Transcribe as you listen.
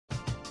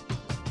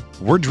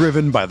We're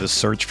driven by the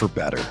search for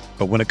better.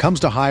 But when it comes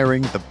to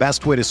hiring, the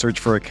best way to search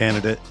for a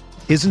candidate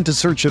isn't to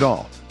search at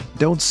all.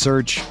 Don't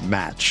search,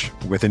 match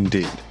with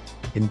Indeed.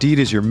 Indeed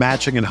is your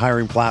matching and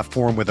hiring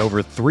platform with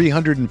over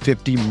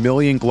 350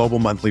 million global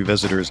monthly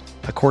visitors,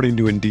 according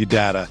to Indeed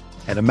data,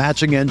 and a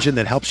matching engine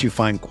that helps you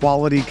find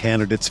quality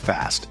candidates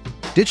fast.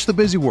 Ditch the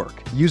busy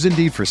work. Use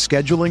Indeed for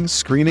scheduling,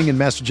 screening, and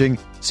messaging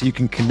so you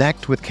can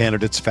connect with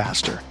candidates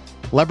faster.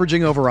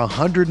 Leveraging over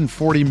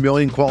 140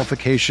 million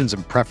qualifications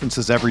and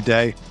preferences every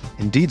day,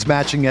 Indeed's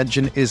matching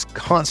engine is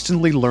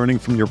constantly learning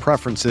from your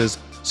preferences,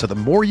 so the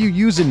more you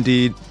use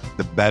Indeed,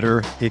 the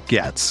better it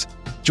gets.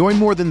 Join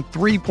more than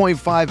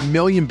 3.5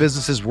 million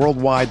businesses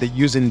worldwide that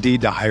use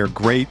Indeed to hire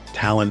great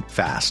talent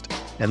fast.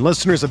 And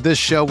listeners of this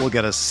show will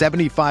get a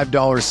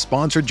 $75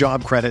 sponsored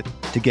job credit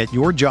to get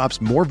your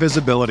jobs more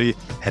visibility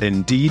at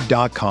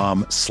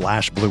Indeed.com/Blue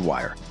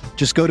Wire.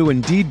 Just go to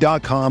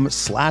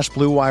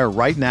Indeed.com/Blue Wire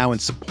right now and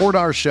support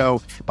our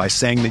show by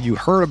saying that you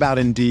heard about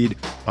Indeed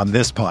on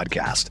this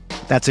podcast.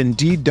 That's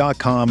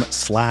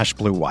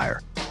Indeed.com/Blue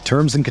Wire.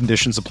 Terms and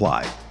conditions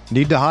apply.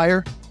 Need to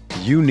hire?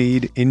 You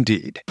need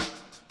Indeed.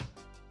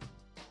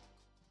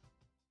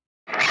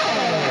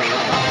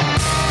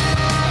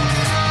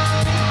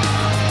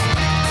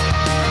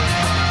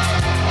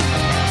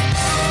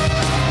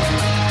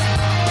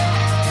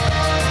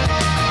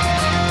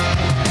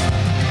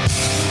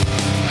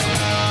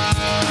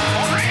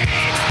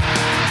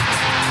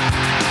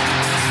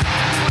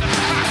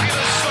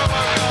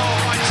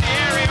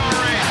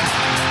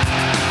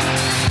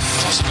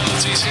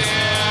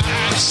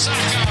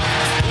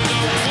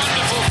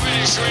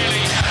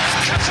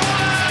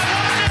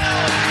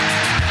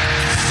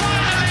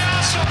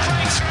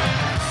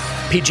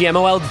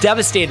 PGMOL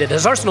devastated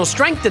as Arsenal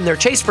strengthened their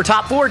chase for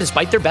top four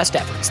despite their best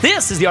efforts.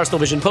 This is the Arsenal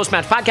Vision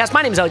post-match podcast.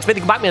 My name is Alex Smith.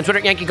 You can find me on Twitter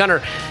at Yankee Gunner.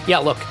 Yeah,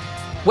 look,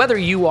 whether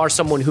you are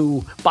someone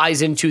who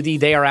buys into the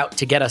they are out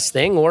to get us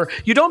thing, or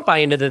you don't buy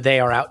into the they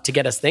are out to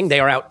get us thing, they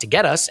are out to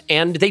get us,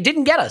 and they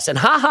didn't get us, and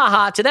ha ha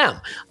ha to them.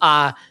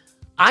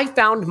 I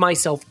found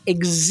myself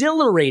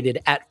exhilarated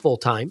at full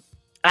time,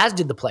 as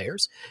did the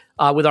players,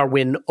 with our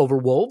win over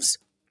Wolves,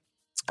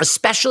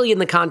 especially in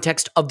the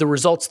context of the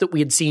results that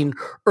we had seen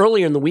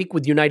earlier in the week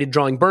with United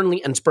drawing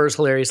Burnley and Spurs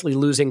hilariously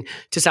losing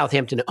to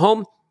Southampton at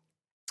home.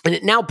 And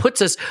it now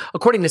puts us,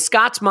 according to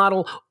Scott's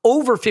model,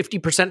 over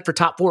 50% for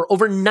top four,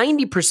 over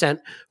 90%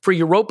 for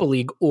Europa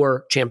League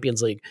or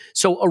Champions League.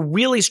 So a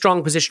really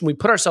strong position we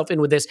put ourselves in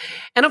with this.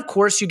 And of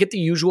course, you get the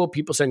usual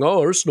people saying,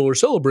 oh, Arsenal are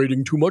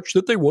celebrating too much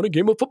that they won a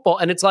game of football.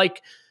 And it's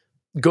like,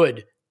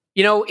 good.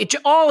 You know,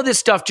 all of this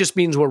stuff just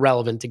means we're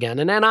relevant again.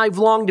 And I've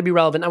longed to be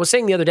relevant. I was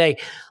saying the other day,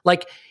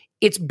 like,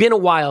 it's been a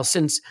while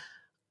since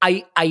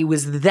I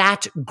was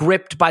that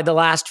gripped by the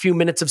last few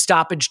minutes of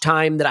stoppage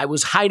time that I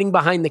was hiding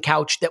behind the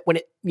couch, that when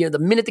the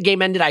minute the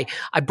game ended,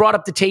 I brought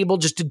up the table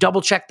just to double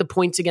check the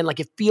points again.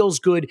 Like, it feels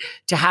good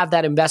to have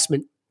that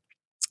investment.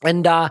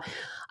 And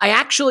I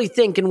actually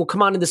think, and we'll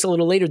come on to this a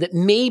little later, that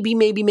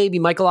maybe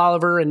Michael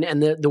Oliver and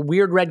the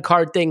weird red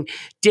card thing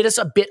did us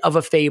a bit of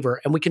a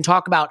favor. And we can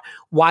talk about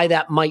why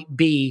that might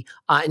be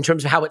in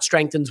terms of how it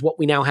strengthens what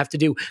we now have to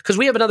do. Because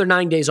we have another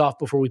 9 days off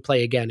before we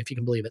play again, if you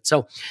can believe it.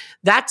 So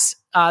that's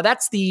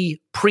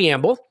the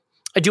preamble.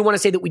 I do want to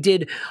say that we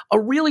did a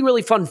really,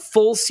 really fun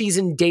full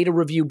season data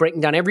review,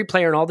 breaking down every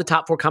player in all the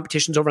top four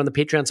competitions over on the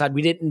Patreon side.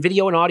 We did it in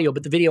video and audio,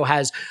 but the video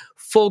has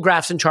full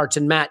graphs and charts,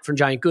 and Matt from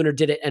Giant Gooner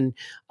did it. And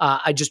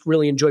I just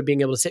really enjoyed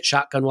being able to sit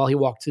shotgun while he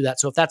walked through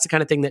that. So if that's the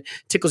kind of thing that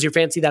tickles your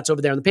fancy, that's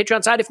over there on the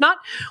Patreon side. If not,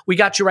 we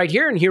got you right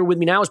here. And here with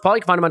me now is Paul.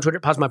 You can find him on Twitter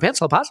at Pause My Pants.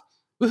 Hello, Pause.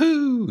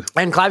 Woohoo!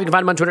 And Clive, you can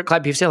find him on Twitter at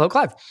Clive PFC. Hello,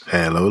 Clive.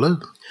 Hello.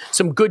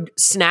 Some good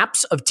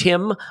snaps of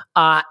Tim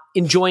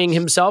enjoying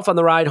himself on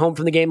the ride home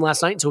from the game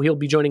last night. So he'll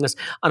be joining us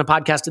on a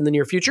podcast in the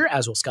near future,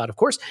 as will Scott, of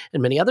course,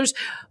 and many others.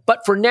 But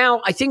for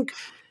now, I think,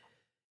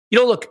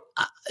 look,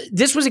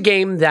 this was a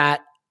game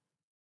that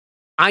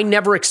I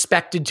never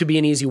expected to be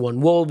an easy one.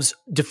 Wolves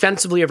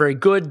defensively are very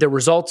good. Their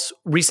results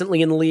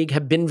recently in the league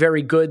have been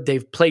very good.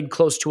 They've played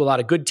close to a lot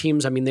of good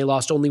teams. I mean, they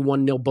lost only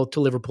 1-0 both to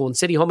Liverpool and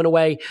City home and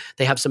away.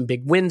 They have some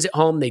big wins at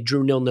home. They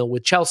drew 0-0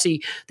 with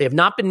Chelsea. They have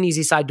not been an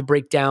easy side to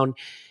break down.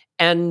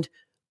 And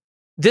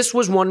this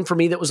was one for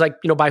me that was like,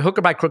 by hook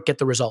or by crook, get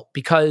the result,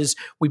 because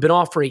we've been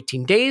off for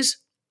 18 days.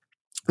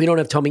 We don't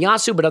have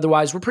Tomiyasu, but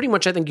otherwise we're pretty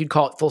much, I think you'd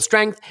call it full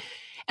strength.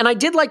 And I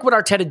did like what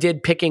Arteta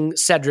did picking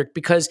Cedric,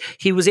 because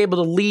he was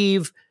able to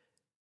leave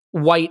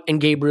White and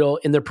Gabriel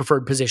in their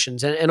preferred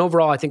positions. And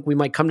overall, I think we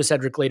might come to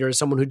Cedric later as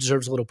someone who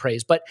deserves a little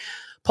praise. But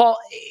Paul,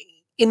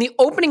 in the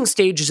opening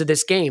stages of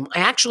this game, I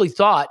actually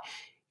thought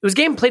it was a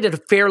game played at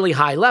a fairly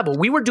high level.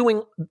 We were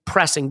doing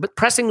pressing, but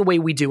pressing the way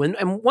we do. And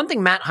one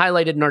thing Matt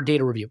highlighted in our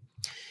data review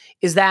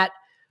is that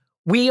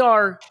we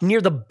are near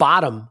the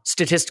bottom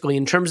statistically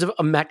in terms of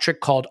a metric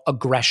called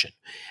aggression.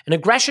 And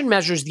aggression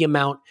measures the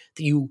amount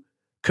that you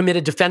commit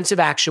a defensive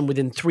action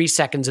within 3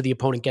 seconds of the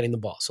opponent getting the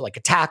ball. So like a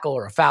tackle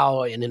or a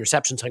foul, an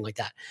interception, something like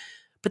that.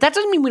 But that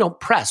doesn't mean we don't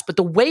press. But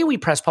the way we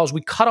press, Paul, is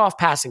we cut off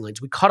passing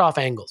lanes. We cut off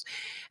angles.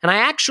 And I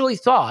actually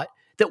thought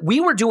that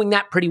we were doing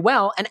that pretty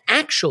well. And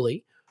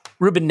actually,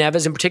 Ruben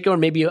Neves in particular,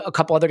 maybe a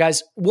couple other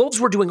guys, Wolves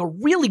were doing a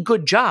really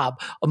good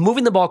job of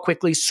moving the ball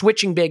quickly,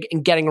 switching big,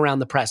 and getting around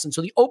the press. And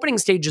so the opening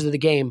stages of the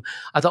game,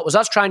 I thought, was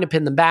us trying to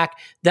pin them back,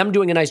 them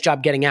doing a nice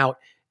job getting out,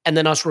 and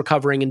then us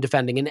recovering and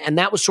defending. And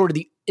that was sort of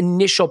the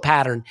initial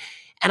pattern.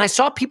 And I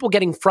saw people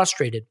getting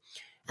frustrated.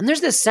 And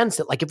there's this sense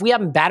that, like, if we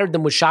haven't battered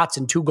them with shots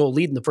and 2-goal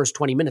lead in the first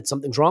 20 minutes,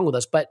 something's wrong with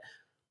us. But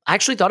I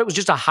actually thought it was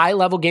just a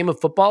high-level game of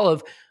football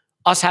of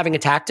us having a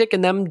tactic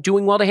and them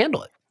doing well to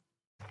handle it.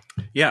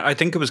 Yeah, I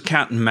think it was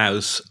cat and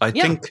mouse. I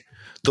think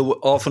the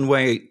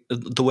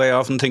way I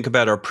often think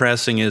about our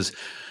pressing is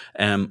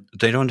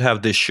they don't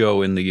have this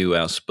show in the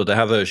US, but they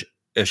have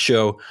a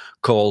show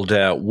called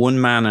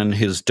One Man and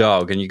His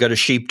Dog. And you got a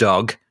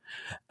sheepdog,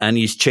 and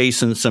he's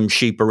chasing some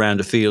sheep around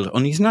the field.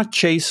 And he's not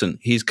chasing.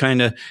 He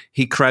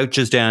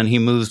crouches down, he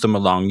moves them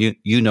along.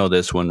 You know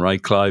this one,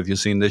 right, Clive? You've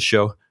seen this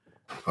show?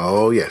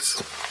 Oh,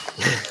 yes.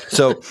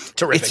 So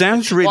it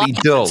sounds really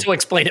dull. So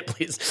explain it,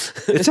 please.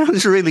 It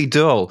sounds really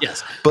dull.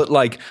 Yes. But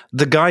like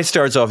the guy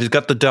starts off, he's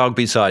got the dog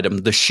beside him.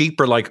 The sheep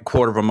are like a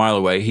quarter of a mile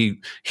away.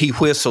 He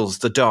whistles.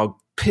 The dog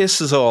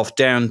pisses off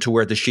down to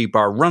where the sheep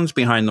are, runs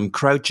behind them,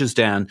 crouches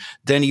down.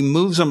 Then he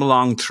moves them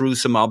along through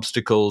some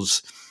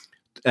obstacles,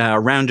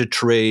 around a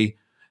tree,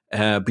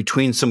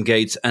 between some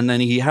gates. And then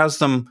he has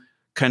them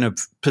kind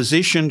of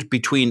positioned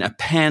between a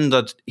pen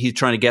that he's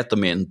trying to get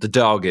them in, the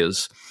dog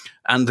is.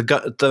 And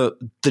the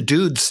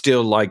dude's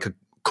still like a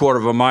quarter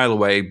of a mile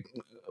away,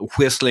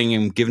 whistling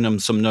and giving him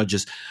some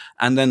nudges.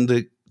 And then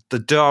the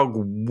dog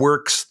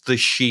works the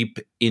sheep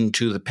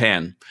into the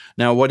pen.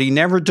 Now, what he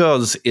never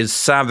does is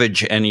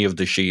savage any of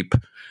the sheep,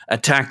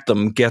 attack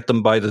them, get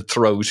them by the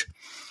throat,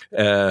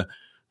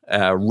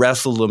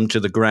 wrestle them to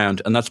the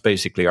ground. And that's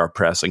basically our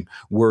pressing.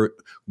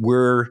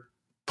 We're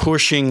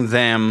pushing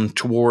them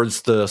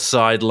towards the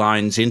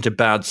sidelines, into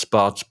bad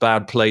spots,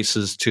 bad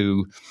places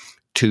to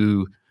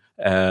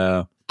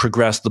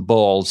progress the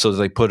ball, so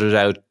they put it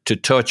out to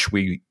touch.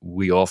 We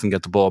often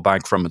get the ball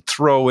back from a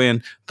throw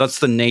in. That's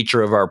the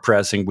nature of our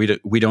pressing.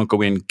 We don't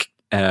go in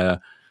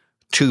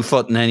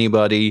 2-footing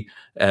anybody.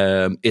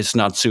 It's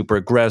not super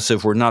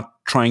aggressive. We're not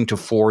trying to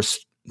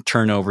force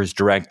turnovers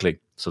directly.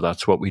 So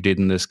that's what we did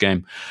in this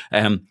game.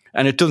 And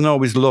it doesn't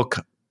always look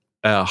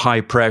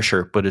high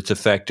pressure, but it's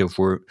effective.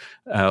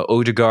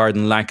 Odegaard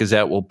and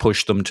Lacazette will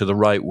push them to the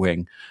right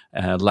wing.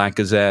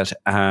 Lacazette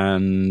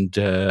and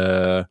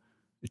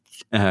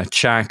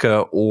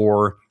Xhaka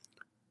or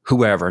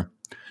whoever,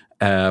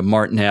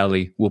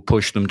 Martinelli, will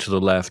push them to the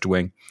left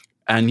wing.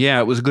 And yeah,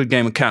 it was a good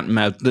game of cat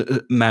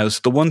and mouse.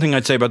 The one thing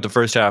I'd say about the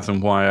first half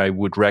and why I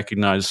would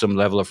recognize some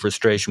level of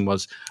frustration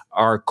was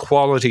our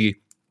quality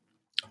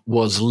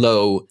was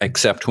low,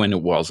 except when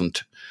it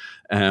wasn't.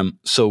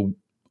 So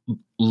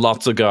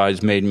lots of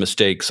guys made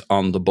mistakes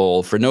on the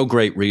ball for no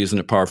great reason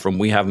apart from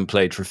we haven't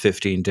played for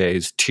 15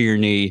 days.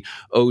 Tierney,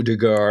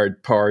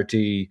 Odegaard,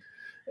 Partey,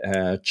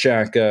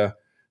 Xhaka,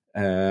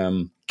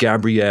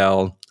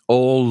 Gabriel,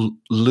 all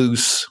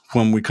loose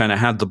when we kind of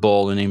had the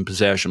ball and in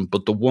possession.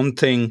 But the one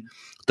thing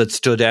that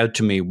stood out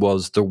to me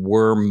was there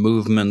were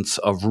movements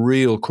of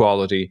real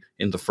quality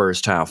in the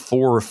first half,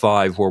 4 or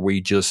 5 where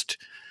we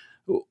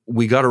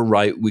got it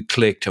right, we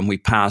clicked and we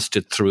passed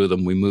it through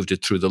them. We moved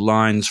it through the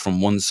lines from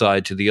one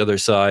side to the other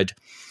side.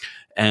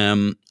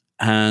 And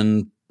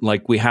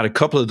like we had a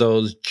couple of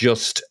those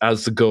just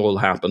as the goal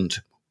happened,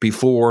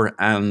 before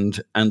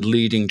and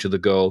leading to the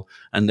goal.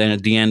 And then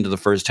at the end of the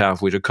first half,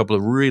 we had a couple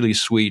of really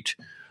sweet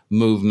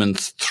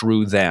movements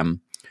through them.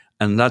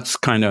 And that's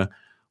kind of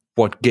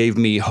what gave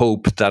me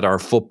hope that our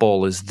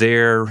football is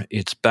there,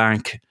 it's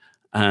back.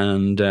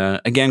 And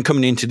again,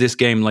 coming into this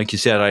game, like you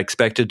said, I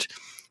expected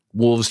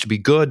Wolves to be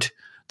good.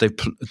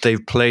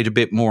 They've played a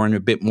bit more and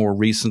a bit more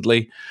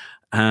recently.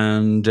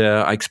 And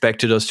I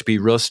expected us to be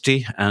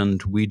rusty,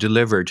 and we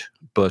delivered.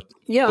 But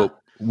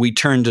we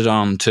turned it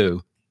on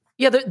too.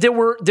 Yeah, there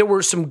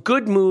were some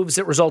good moves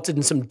that resulted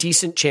in some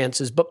decent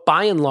chances, but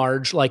by and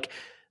large, like,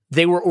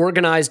 they were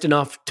organized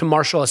enough to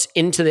marshal us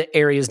into the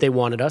areas they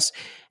wanted us.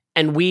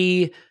 And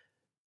we,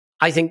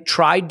 I think,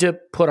 tried to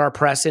put our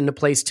press into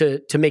place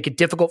to make it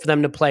difficult for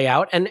them to play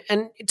out. And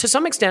to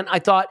some extent, I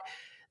thought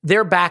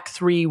their back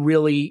three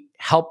really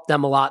helped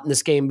them a lot in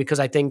this game because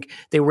I think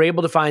they were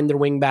able to find their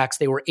wing backs.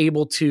 They were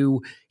able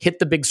to hit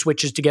the big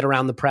switches to get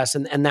around the press.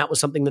 And that was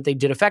something that they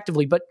did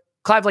effectively. But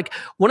Clive, like,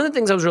 one of the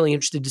things I was really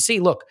interested to see,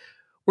 look,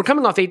 we're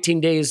coming off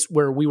 18 days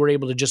where we were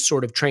able to just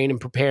sort of train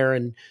and prepare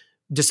and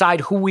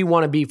decide who we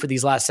want to be for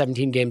these last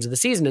 17 games of the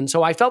season. And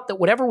so I felt that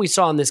whatever we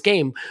saw in this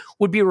game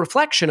would be a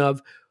reflection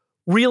of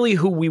really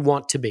who we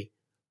want to be,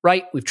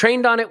 right? We've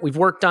trained on it. We've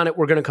worked on it.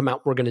 We're going to come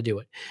out. We're going to do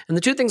it. And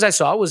the two things I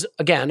saw was,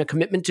 again, a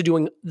commitment to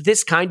doing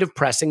this kind of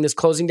pressing, this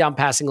closing down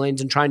passing lanes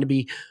and trying to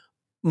be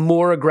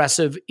more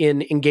aggressive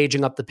in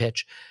engaging up the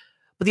pitch.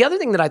 But the other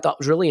thing that I thought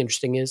was really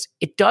interesting is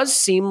it does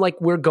seem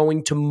like we're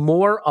going to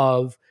more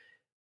of,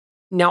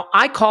 now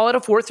I call it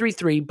a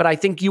 4-3-3, but I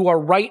think you are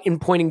right in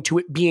pointing to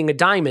it being a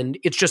diamond.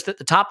 It's just that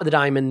the top of the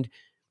diamond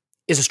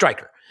is a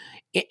striker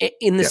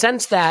in the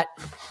sense that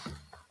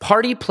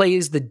Partey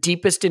plays the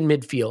deepest in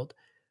midfield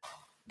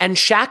and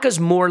Xhaka's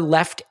more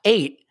left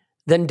 8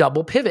 than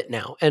double pivot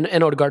now, and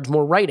Odegaard's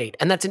more right 8.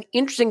 And that's an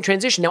interesting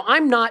transition. Now,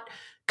 I'm not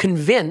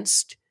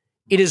convinced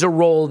it is a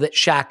role that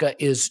Xhaka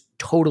is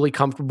totally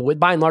comfortable with.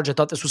 By and large, I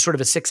thought this was sort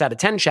of a 6 out of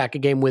 10 Xhaka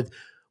game with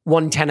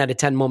one 10 out of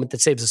 10 moment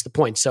that saves us the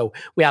point. So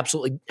we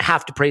absolutely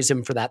have to praise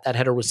him for that. That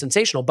header was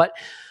sensational. But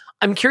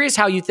I'm curious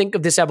how you think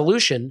of this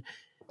evolution,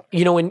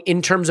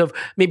 in terms of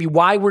maybe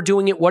why we're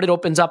doing it, what it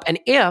opens up, and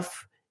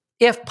if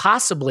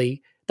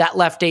possibly that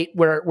left 8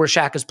 where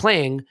Xhaka's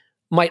playing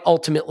might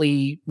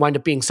ultimately wind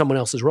up being someone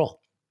else's role.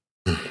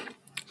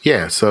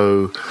 Yeah,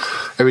 so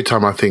every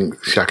time I think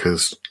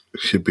Xhaka's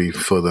should be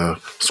for the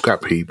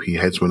scrap heap, he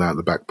heads one out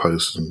the back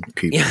post and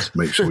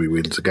make sure he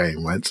wins the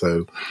game, right?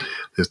 So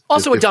there's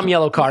also a dumb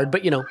yellow card,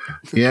 but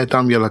yeah,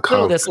 dumb yellow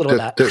card. Little this, little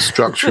that. That's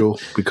structural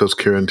because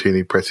Kieran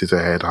Tierney presses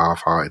ahead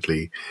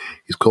half-heartedly.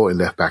 He's caught in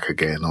left back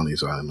again on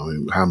his own. I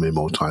mean, how many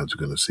more times are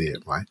we going to see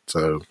it, right?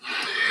 So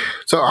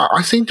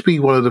I seem to be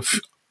one of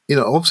the.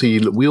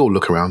 Obviously we all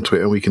look around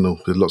Twitter and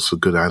there's lots of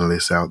good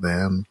analysts out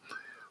there, and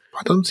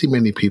I don't see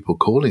many people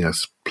calling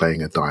us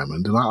playing a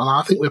diamond, and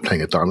I think we're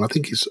playing a diamond. I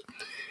think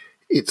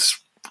it's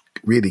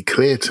really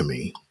clear to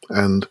me.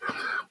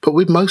 But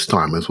with most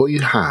diamonds, what you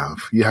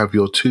have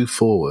your 2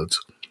 forwards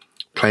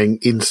playing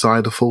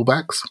inside the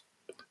fullbacks,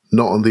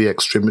 not on the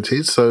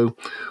extremities. So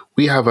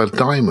we have a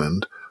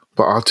diamond,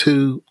 but our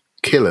 2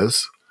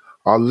 killers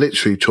are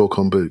literally chalk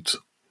on boots.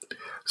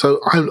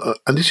 So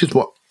and this is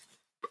what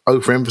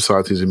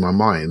overemphasizes in my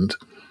mind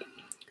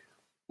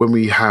when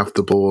we have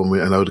the ball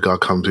and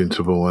Odegaard comes into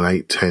the ball, an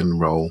 8-10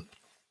 role,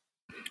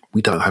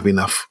 we don't have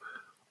enough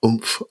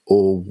oomph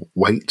or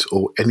weight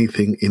or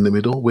anything in the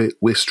middle.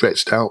 We're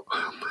stretched out,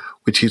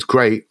 which is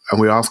great, and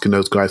we're asking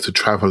those guys to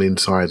travel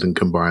inside and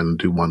combine and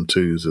do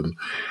 1-2s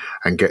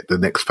and get the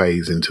next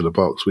phase into the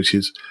box, which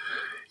is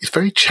it's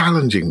very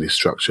challenging, this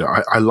structure.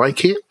 I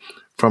like it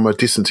from a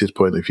distances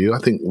point of view. I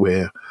think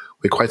we're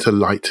quite a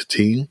light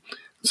team.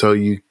 So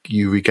you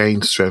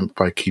regain strength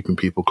by keeping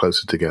people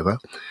closer together.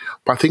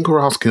 But I think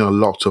we're asking a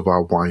lot of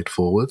our wide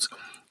forwards.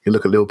 You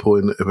look at Liverpool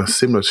in a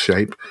similar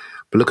shape,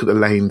 but look at the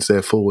lanes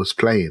their forwards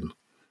play in.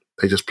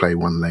 They just play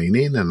one lane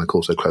in, and of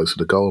course they're closer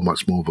to goal,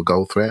 much more of a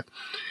goal threat.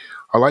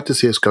 I'd like to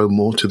see us go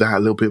more to that a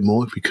little bit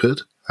more if we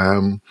could.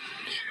 And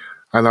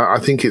I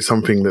think it's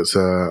something that's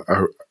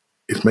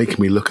it's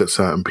making me look at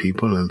certain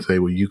people and say,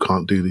 well, you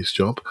can't do this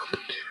job.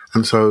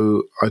 And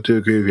so I do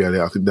agree with you,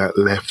 Elliot. I think that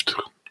left...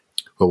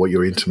 or what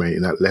you're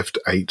intimating, that left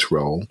 8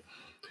 role,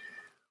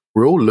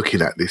 we're all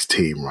looking at this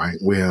team, right?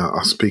 I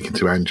was speaking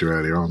to Andrew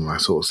earlier on, and I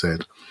sort of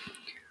said,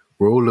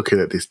 we're all looking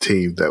at this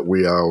team that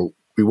we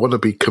want to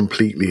be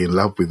completely in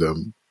love with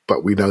them,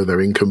 but we know they're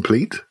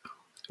incomplete.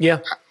 Yeah.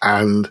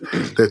 And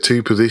they're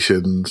 2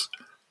 positions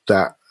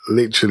that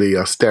literally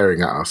are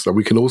staring at us, and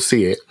we can all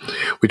see it.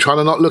 We're trying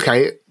to not look at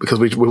it because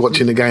we're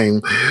watching the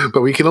game,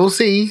 but we can all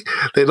see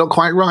they're not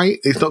quite right.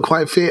 It's not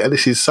quite fit, and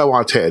this is so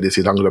Arteta. This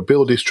is, I'm going to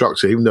build this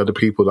structure, even though the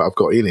people that I've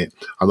got in it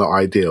are not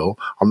ideal.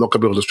 I'm not going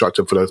to build a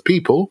structure for those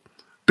people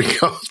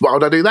because why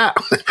would I do that?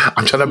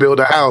 I'm trying to build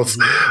a house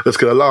that's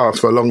going to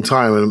last for a long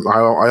time, and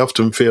I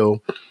often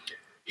feel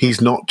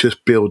he's not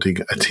just building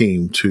a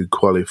team to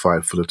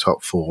qualify for the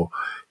top 4.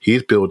 He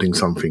is building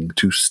something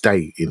to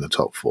stay in the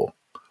top 4.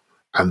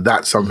 And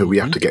that's something we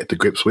have to get to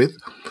grips with,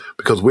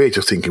 because we're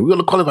just thinking, we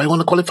want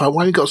to qualify.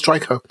 Why we got a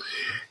striker?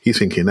 He's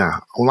thinking,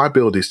 when I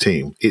build this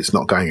team, it's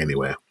not going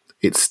anywhere.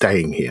 It's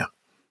staying here.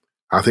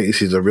 I think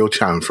this is a real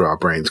challenge for our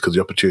brains because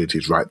the opportunity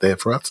is right there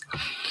for us.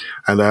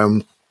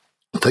 And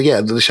so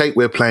yeah, the shape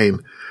we're playing,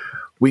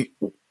 we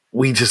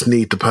just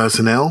need the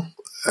personnel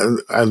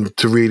and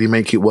to really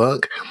make it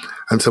work.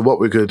 And so what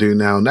we're going to do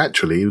now,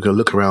 naturally, we're going to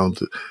look around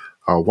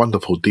our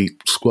wonderful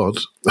deep squad.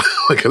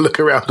 We can look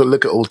around and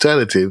look at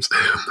alternatives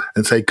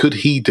and say, could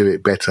he do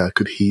it better?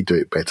 Could he do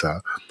it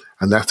better?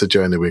 And that's the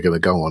journey we're going to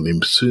go on.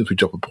 And as soon as we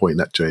drop a point,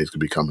 that journey is going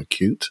to become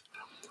acute,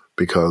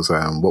 because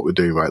what we're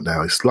doing right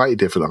now is slightly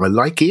different. I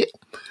like it,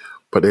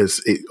 but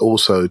it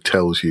also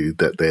tells you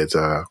that there's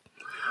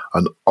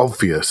an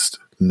obvious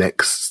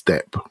next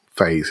step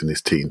phase in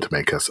this team to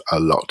make us a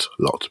lot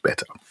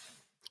better.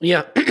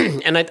 Yeah,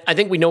 and I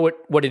think we know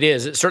what it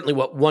is. It's certainly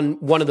what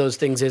one of those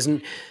things is.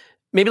 And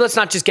maybe let's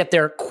not just get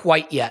there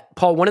quite yet.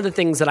 Paul, one of the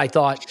things that I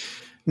thought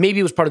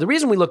maybe was part of the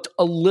reason we looked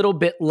a little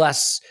bit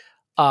less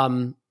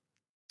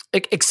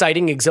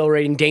exciting,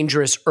 exhilarating,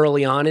 dangerous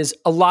early on is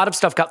a lot of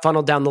stuff got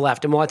funneled down the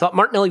left. And while I thought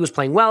Martinelli was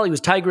playing well, he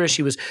was tigerish,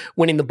 he was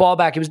winning the ball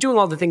back, he was doing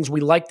all the things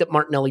we like that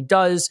Martinelli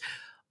does,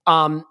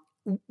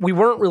 we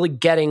weren't really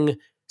getting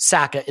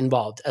Saka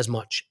involved as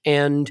much.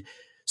 And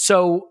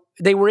so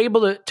they were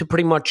able to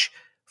pretty much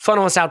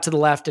funnel us out to the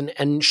left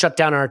and shut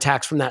down our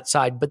attacks from that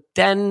side. But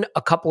then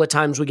a couple of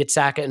times we get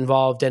Saka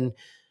involved, and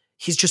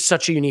he's just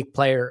such a unique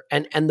player.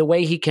 And the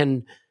way he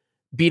can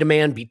beat a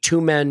man, beat 2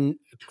 men,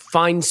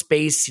 find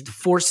space,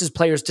 forces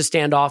players to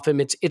stand off him,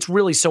 it's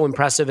really so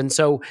impressive. And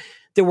so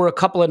there were a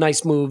couple of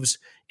nice moves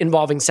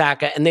involving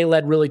Saka, and they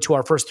led really to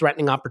our first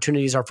threatening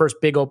opportunities, our first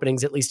big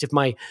openings, at least if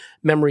my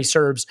memory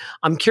serves.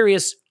 I'm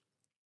curious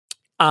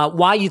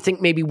why you think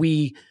maybe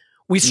we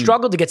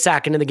struggled to get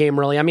Saka into the game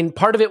early. I mean,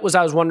 part of it was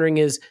I was wondering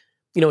is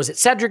is it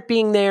Cedric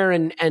being there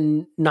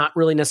and not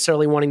really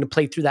necessarily wanting to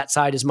play through that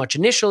side as much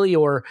initially,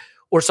 or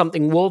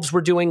something Wolves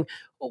were doing?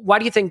 Why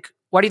do you think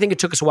it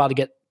took us a while to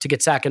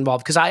get Saka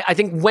involved? Because I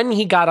think when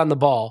he got on the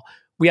ball,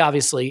 we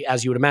obviously,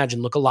 as you would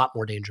imagine, look a lot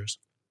more dangerous.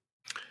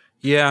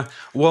 Yeah,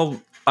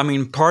 well, I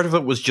mean, part of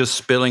it was just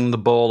spilling the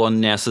ball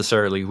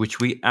unnecessarily, which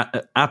we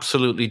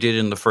absolutely did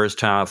in the first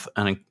half,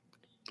 and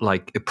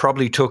it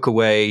probably took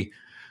away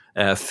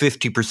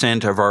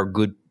 50% of our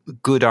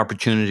good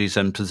opportunities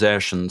and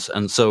possessions,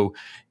 and so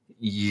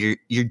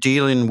you're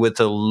dealing with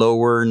a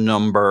lower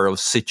number of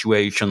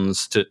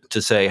situations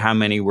to say how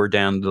many were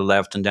down the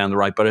left and down the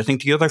right. But I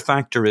think the other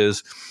factor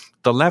is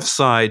the left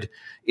side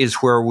is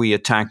where we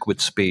attack with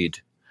speed.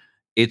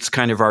 It's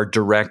kind of our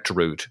direct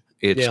route.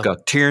 It's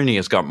got Tierney,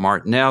 it's got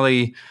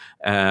Martinelli,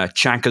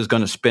 Xhaka's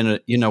going to spin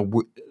it.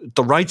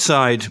 The right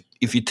side,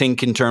 if you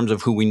think in terms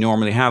of who we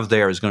normally have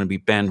there, is going to be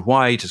Ben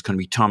White, it's going to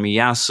be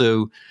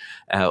Tomiyasu,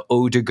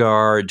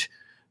 Odegaard,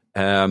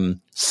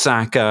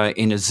 Saka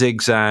in a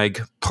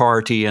zigzag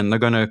party, and they're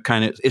going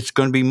to it's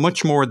going to be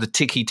much more the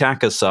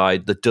tiki-taka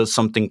side that does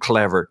something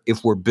clever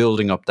if we're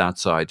building up that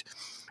side.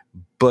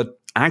 But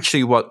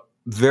actually what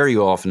very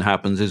often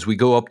happens is we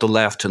go up the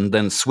left and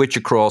then switch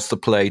across the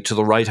play to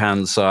the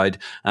right-hand side,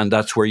 and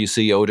that's where you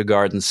see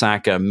Odegaard and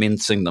Saka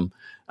mincing them.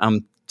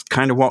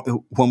 Kind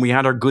of when we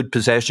had our good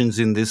possessions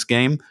in this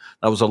game,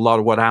 that was a lot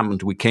of what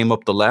happened. We came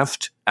up the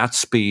left at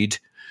speed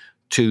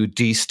to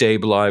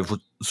destabilize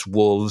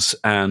Wolves,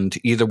 and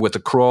either with a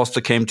cross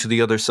that came to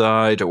the other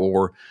side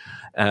or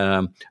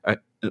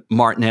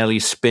Martinelli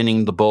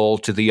spinning the ball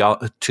to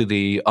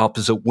the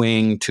opposite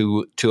wing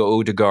to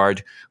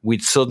Odegaard,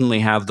 we'd suddenly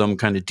have them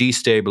kind of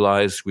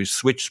destabilized. We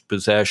switched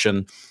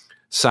possession.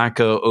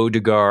 Saka,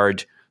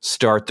 Odegaard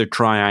start their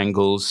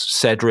triangles.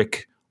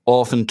 Cedric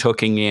often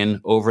tucking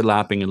in,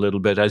 overlapping a little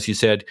bit. As you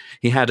said,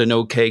 he had an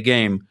okay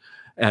game.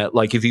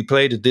 If he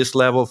played at this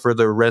level for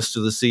the rest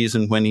of the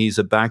season when he's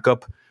a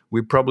backup,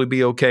 we'd probably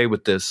be okay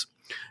with this.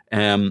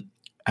 His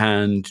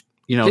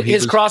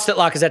cross that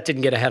Lacazette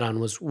didn't get a head on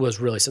was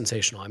really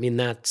sensational. I mean,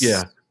 that's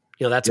a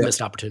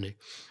missed opportunity.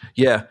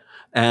 Yeah.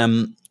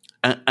 And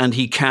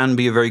he can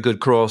be a very good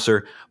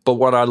crosser. But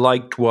what I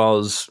liked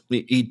was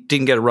he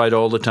didn't get it right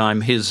all the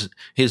time. His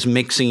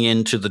mixing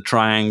into the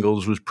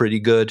triangles was pretty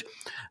good.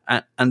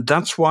 And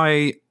that's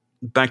why,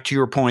 back to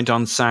your point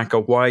on Saka,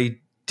 why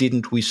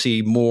didn't we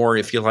see more,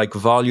 if you like,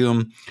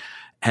 volume?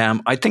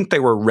 I think they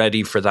were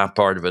ready for that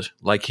part of it.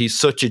 Like, he's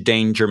such a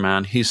danger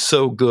man. He's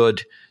so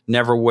good,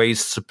 never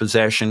wastes a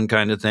possession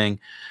kind of thing.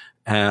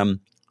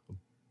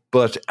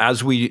 But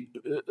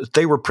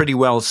they were pretty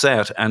well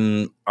set,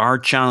 and our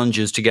challenge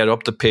is to get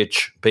up the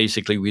pitch.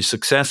 Basically, we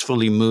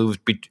successfully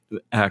moved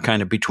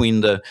kind of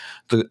between the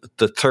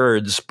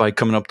thirds by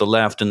coming up the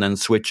left and then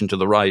switching to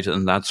the right,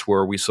 and that's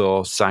where we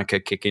saw Saka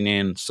kicking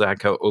in.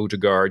 Saka,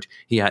 Odegaard.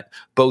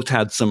 Both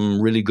had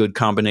some really good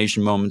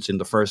combination moments in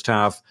the first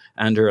half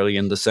and early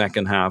in the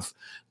second half.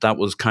 That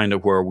was kind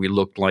of where we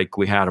looked like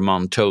we had him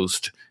on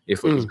toast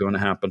if it was going to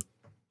happen.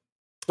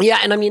 Yeah,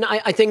 and I mean,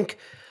 I think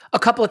a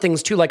couple of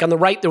things too. Like on the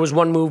right, there was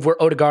one move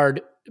where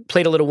Odegaard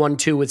played a little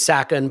 1-2 with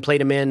Saka and played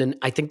him in, and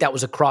I think that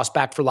was a cross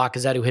back for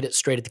Lacazette, who hit it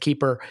straight at the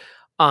keeper.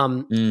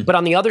 But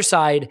on the other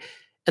side,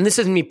 and this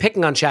isn't me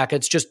picking on Xhaka,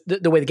 it's just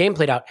the way the game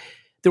played out.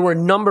 There were a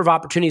number of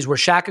opportunities where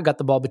Xhaka got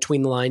the ball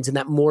between the lines in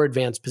that more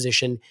advanced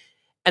position,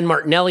 and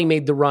Martinelli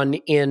made the run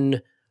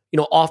in,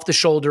 off the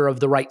shoulder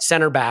of the right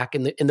center back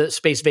in the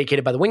space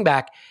vacated by the wing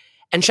back,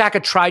 and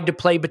Xhaka tried to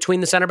play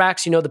between the center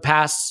backs. The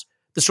pass,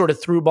 the sort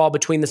of through ball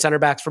between the center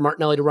backs for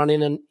Martinelli to run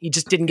in, and he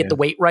just didn't get the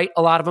weight right,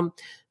 a lot of them.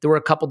 There were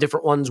a couple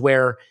different ones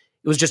where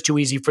it was just too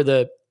easy for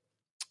the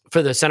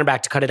center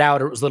back to cut it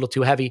out, or it was a little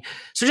too heavy.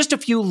 So just a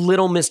few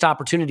little missed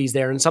opportunities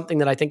there, and something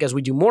that I think as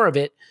we do more of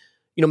it,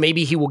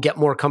 maybe he will get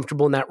more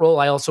comfortable in that role.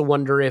 I also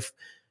wonder if,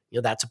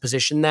 that's a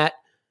position that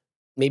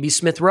maybe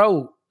Smith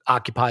Rowe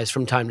occupies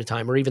from time to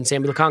time, or even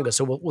Samuel Lokonga.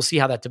 So we'll see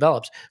how that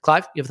develops.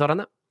 Clive, you have a thought on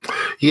that?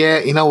 Yeah,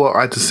 you know what?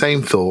 I had the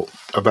same thought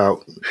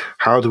about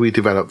how do we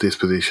develop this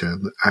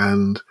position,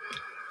 and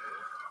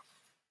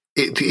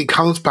it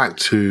comes back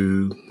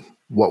to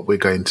what we're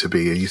going to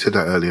be. You said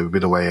that earlier, we've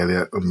been away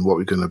earlier, and what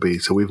we're going to be.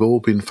 So we've all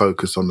been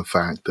focused on the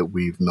fact that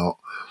we've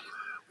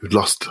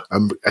lost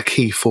a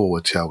key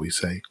forward, shall we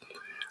say,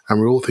 and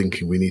we're all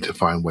thinking we need to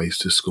find ways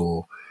to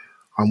score.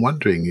 I'm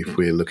wondering if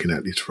we're looking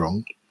at this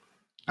wrong.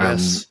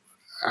 Yes.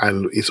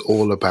 And it's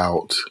all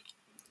about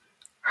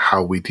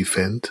how we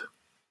defend.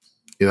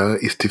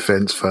 It's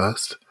defence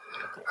first.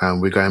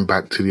 And we're going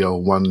back to the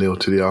old 1-0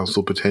 to the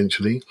Arsenal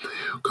potentially,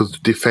 because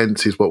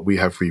defence is what we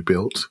have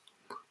rebuilt.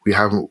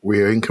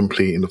 We're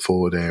incomplete in the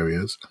forward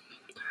areas.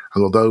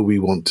 And although we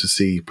want to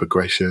see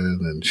progression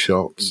and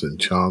shots and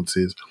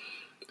chances,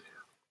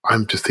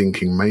 I'm just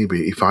thinking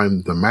maybe if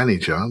I'm the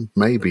manager,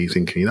 maybe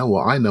thinking,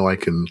 I know I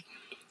can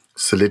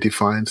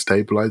solidify and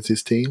stabilise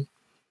this team.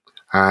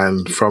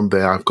 And from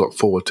there, I've got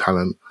forward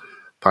talent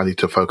that I need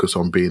to focus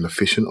on being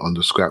efficient on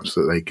the scraps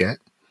that they get.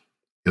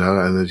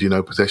 And as you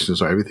know, possession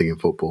is not everything in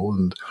football.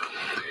 And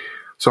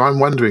So I'm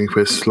wondering if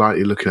we're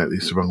slightly looking at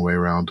this the wrong way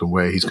around and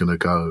where he's going to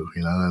go,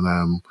 and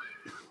I'm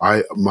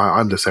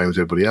the same as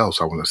everybody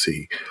else. I want to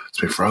see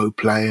Smith Rowe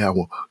play.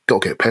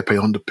 Got to get Pepe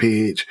on the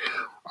pitch.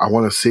 I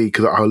want to see,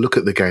 because I look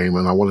at the game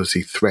and I want to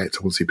see threats.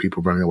 I want to see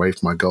people running away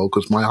from my goal,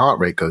 because my heart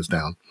rate goes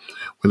down.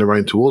 When they're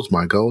running towards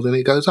my goal, then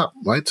it goes up,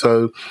 right?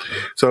 So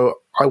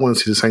I want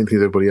to see the same thing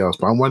as everybody else.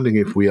 But I'm wondering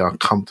if we are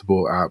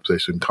comfortable at our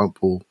position,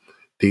 comfortable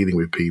dealing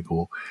with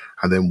people,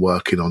 and then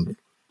working on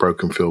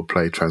broken field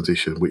play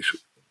transition, which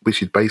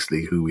is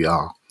basically who we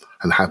are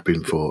and have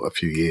been for a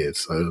few years.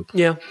 So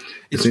yeah,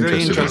 it's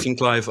very interesting,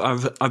 Clive.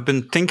 I've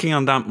been thinking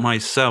on that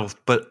myself,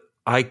 but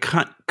I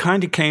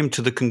kind of came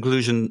to the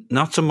conclusion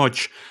not so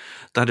much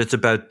that it's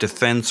about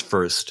defense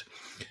first.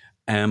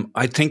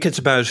 I think it's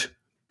about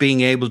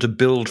being able to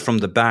build from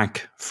the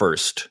back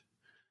first.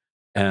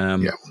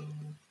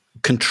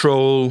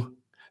 Control,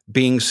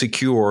 being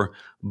secure,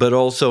 but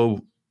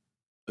also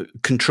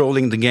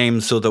controlling the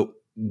game so that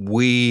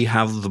we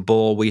have the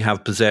ball, we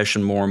have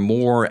possession more and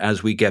more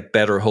as we get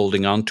better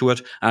holding on to it.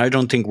 And I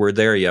don't think we're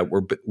there yet.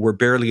 We're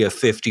barely a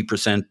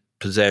 50%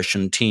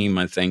 possession team,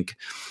 I think.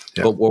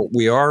 Yeah. But what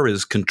we are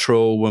is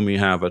control when we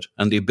have it,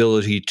 and the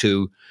ability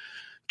to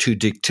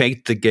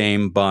dictate the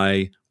game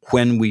by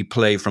when we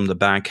play from the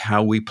back,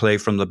 how we play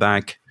from the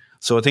back.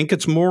 So I think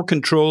it's more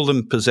control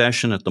than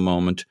possession at the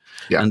moment,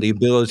 and the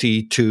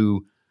ability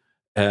to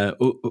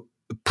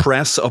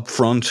press up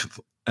front,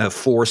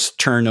 force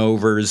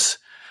turnovers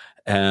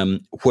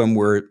when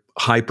we're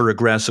hyper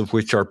aggressive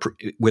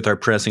with our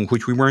pressing,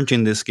 which we weren't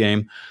in this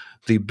game.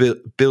 The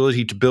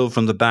ability to build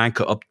from the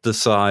back up the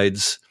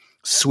sides,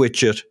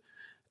 switch it,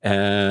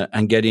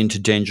 and get into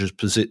dangerous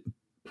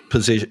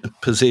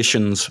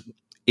positions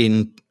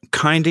in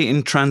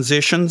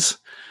transitions.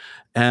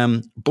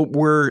 But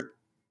we're,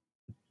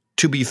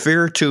 to be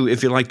fair to,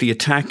 if you like, the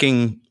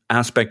attacking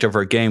aspect of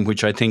our game,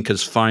 which I think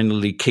has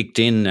finally kicked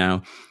in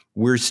now,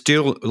 we're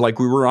still, like,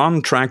 we were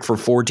on track for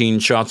 14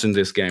 shots in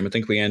this game. I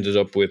think we ended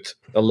up with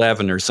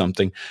 11 or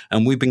something.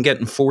 And we've been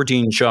getting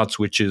 14 shots,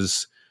 which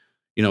is,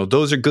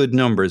 those are good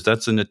numbers.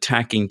 That's an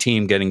attacking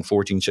team getting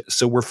 14 shots.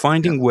 So we're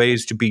finding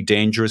ways to be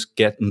dangerous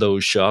getting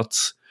those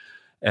shots,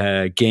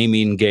 game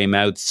in, game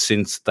out,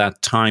 since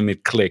that time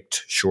it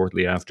clicked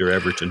shortly after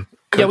Everton.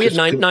 Yeah, we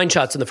had nine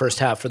shots in the first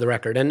half, for the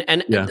record. And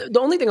the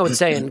only thing I would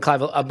say, and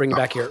Clive, I'll bring you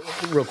back here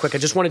real quick. I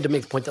just wanted to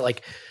make the point that,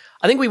 like,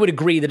 I think we would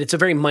agree that it's a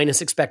very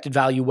minus expected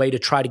value way to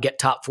try to get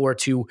top four,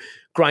 to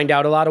grind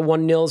out a lot of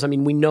 1-0s. I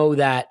mean, we know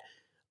that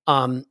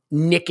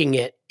nicking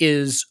it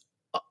is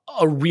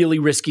a really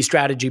risky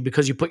strategy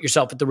because you put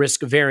yourself at the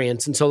risk of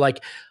variance. And so,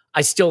 like,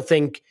 I still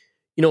think,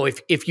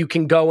 if you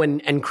can go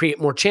and create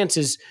more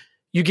chances,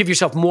 you give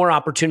yourself more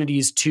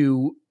opportunities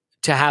to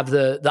have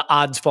the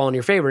odds fall in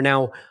your favor.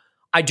 Now,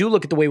 I do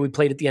look at the way we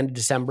played at the end of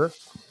December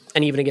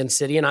and even against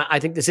City, and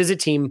I think this is a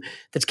team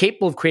that's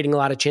capable of creating a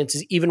lot of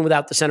chances even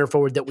without the center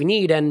forward that we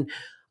need. And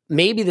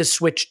maybe the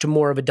switch to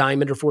more of a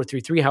diamond or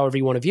 4-3-3, however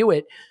you want to view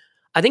it,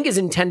 I think is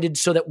intended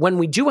so that when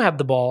we do have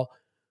the ball,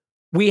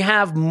 we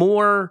have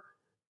more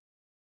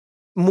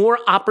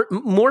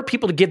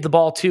people to give the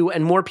ball to,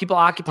 and more people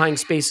occupying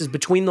spaces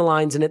between the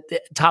lines and at the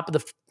top of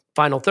the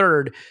final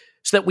third,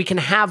 so that we can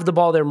have the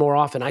ball there more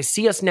often. I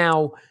see us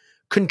now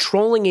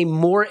controlling a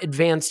more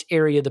advanced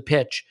area of the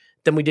pitch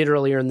than we did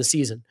earlier in the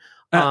season.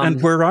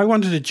 And where I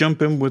wanted to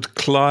jump in with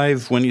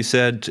Clive when he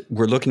said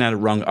we're looking at it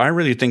wrong, I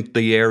really think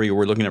the area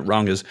we're looking at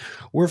wrong is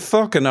we're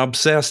fucking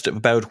obsessed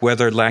about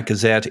whether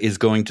Lacazette is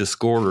going to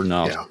score or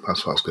not. Yeah,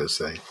 that's what I was going to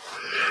say.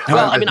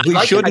 Well, I mean, I'd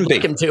like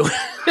him to.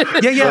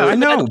 Yeah, I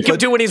know. I'd like him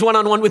to when he's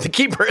one-on-one with the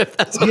keeper, if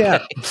that's okay.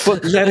 Yeah,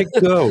 but let it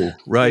go,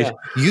 right?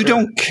 Yeah. You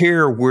don't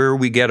care where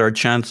we get our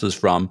chances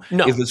from.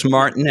 No. If it's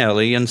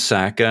Martinelli and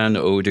Saka and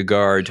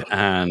Odegaard,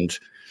 and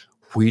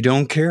we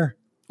don't care.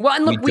 Well,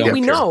 and look,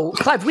 we know,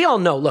 Clive, we all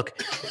know, look,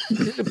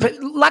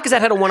 Lacazette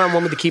had a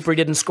one-on-one with the keeper. He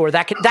didn't score.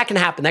 That can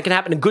happen. That can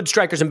happen to good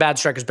strikers and bad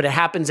strikers, but it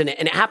happens, and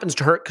it happens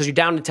to hurt because you're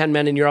down to 10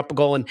 men and you're up a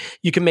goal, and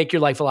you can make your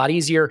life a lot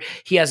easier.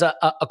 He has a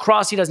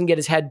cross he doesn't get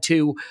his head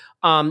to.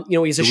 He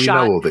has a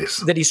shot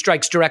that he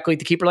strikes directly at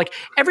the keeper. Like,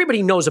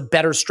 everybody knows a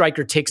better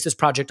striker takes this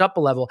project up a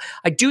level.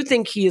 I do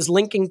think he is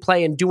linking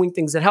play and doing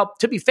things that help.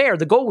 To be fair,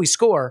 the goal we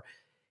score,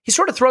 he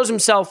sort of throws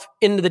himself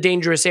into the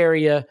dangerous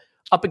area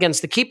up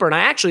against the keeper. And I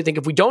actually think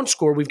if we don't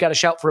score, we've got to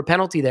shout for a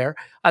penalty there.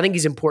 I think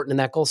he's important in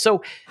that goal.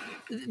 So,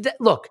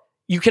 look,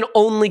 you can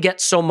only get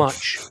so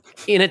much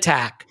in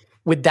attack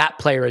with that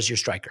player as your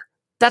striker.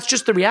 That's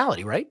just the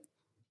reality, right?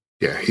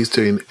 Yeah, he's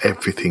doing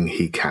everything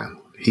he can.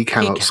 He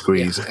cannot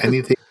squeeze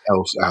anything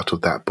else out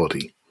of that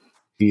body.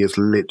 He is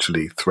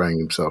literally throwing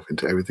himself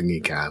into everything he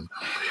can. And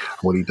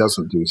when he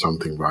doesn't do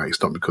something right,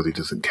 it's not because he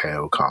doesn't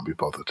care or can't be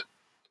bothered,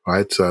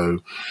 right? So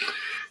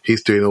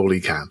he's doing all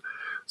he can.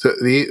 So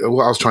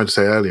what I was trying to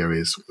say earlier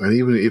is, and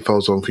even if I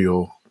was on for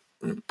your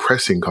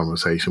pressing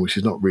conversation, which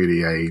is not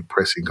really a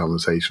pressing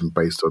conversation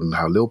based on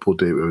how Liverpool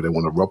do it, where they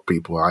want to rob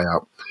people high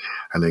up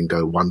and then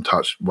go one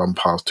touch, one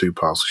pass, two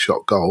pass,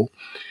 shot goal.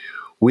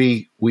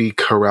 We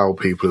corral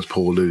people, as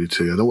Paul alluded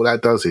to, and all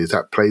that does is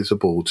that plays the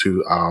ball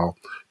to our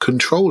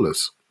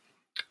controllers.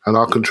 And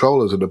our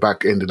controllers at the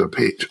back end of the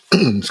pitch,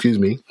 excuse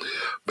me,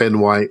 Ben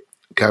White,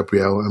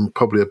 Gabriel, and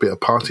probably a bit of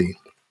Partey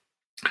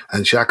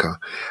and Xhaka.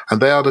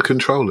 And they are the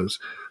controllers.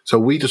 So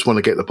we just want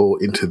to get the ball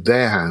into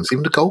their hands,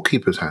 even the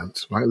goalkeeper's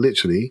hands, right?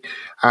 Literally.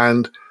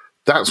 And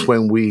that's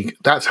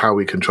how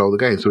we control the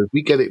game. So if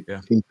we get it,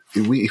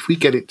 if we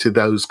get it to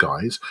those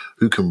guys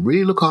who can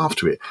really look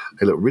after it,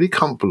 they look really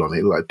comfortable on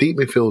it, like deep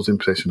midfielders in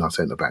possession, our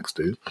centre backs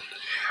do.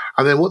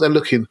 And then what they're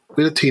looking,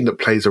 we're a team that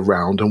plays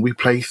around and we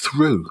play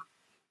through.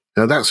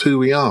 Now that's who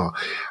we are.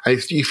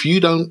 And if you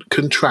don't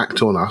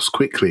contract on us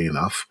quickly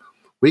enough,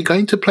 we're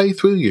going to play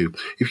through you.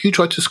 If you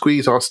try to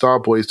squeeze our star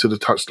boys to the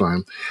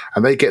touchline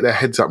and they get their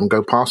heads up and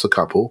go past a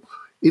couple,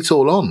 it's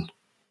all on.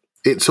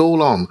 It's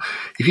all on.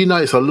 If you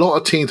notice, a lot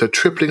of teams are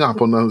tripling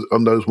up on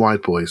those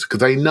wide boys because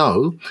they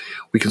know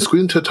we can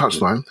squeeze into the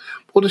touchline.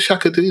 What does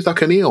Xhaka do? He's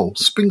like an eel.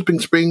 Spring, spring,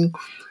 spring.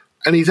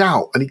 And he's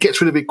out. And he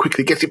gets rid of it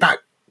quickly, gets it back.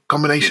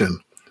 Combination.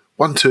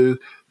 1-2.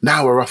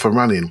 Now we're off and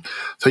running.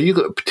 So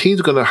teams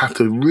are going to have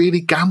to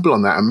really gamble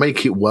on that and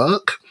make it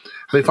work.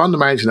 And if I'm the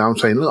manager now, I'm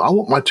saying, look, I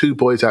want my two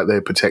boys out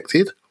there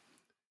protected.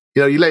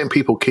 You know, you're letting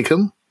people kick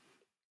them.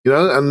 You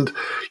know, and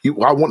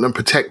I want them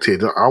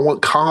protected. I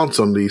want cards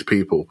on these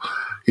people.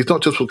 It's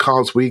not just what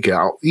cards we get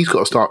out. He's got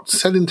to start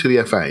selling to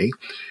the FA.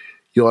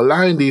 You're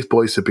allowing these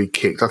boys to be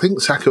kicked. I think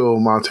Saka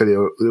or Martinelli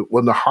are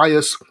one of the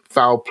highest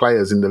foul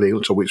players in the league. I'm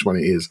not sure which one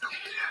it is.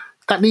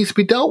 That needs to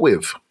be dealt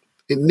with.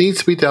 It needs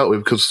to be dealt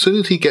with because as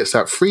soon as he gets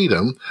that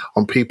freedom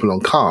on people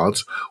on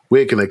cards,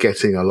 we're going to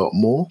get in a lot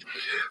more.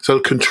 So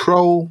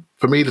control,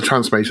 for me, the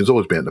transformation has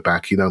always been at the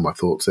back. You know my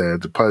thoughts there.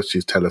 The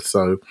posters tell us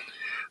so.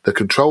 The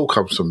control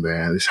comes from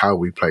there, and it's how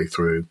we play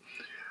through.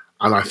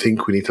 And I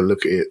think we need to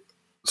look at it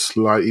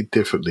slightly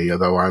differently,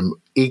 although I'm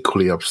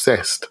equally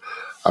obsessed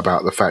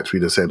about the fact we're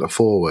the centre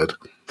forward.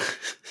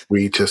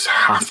 We just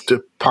have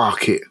to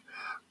park it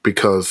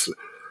because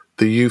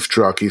the youth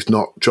drug is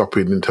not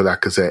dropping into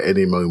Lacazette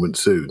any moment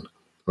soon,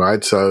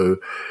 right? So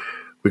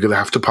we're going to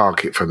have to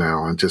park it for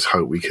now and just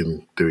hope we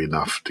can do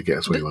enough to get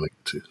us where we want to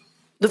get to.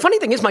 The funny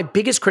thing is, my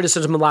biggest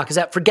criticism of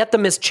Lacazette, forget the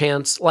missed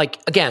chance. Like,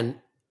 again,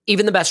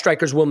 even the best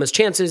strikers will miss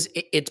chances.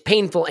 It's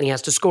painful and he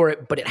has to score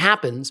it, but it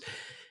happens.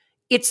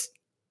 It's,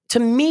 to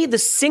me, the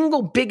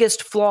single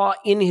biggest flaw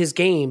in his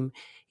game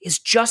is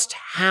just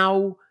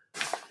how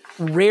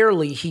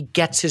rarely he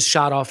gets his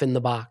shot off in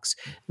the box.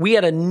 We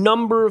had a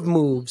number of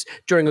moves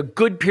during a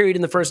good period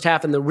in the first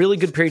half and the really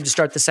good period to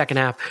start the second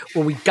half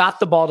where we got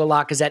the ball to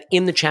Lacazette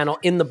in the channel,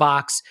 in the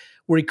box,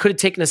 where he could have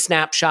taken a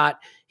snapshot.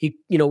 He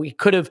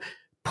could have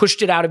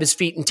pushed it out of his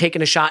feet and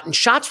taken a shot. And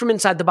shots from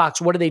inside the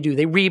box, what do?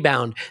 They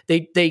rebound.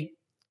 They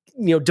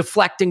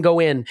deflect and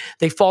go in.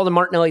 They fall to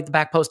Martinelli at the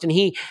back post.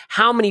 And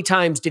how many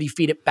times did he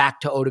feed it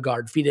back to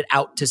Odegaard, feed it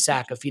out to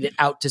Saka, feed it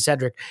out to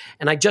Cedric?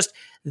 And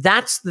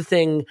that's the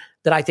thing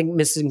that I think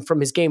missing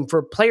from his game for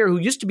a player who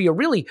used to be a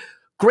really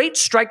great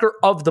striker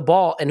of the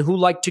ball and who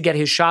liked to get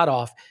his shot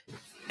off.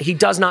 He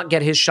does not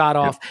get his shot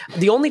off.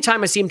 The only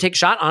time I see him take a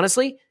shot,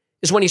 honestly,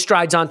 is when he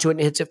strides onto it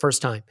and hits it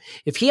first time.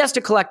 If he has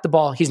to collect the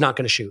ball, he's not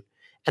going to shoot.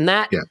 And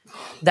that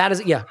is,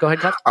 go ahead,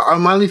 Clive.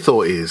 My only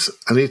thought is,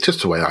 and it's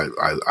just the way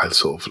I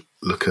sort of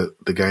look at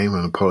the game,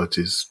 and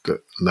apologies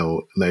that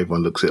no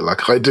everyone looks at it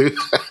like I do,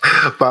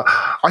 but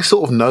I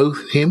sort of know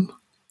him.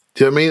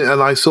 Do you know what I mean?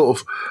 And I sort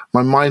of,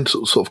 my mind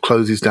sort of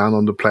closes down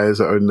on the players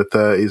that are in the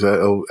 30s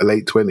or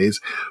late 20s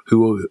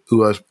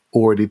who have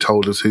already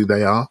told us who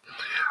they are.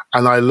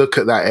 And I look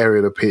at that area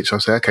of the pitch, I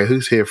say, okay,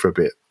 who's here for a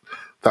bit?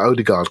 The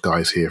Odegaard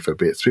guy's here for a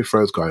bit.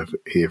 Smith-Rowe's guy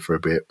here for a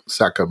bit.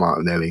 Saka,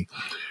 Martinelli.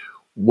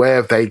 Where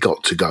have they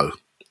got to go?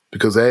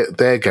 Because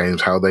their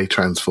games, how they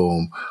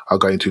transform, are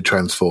going to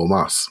transform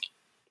us,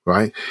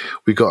 right?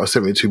 We've got a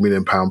 £72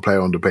 million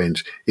player on the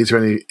bench. Is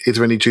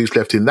there any juice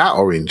left in that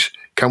orange?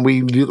 Can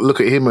we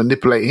look at him and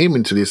manipulate him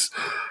into this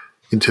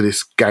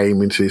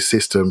game, into this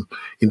system,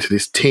 into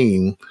this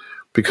team?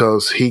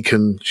 Because he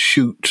can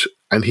shoot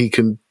and he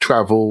can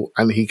travel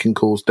and he can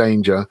cause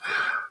danger.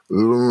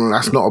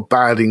 That's not a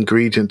bad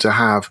ingredient to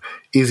have.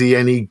 Is he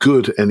any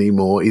good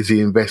anymore? Is he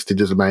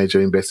invested as a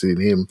manager, invested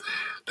in him?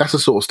 That's the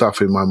sort of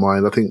stuff in my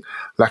mind. I think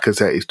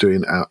Lacazette is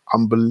doing an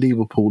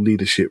unbelievable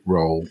leadership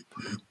role,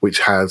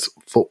 which has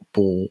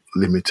football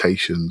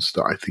limitations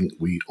that I think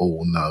we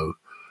all know.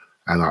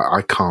 And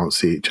I can't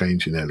see it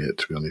changing, Elliot,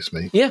 to be honest,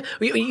 mate. Yeah.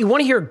 You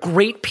want to hear a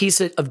great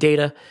piece of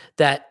data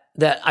that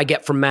I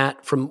get from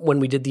Matt from when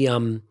we did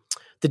the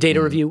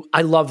data review?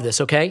 I love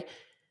this, okay?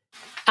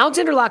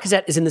 Alexander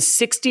Lacazette is in the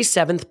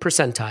 67th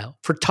percentile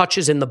for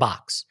touches in the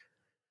box.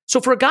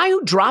 So for a guy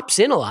who drops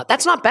in a lot,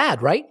 that's not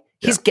bad, right?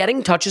 Yeah. He's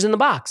getting touches in the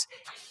box.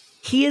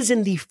 He is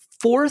in the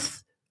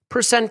 4th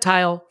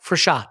percentile for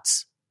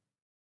shots.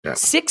 Yeah.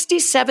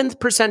 67th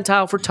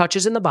percentile for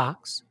touches in the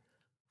box.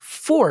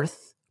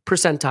 4th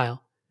percentile.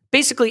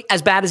 Basically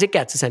as bad as it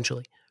gets,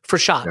 essentially, for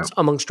shots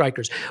among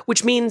strikers,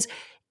 which means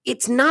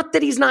it's not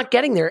that he's not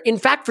getting there. In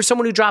fact, for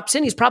someone who drops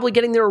in, he's probably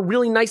getting there a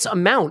really nice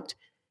amount.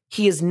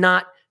 He is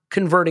not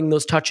converting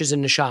those touches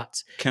into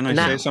shots. Can I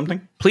say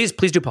something? Please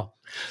do, Paul.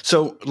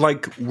 So,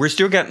 we're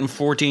still getting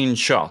 14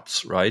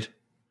 shots, right?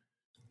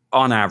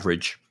 on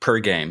average per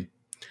game.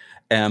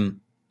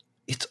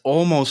 It's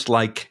almost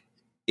like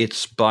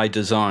it's by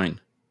design.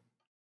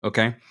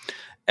 Okay.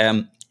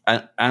 And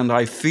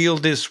I feel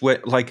this way,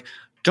 like,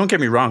 don't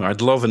get me wrong,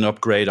 I'd love an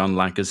upgrade on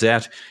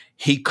Lacazette.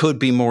 He could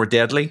be more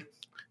deadly.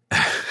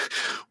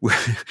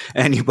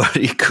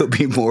 Anybody could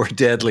be more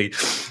deadly.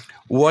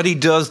 What he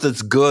does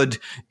that's good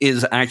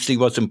is actually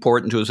what's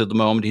important to us at the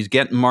moment. He's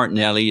getting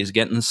Martinelli, he's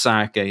getting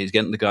Saka, he's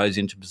getting the guys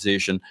into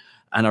position.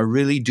 And I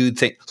really do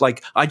think,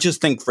 I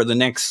just think for the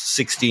next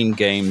 16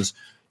 games,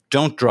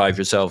 don't drive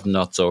yourself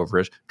nuts over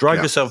it.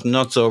 Drive yourself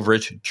nuts over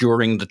it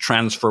during the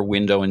transfer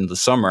window in the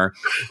summer.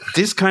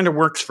 This kind of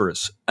works for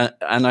us.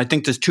 And I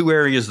think there's two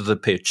areas of the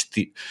pitch.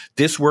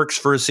 This works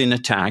for us in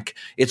attack.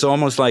 It's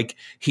almost like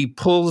he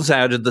pulls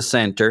out of the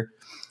center,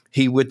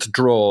 he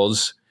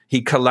withdraws,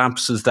 he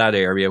collapses that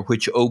area,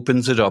 which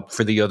opens it up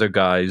for the other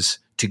guys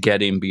to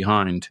get in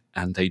behind.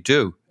 And they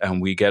do.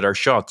 And we get our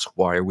shots.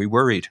 Why are we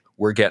worried?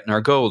 We're getting our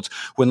goals.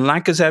 When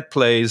Lacazette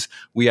plays,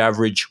 we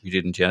average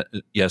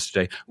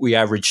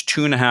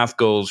 2.5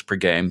 goals per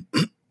game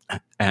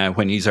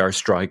when he's our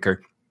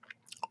striker.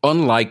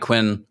 Unlike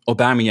when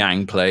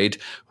Aubameyang played,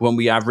 when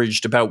we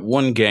averaged about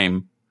one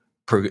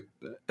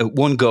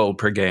goal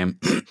per game.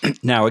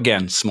 Now,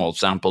 again, small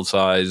sample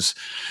size.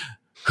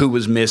 Who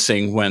was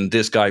missing when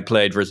this guy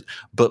played?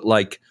 But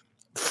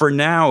for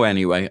now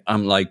anyway,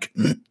 I'm like,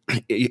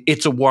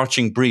 it's a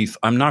watching brief.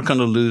 I'm not going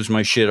to lose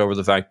my shit over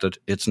the fact that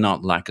it's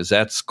not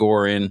Lacazette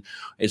scoring.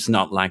 It's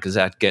not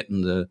Lacazette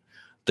getting the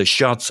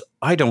shots.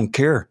 I don't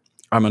care.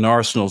 I'm an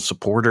Arsenal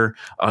supporter.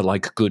 I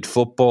like good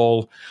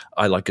football.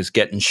 I like us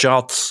getting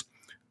shots.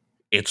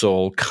 It's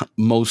all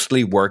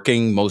mostly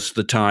working most of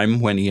the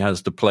time when he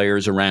has the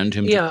players around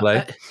him to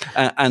play.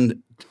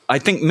 And I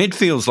think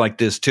midfield's like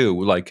this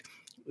too.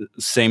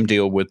 Same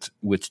deal with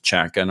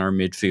Xhaka and our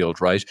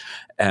midfield, right?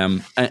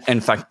 In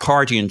fact,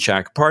 Partey and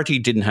Xhaka.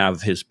 Partey didn't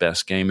have his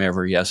best game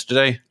ever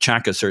yesterday.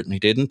 Xhaka certainly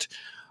didn't.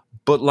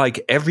 But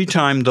every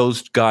time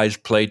those guys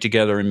play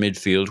together in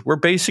midfield, we're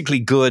basically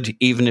good,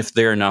 even if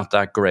they're not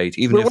that great.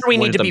 Even where we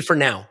need to be for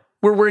now.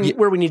 Where we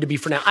need to be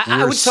for now.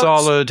 We're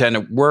solid and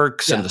it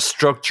works and the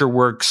structure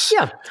works.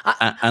 Yeah.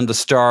 And the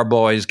star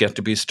boys get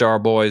to be star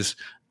boys.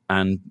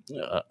 And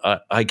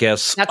I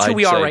guess that's who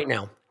we are right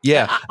now.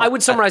 Yeah. I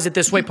would summarize it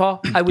this way, Paul.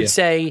 I would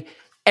say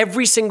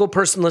every single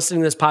person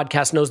listening to this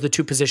podcast knows the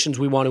two positions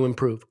we want to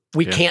improve.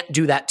 We can't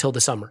do that till the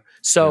summer.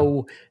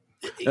 So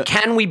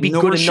can we be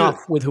good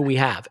enough with who we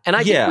have? And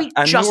I think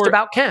we just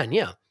about can,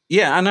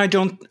 Yeah, and I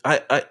don't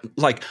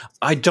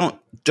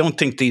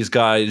think these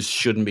guys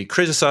shouldn't be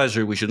criticized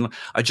or we shouldn't.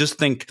 I just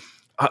think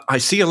I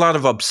see a lot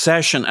of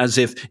obsession as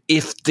if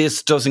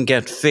this doesn't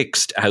get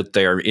fixed out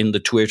there in the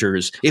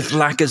Twitters, if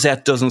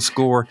Lacazette doesn't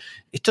score,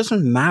 it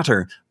doesn't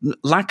matter.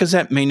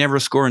 Lacazette may never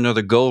score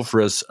another goal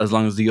for us as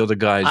long as the other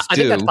guys do. I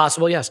think that's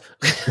possible, yes.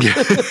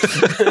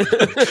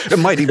 It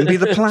might even be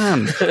the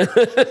plan.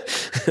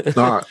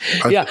 I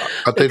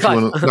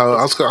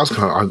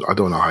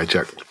don't want to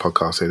hijack the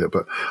podcast in it,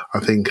 but I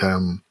think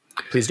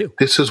please do.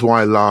 This is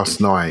why last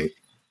night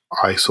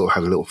I sort of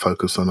had a little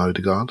focus on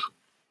Odegaard.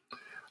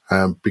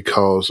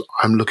 Because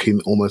I'm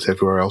looking almost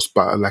everywhere else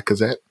but at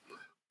Lacazette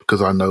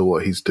because I know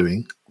what he's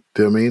doing.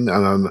 Do you know what I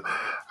mean?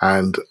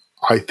 And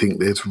I think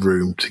there's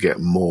room to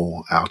get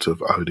more out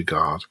of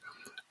Odegaard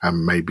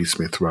and maybe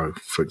Smith Rowe,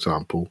 for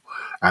example,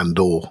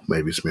 or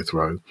maybe Smith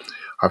Rowe.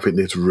 I think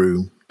there's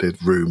room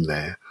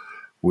there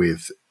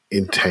with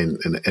intent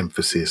and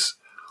emphasis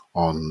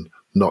on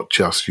not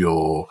just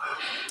your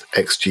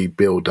XG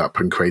build-up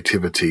and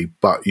creativity,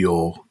 but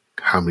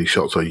how many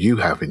shots are you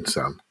having,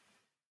 son?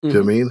 Do you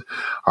know what I mean?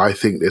 I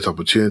think there's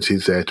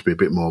opportunities there to be a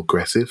bit more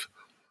aggressive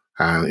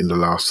in the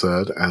last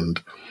third.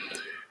 And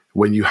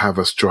when you have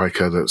a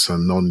striker that's a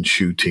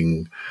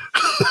non-shooting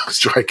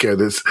striker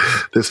that's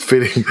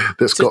fitting,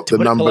 that's got the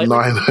number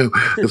 9,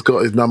 that's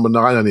got his number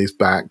 9 on his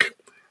back,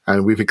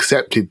 and we've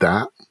accepted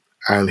that,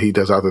 and he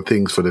does other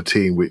things for the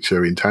team which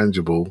are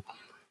intangible,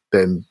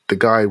 then the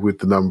guy with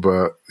the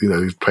number,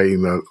 who's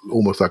playing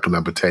almost like a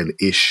number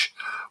 10-ish,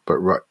 but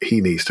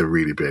he needs to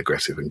really be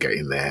aggressive and get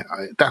in there.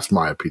 That's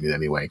my opinion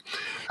anyway.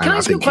 Can I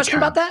ask you a question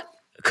about that?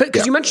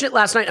 Because you mentioned it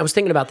last night. I was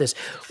thinking about this.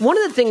 One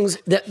of the things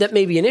that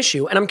may be an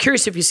issue, and I'm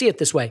curious if you see it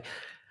this way.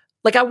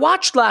 I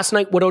watched last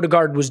night what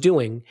Odegaard was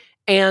doing,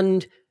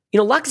 and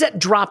Lacazette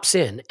drops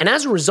in, and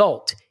as a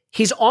result,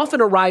 he's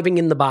often arriving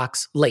in the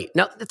box late.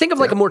 Now, think of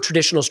a more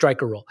traditional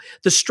striker role.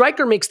 The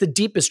striker makes the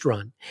deepest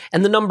run,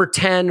 and the number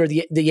 10 or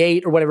the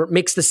 8 or whatever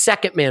makes the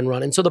second man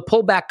run, and so the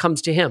pullback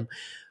comes to him.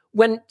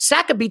 When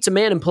Saka beats a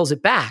man and pulls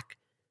it back,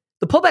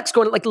 the pullback's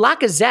going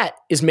Lacazette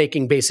is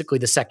making basically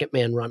the second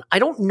man run. I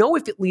don't know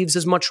if it leaves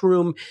as much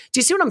room. Do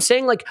you see what I'm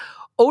saying?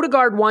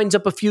 Odegaard winds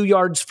up a few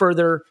yards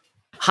further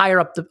higher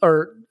up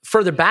or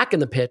further back in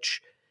the pitch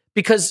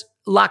because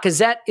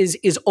Lacazette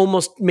is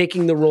almost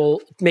making the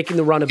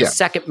run of a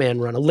second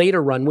man run, a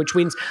later run, which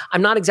means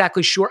I'm not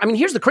exactly sure. I mean,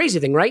 here's the crazy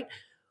thing, right?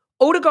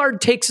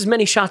 Odegaard takes as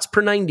many shots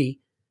per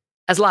 90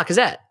 as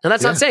Lacazette. Now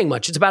that's not saying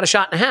much. It's about a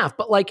shot and a half,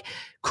 but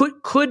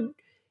could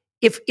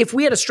if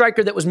we had a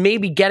striker that was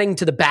maybe getting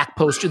to the back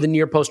post or the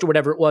near post or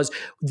whatever it was,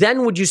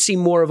 then would you see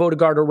more of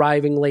Odegaard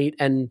arriving late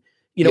and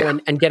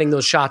and getting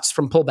those shots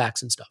from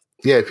pullbacks and stuff?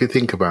 Yeah, if you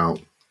think about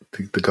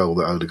the goal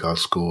that Odegaard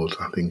scored,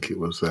 I think it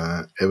was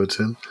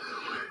Everton.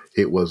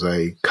 It was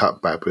a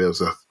cutback,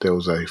 but there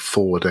was a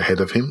forward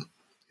ahead of him,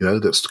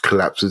 that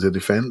collapses the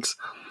defence.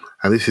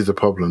 And this is the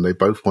problem. They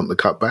both want the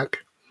cutback.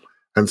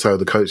 And so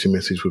the coaching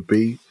message would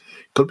be,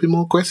 got to be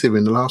more aggressive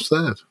in the last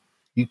third.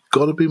 You've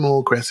got to be more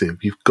aggressive.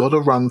 You've got to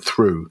run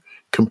through,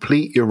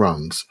 complete your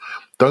runs.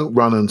 Don't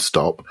run and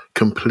stop,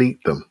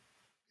 complete them.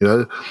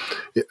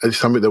 It's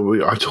something that we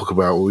talk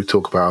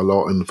about a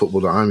lot in the football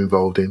that I'm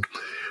involved in.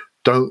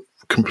 Don't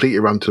complete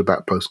your run to the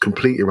back post,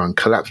 complete your run,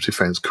 collapse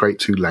defence, create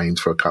 2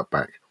 lanes for a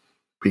cutback.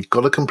 But you've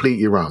got to complete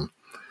your run.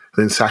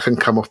 And then Saka can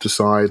come off the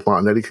side,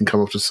 Martinelli can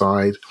come off the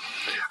side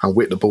and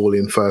whip the ball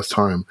in first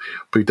time.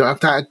 But you don't have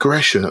that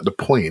aggression at the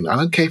point. I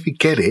don't care if you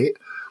get it,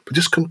 but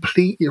just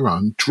complete your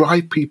run,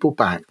 drive people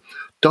back.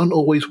 Don't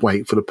always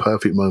wait for the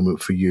perfect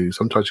moment for you.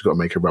 Sometimes you've got to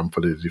make a run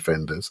for the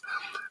defenders.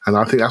 And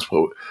I think that's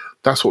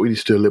what we need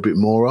to do a little bit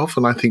more of.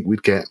 And I think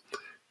we'd get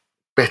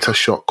better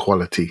shot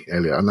quality,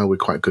 Elliot. I know we're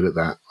quite good at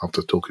that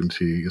after talking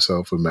to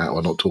yourself and Matt,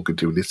 or not talking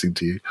to you, listening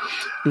to you.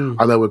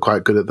 I know we're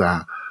quite good at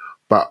that,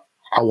 but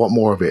I want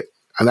more of it.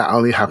 And that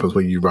only happens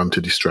when you run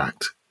to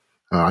distract.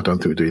 I don't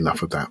think we do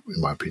enough of that,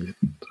 in my opinion.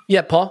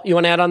 Yeah, Paul, you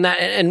want to add on that?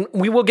 And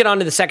we will get on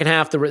to the second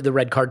half, the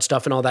red card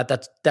stuff and all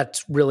that.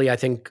 That's really, I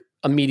think,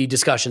 a meaty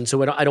discussion.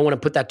 So I don't want to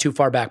put that too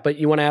far back. But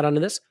you want to add on to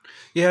this?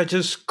 Yeah,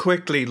 just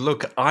quickly.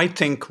 Look, I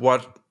think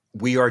what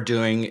we are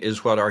doing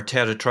is what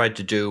Arteta tried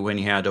to do when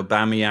he had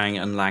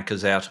Aubameyang and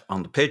Lacazette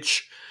on the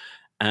pitch.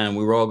 And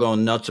we were all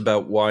going nuts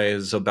about why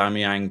is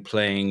Aubameyang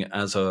playing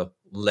as a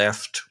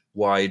left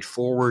wide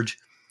forward.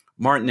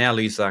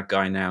 Martinelli's that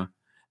guy now.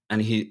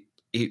 And he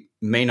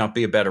may not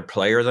be a better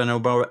player than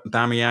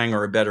Aubameyang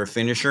or a better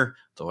finisher,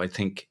 though I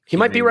think he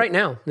might be right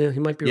now. Yeah, he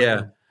might be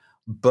right now.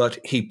 But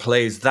he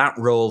plays that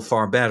role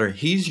far better.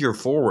 He's your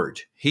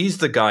forward. He's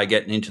the guy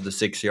getting into the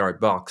 6-yard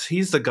box.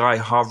 He's the guy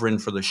hovering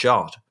for the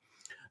shot.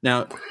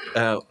 Now,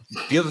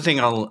 the other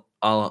thing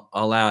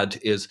I'll add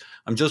is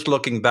I'm just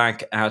looking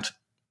back at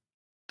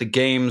the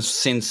games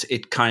since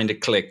it kind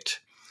of clicked.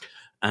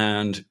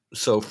 And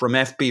so from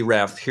FB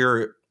Ref,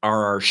 here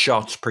are our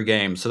shots per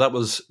game. So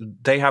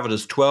they have it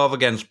as 12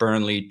 against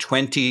Burnley,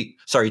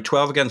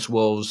 12 against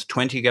Wolves,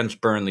 20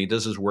 against Burnley.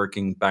 This is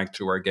working back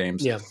through our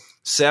games. Yeah.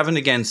 7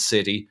 against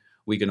City.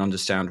 We can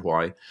understand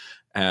why.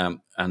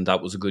 And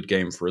that was a good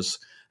game for us.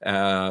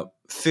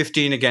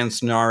 15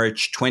 against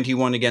Norwich,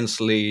 21 against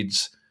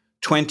Leeds,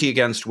 20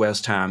 against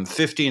West Ham,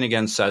 15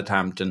 against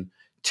Southampton,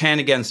 10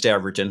 against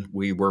Everton.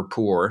 We were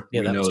poor.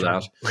 Yeah, we know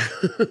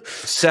that.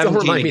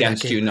 17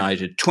 against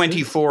United,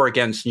 24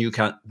 against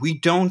Newcastle. We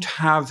don't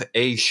have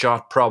a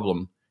shot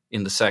problem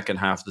in the second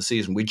half of the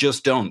season. We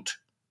just don't.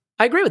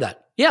 I agree with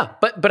that. Yeah.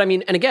 But I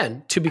mean, and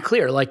again, to be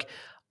clear,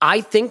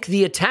 I think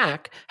the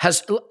attack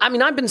has,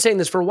 I've been saying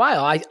this for a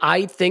while.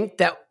 I think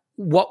that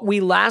what we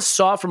last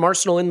saw from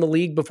Arsenal in the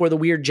league before the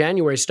weird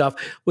January stuff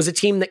was a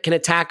team that can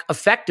attack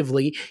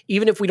effectively,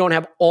 even if we don't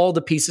have all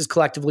the pieces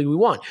collectively we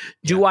want.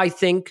 Do I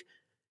think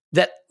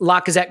that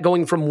Lacazette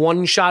going from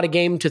 1 shot a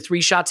game to 3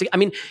 shots?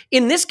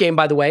 In this game,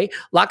 by the way,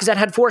 Lacazette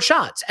had 4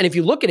 shots. And if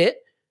you look at it,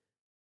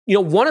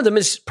 one of them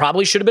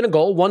probably should have been a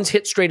goal. One's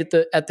hit straight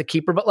at the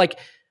keeper. But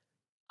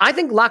I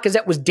think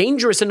Lacazette was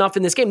dangerous enough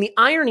in this game. The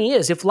irony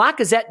is, if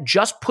Lacazette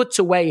just puts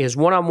away his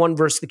one-on-one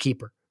versus the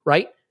keeper,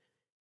 right?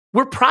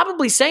 We're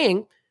probably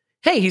saying,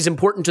 hey, he's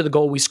important to the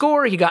goal we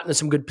score. He got into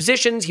some good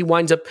positions. He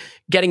winds up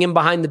getting in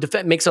behind the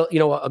defense, makes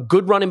a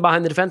good run in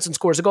behind the defense and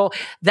scores a goal.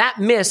 That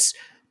miss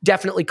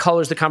definitely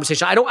colors the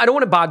conversation. I don't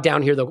want to bog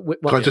down here, though.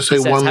 Can I just say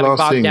one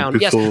last thing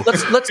before?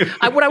 Yes, let's.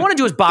 What I want to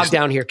do is bog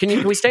down here.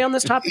 Can we stay on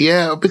this topic?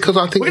 Yeah, because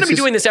I think we're going to be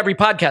doing this every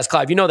podcast,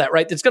 Clive. You know that,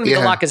 right? It's going to be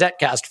the Lacazette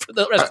cast for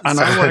the rest of the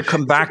season. And I want to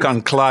come back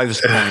on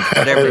Clive's point.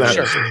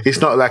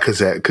 It's not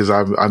Lacazette because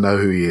I know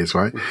who he is,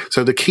 right?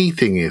 So the key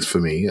thing is for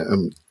me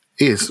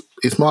is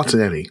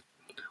Martinelli.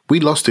 We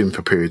lost him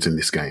for periods in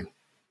this game.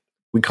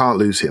 We can't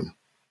lose him.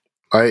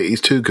 Right?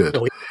 He's too good.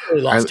 No, we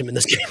really lost him in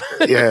this game.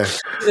 Yeah,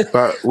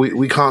 but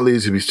we can't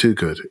lose him. He's too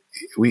good.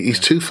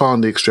 He's too far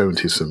on the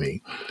extremities for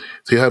me.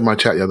 So you heard my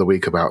chat the other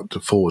week about the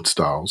forward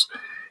styles.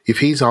 If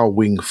he's our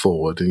wing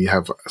forward and you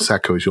have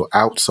Saka as your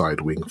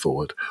outside wing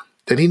forward,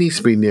 then he needs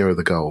to be nearer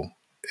the goal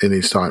in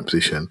his starting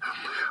position.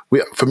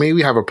 For me,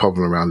 we have a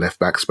problem around left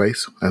back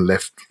space and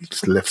left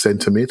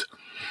centre mid.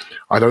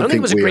 I don't think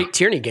it was a great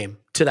Tierney game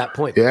to that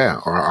point. Yeah,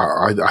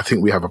 I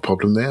think we have a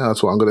problem there.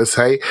 That's what I'm going to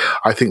say.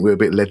 I think we're a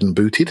bit leaden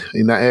booted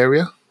in that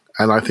area,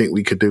 and I think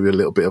we could do a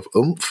little bit of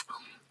oomph.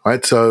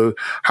 Right, so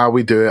how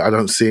we do it, I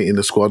don't see it in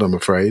the squad, I'm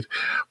afraid,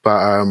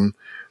 but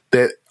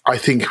I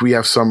think we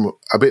have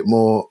a bit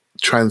more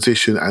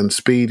transition and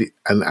speed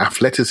and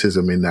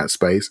athleticism in that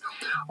space.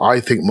 I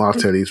think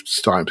Martinelli's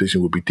starting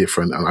position would be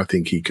different, and I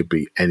think he could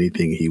be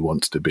anything he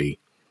wants to be.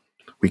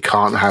 We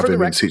can't have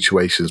him in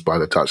situations by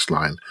the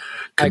touchline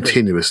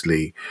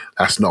continuously.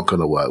 That's not going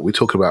to work. We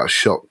talk about a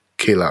shot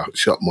killer,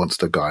 shot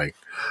monster guy.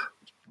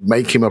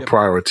 make him a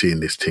priority in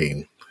this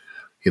team.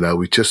 You know,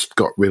 we just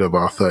got rid of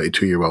our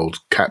 32-year-old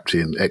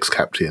captain,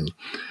 ex-captain.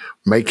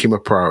 Make him a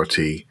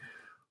priority.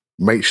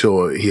 Make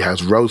sure he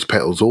has rose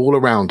petals all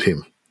around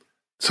him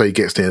so he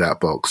gets near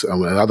that box.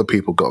 And other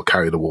people got to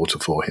carry the water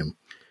for him.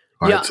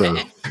 Right? Yeah, So,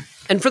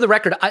 and for the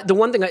record, the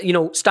one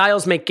thing,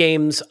 styles make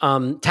games,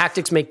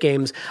 tactics make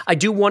games. I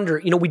do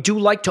wonder, we do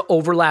like to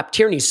overlap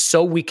Tierney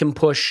so we can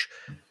push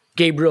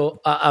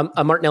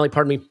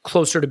Martinelli,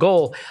 closer to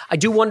goal. I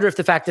do wonder if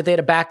the fact that they had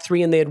a back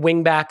three and they had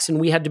wing backs and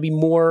we had to be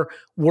more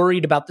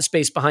worried about the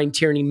space behind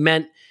Tierney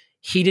meant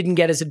he didn't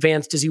get as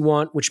advanced as he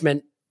wanted, which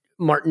meant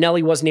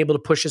Martinelli wasn't able to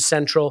push his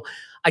central.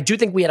 I do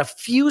think we had a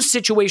few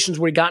situations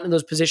where he got in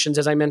those positions,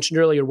 as I mentioned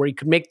earlier, where he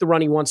could make the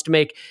run he wants to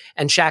make,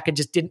 and Xhaka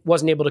just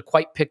wasn't able to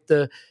quite pick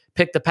the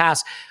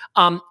pass.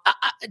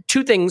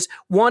 Two things.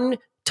 One,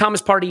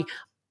 Thomas Partey,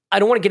 I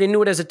don't want to get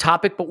into it as a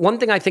topic, but one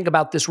thing I think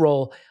about this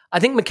role, I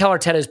think Mikel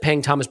Arteta is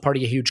paying Thomas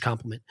Partey a huge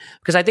compliment,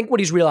 because I think what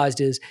he's realized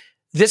is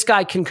this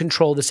guy can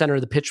control the center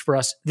of the pitch for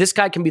us. This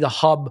guy can be the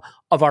hub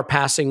of our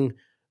passing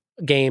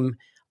game.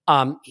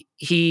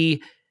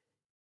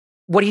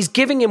 What he's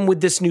giving him with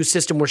this new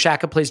system where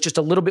Xhaka plays just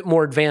a little bit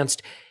more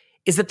advanced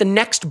is that the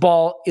next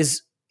ball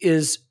is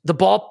the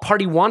ball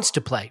Partey wants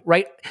to play,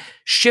 right?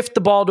 Shift the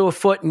ball to a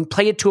foot and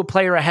play it to a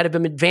player ahead of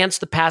him, advance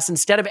the pass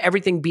instead of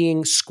everything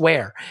being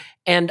square.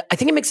 And I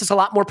think it makes us a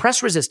lot more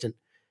press resistant.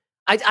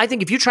 I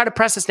think if you try to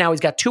press us now,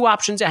 he's got two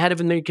options ahead of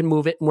him that you can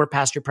move it and we're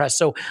past your press.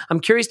 So I'm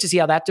curious to see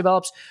how that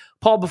develops.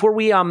 Paul, before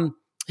we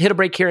hit a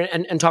break here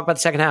and talk about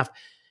the second half,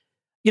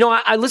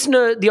 I listened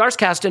to the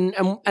Arscast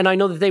and I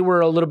know that they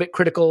were a little bit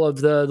critical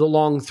of the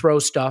long throw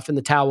stuff and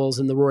the towels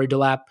and the Rory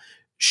Delap,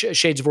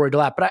 shades of Rory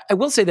Delap. But I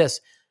will say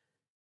this.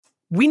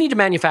 We need to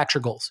manufacture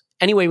goals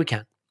any way we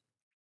can,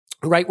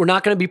 right? We're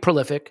not going to be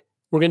prolific.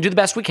 We're going to do the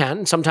best we can.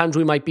 And sometimes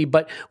we might be,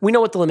 but we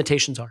know what the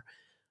limitations are.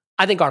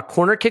 I think our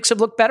corner kicks have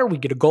looked better. We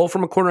get a goal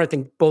from a corner. I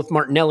think both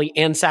Martinelli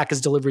and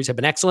Saka's deliveries have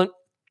been excellent.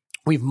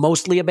 We've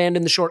mostly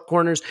abandoned the short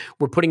corners.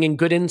 We're putting in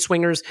good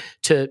in-swingers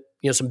to,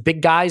 some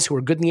big guys who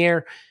are good in the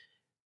air.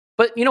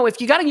 But, if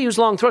you got to use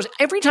long throws,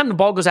 every time the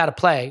ball goes out of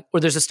play or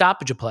there's a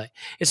stoppage of play,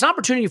 it's an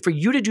opportunity for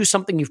you to do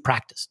something you've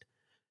practiced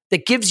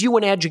that gives you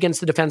an edge against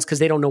the defense because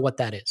they don't know what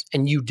that is,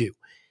 and you do.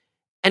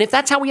 And if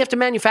that's how we have to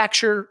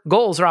manufacture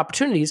goals or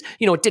opportunities,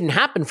 it didn't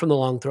happen from the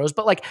long throws,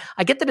 but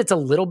I get that it's a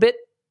little bit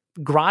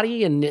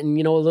grotty and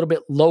a little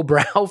bit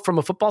lowbrow from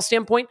a football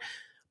standpoint,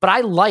 but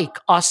I like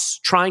us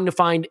trying to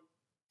find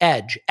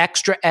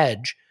extra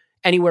edge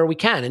anywhere we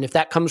can. And if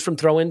that comes from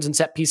throw-ins and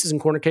set pieces and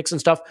corner kicks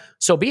and stuff,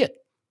 so be it.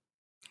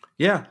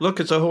 Yeah, look,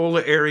 it's a whole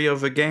area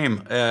of a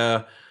game.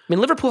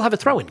 Liverpool have a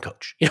throw-in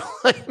coach.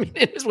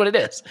 It is what it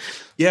is.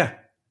 Yeah,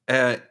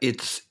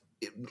 it's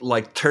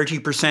like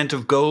 30%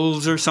 of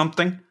goals or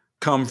something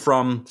come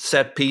from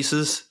set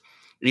pieces,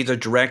 either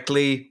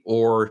directly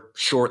or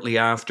shortly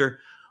after.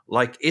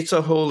 It's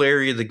a whole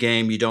area of the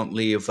game you don't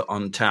leave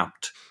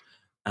untapped.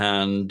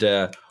 And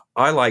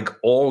I like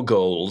all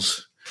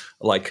goals.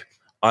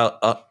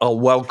 I'll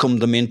welcome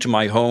them into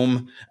my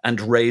home and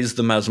raise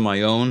them as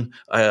my own.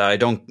 I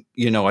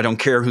don't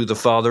care who the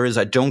father is.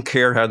 I don't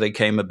care how they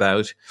came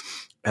about.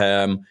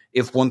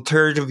 If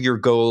 1/3 of your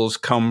goals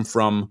come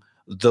from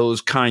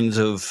those kinds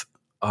of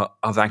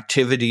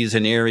activities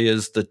in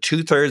areas, the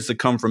 2/3 that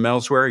come from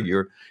elsewhere,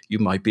 you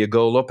might be a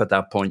goal up at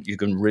that point. You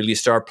can really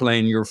start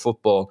playing your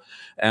football.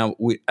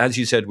 As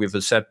you said, we have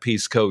a set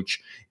piece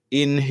coach.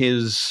 In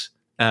his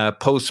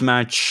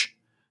post-match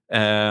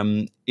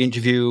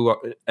interview,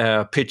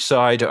 pitch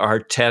side,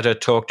 Arteta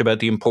talked about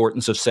the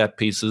importance of set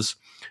pieces,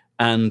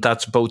 and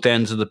that's both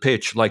ends of the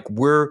pitch.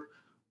 We're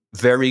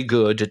very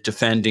good at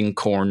defending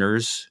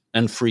corners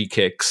and free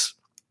kicks.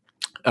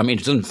 It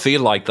doesn't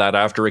feel like that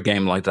after a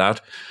game like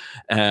that.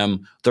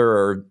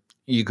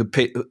 You could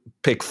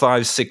pick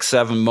 5, 6,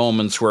 7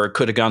 moments where it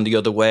could have gone the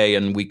other way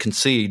and we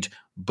concede,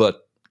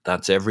 but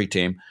that's every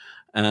team.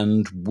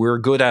 And we're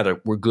good at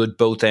it. We're good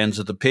both ends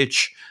of the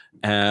pitch.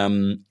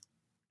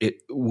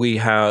 We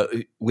have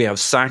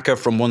Saka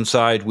from one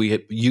side.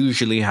 We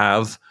usually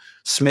have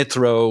Smith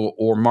Rowe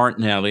or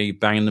Martinelli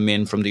banging them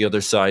in from the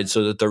other side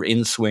so that they're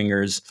in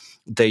swingers.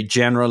 They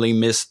generally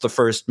miss the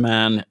first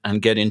man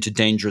and get into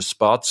dangerous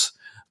spots.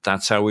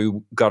 That's how we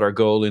got our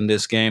goal in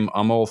this game.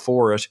 I'm all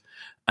for it.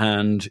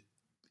 And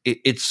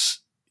it's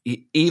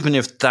even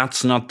if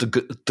that's not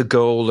the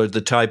goal or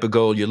the type of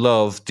goal you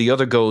love, the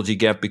other goals you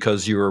get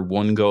because you're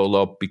one goal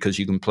up because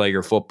you can play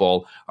your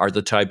football are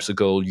the types of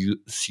goals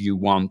you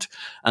want.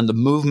 And the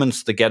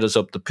movements that get us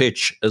up the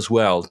pitch as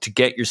well to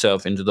get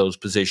yourself into those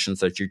positions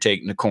that you're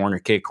taking a corner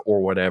kick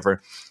or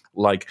whatever.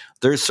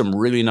 There's some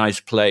really nice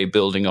play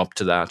building up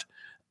to that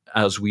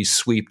as we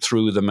sweep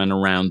through them and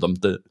around them.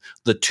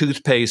 The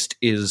toothpaste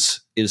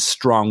is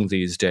strong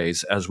these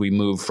days as we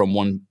move from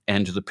one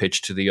end of the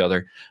pitch to the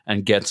other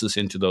and gets us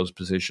into those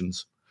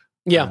positions.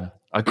 Yeah.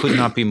 I could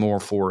not be more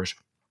for it.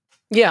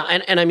 Yeah,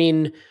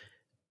 and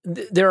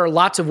there are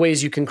lots of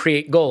ways you can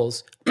create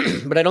goals,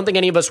 but I don't think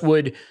any of us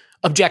would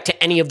object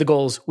to any of the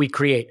goals we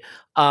create.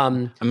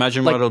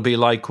 Imagine what it'll be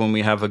like when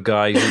we have a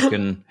guy who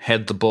can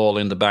head the ball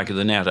in the back of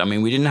the net. I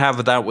mean, we didn't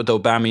have that with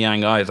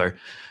Aubameyang either.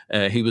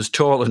 He was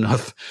tall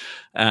enough,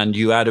 and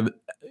you add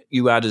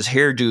his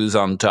hairdos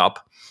on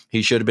top.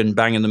 He should have been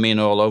banging them in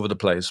all over the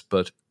place.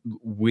 But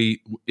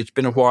it's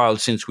been a while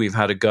since we've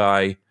had a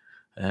guy.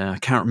 I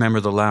can't remember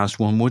the last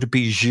one. Would it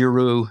be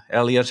Giroud,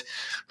 Elliot,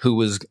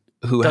 who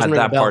had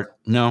that part?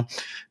 No,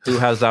 who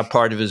has that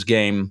part of his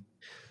game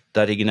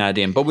that he can add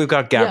in. But we've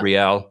got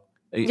Gabriel.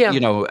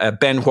 Yeah.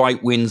 Ben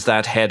White wins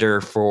that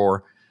header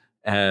for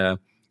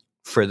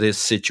this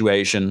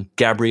situation.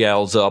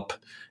 Gabriel's up.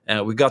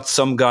 We got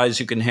some guys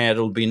who can head.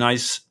 It'll be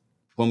nice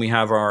when we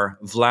have our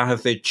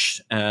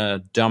Vlahovic,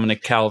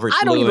 Dominic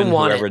Calvert-Lewin, I don't even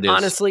want whoever it,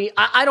 honestly.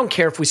 I don't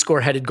care if we score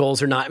headed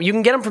goals or not. You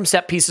can get them from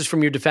set pieces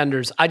from your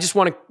defenders. I just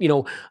want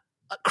to,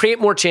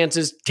 create more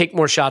chances, take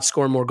more shots,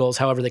 score more goals,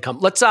 however they come.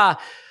 Let's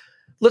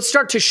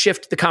start to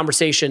shift the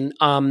conversation.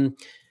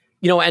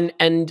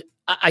 And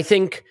I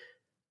think,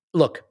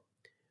 look,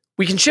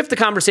 we can shift the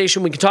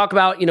conversation. We can talk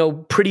about,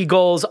 pretty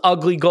goals,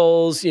 ugly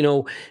goals.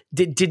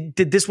 Did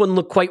this one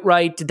look quite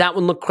right? Did that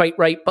one look quite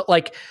right? But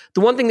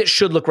the one thing that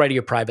should look right are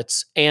your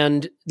privates.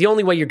 And the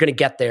only way you're going to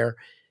get there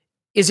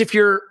is if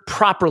you're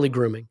properly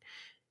grooming.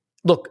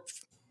 Look,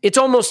 it's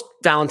almost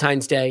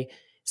Valentine's Day.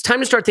 It's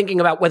time to start thinking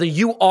about whether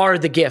you are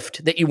the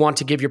gift that you want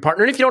to give your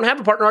partner. And if you don't have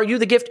a partner, are you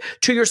the gift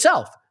to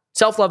yourself?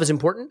 Self-love is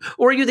important.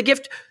 Or are you the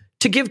gift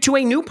to give to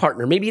a new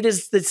partner? Maybe it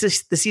is the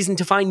season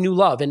to find new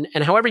love. And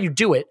however you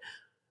do it,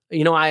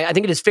 I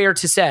think it is fair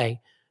to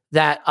say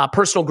that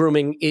personal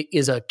grooming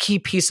is a key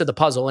piece of the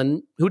puzzle.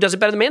 And who does it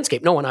better than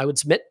Manscaped? No one, I would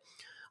submit.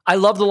 I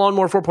love the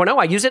Lawnmower 4.0.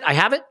 I use it. I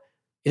have it.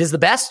 It is the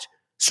best.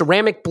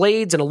 Ceramic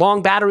blades and a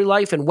long battery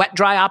life and wet,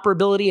 dry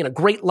operability and a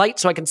great light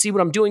so I can see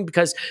what I'm doing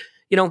because,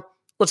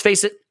 let's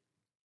face it,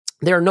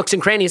 there are nooks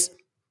and crannies.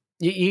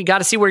 You got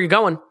to see where you're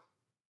going.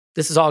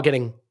 This is all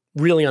getting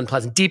really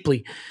unpleasant,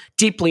 deeply,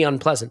 deeply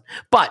unpleasant.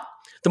 But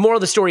the moral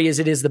of the story is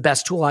it is the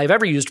best tool I've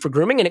ever used for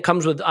grooming, and it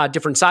comes with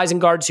different sizing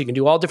guards, so you can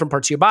do all different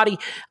parts of your body.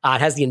 It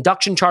has the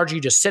induction charger.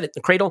 You just sit it in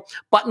the cradle.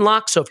 Button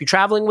lock, so if you're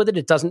traveling with it,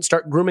 it doesn't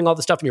start grooming all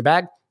the stuff in your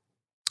bag,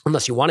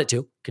 unless you want it to.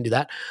 You can do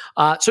that.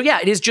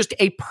 It is just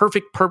a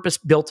perfect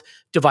purpose-built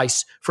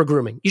device for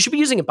grooming. You should be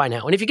using it by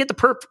now. And if you get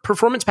the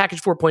Performance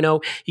Package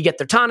 4.0, you get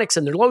their tonics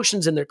and their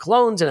lotions and their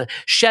colognes and a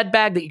shed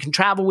bag that you can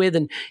travel with,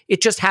 and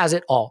it just has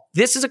it all.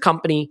 This is a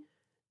company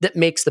that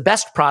makes the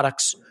best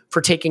products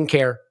for taking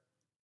care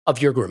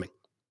of your grooming.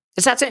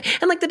 It's that simple.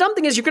 And the dumb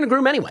thing is you're going to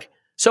groom anyway.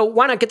 So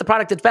why not get the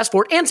product that's best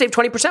for it and save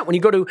 20% when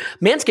you go to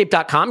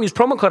manscaped.com, use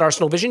promo code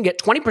ArsenalVision, get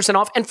 20%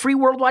 off and free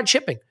worldwide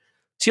shipping.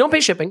 So you don't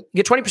pay shipping,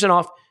 you get 20%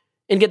 off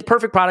and get the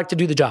perfect product to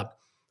do the job.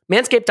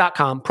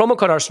 Manscaped.com, promo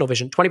code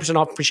ArsenalVision, 20%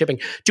 off free shipping.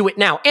 Do it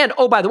now. And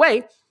oh, by the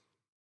way,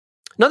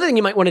 another thing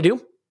you might want to do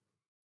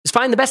is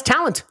find the best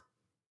talent.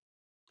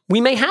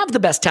 We may have the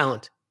best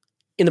talent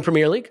in the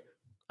Premier League.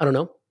 I don't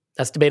know.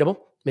 That's debatable.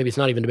 Maybe it's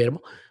not even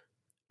debatable.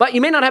 But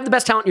you may not have the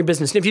best talent in your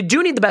business. And if you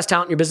do need the best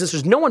talent in your business,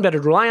 there's no one better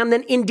to rely on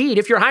than Indeed.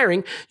 If you're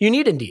hiring, you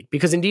need Indeed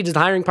because Indeed is the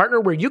hiring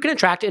partner where you can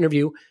attract,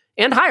 interview,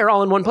 and hire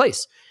all in one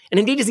place. And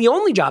Indeed is the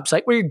only job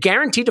site where you're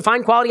guaranteed to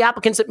find quality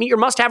applicants that meet your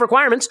must-have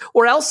requirements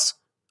or else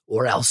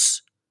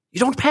you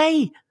don't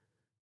pay.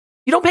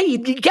 You don't pay. You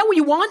get what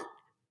you want,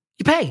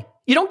 you pay.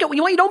 You don't get what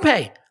you want, you don't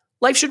pay.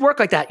 Life should work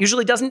like that.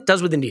 Usually doesn't,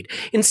 does with Indeed.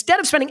 Instead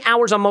of spending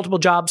hours on multiple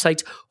job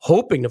sites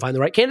hoping to find the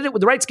right candidate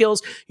with the right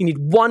skills, you need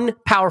one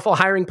powerful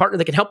hiring partner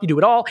that can help you do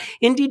it all.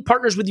 Indeed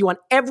partners with you on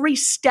every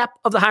step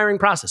of the hiring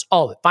process.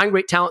 All of it. Find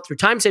great talent through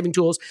time-saving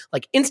tools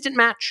like Instant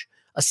Match,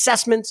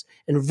 assessments,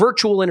 and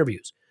virtual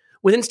interviews.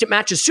 With Instant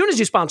Match, as soon as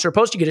you sponsor a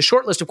post, you get a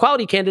short list of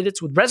quality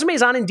candidates with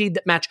resumes on Indeed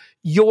that match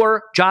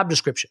your job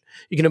description.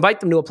 You can invite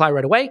them to apply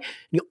right away, and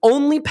you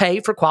only pay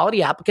for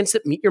quality applicants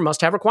that meet your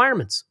must-have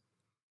requirements.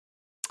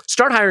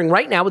 Start hiring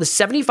right now with a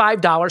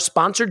 $75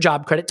 sponsored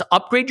job credit to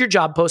upgrade your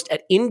job post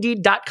at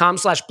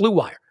Indeed.com/Blue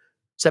Wire.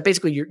 So that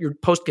basically your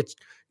post gets,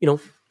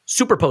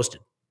 super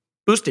posted,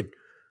 boosted.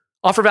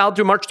 Offer valid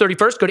through March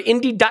 31st. Go to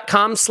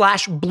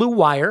Indeed.com/Blue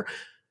Wire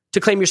to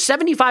claim your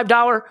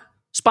 $75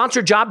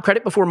 sponsored job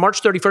credit before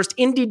March 31st.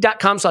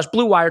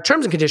 Indeed.com/Blue Wire.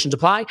 Terms and conditions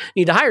apply.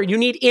 Need to hire? You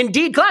need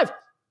Indeed. Clive,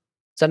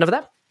 is that enough of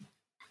that?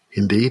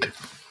 Indeed.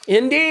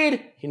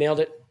 He nailed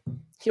it.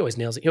 He always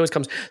nails it. He always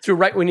comes through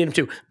right when we need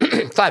him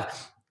to. Clive,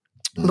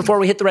 before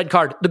we hit the red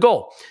card, the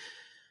goal.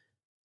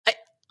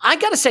 I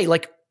got to say,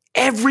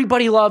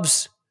 everybody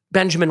loves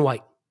Benjamin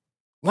White.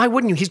 Why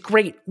wouldn't you? He's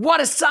great.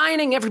 What a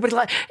signing.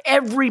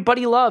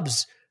 Everybody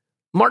loves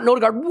Martin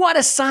Odegaard. What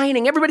a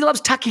signing. Everybody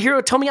loves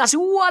Takahiro Tomiyasu.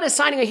 What a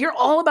signing. I hear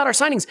all about our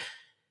signings.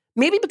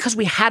 Maybe because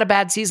we had a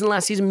bad season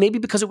last season. Maybe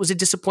because it was a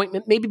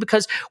disappointment. Maybe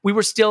because we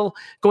were still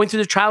going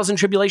through the trials and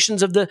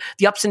tribulations of the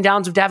ups and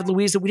downs of David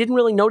Luiz that we didn't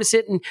really notice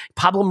it, and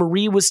Pablo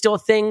Mari was still a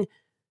thing.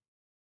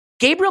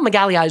 Gabriel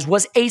Magalhaes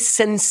was a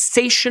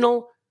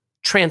sensational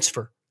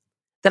transfer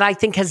that I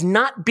think has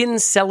not been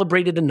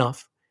celebrated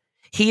enough.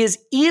 He is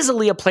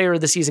easily a player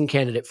of the season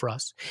candidate for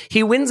us.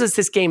 He wins us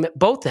this game at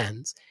both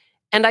ends.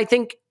 And I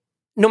think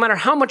no matter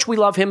how much we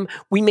love him,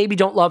 we maybe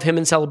don't love him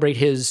and celebrate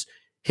his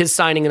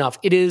signing enough.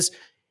 It is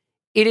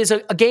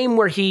a game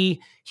where he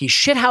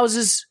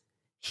shithouses,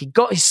 he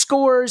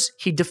scores,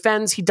 he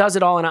defends, he does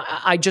it all. And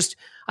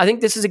I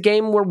think this is a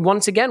game where,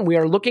 once again, we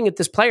are looking at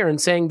this player and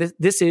saying that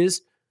this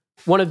is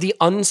one of the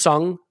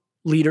unsung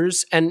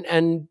leaders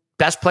and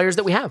best players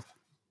that we have.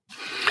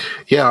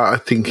 Yeah, I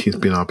think he's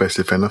been our best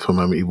defender from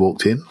the moment he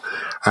walked in.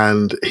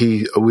 And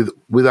he's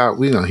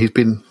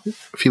been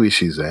a few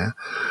issues there.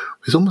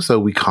 It's almost though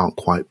we can't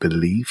quite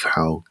believe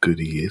how good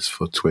he is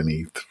for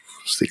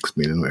 26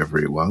 million, whatever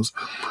it was.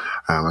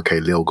 Okay,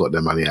 Lille got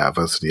their money out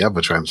of us in the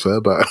other transfer,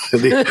 but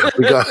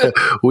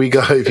we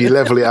got if you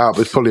level it up,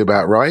 it's probably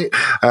about right.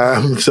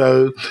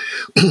 So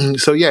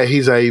yeah,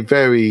 he's a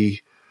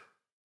very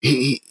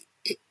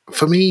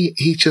for me.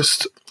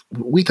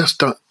 We just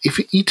don't.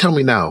 If you tell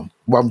me now,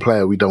 one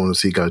player we don't want to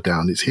see go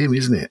down, it's him,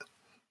 isn't it?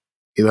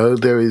 You know,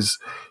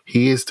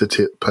 he is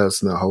the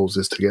person that holds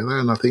this together,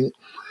 and I think.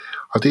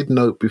 I did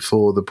note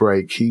before the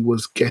break, he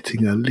was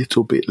getting a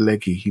little bit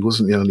leggy. He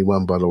wasn't the only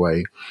one, by the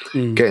way,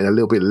 getting a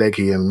little bit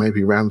leggy, and maybe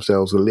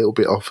Ramsdale's a little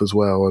bit off as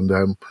well.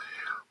 And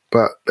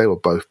but they were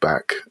both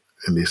back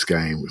in this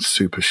game,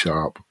 super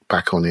sharp,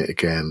 back on it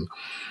again.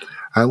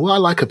 And what I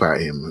like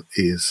about him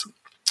is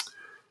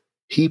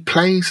he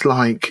plays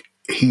like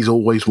he's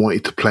always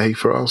wanted to play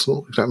for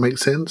Arsenal, if that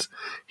makes sense.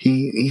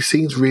 He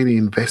seems really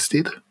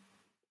invested,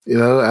 you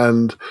know,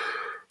 and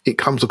it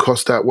comes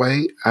across that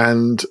way.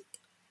 And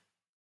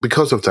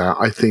because of that,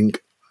 I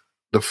think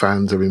the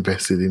fans are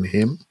invested in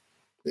him.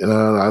 You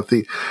know, I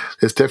think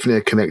there's definitely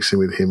a connection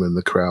with him and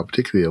the crowd,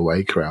 particularly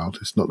away crowd.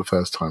 It's not the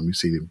first time we've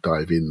seen him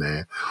dive in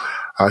there.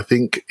 I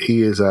think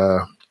he is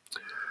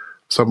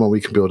someone we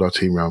can build our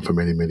team around for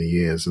many, many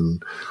years.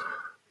 And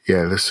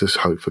yeah, let's just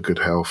hope for good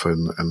health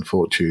and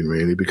fortune,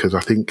 really, because I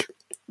think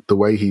the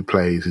way he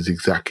plays is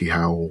exactly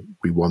how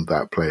we want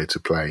that player to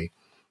play.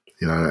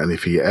 You know, and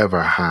if he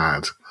ever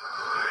had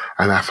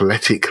an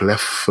athletic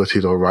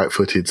left-footed or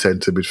right-footed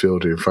centre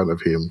midfielder in front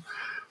of him,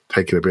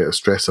 taking a bit of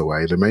stress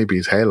away, then maybe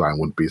his hairline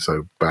wouldn't be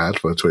so bad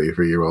for a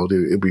 23-year-old.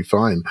 It'd be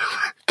fine,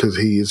 because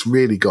he has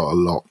really got a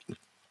lot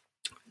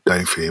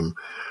going for him,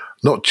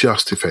 not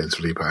just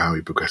defensively, but how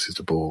he progresses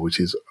the ball, which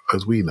is,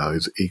 as we know,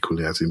 is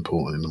equally as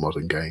important in the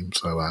modern game.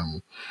 So,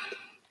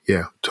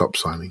 yeah, top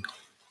signing.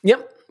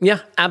 Yep. Yeah,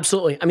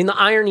 absolutely. I mean, the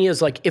irony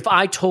is, like, if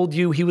I told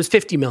you he was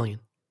 50 million,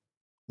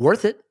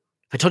 worth it.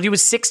 If I told you he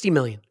was 60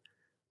 million,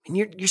 and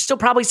you're still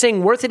probably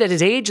saying worth it at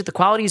his age, at the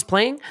quality he's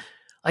playing.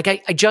 Like,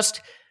 I just,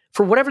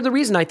 for whatever the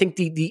reason, I think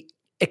the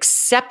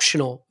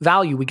exceptional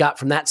value we got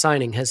from that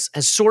signing has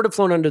sort of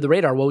flown under the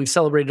radar while we've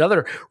celebrated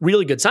other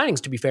really good signings,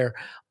 to be fair.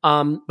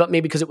 But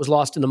maybe because it was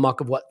lost in the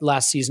muck of what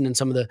last season and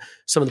some of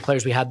the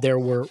players we had there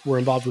were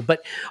involved with.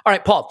 But all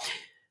right, Paul.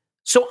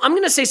 So I'm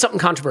going to say something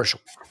controversial.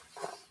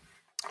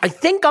 I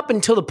think up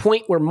until the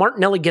point where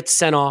Martinelli gets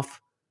sent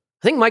off,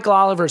 I think Michael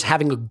Oliver is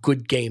having a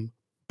good game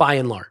by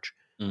and large.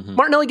 Mm-hmm.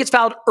 Martinelli gets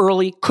fouled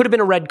early. Could have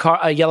been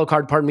a yellow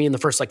card, in the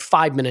first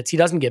 5 minutes. He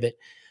doesn't give it.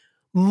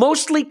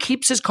 Mostly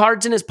keeps his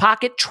cards in his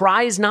pocket,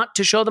 tries not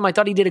to show them. I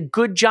thought he did a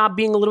good job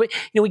being a little bit,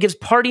 he gives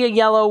Partey a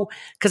yellow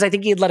because I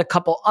think he had let a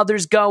couple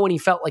others go and he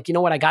felt like, you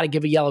know what, I got to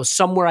give a yellow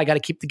somewhere. I got to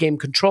keep the game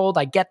controlled.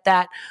 I get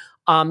that.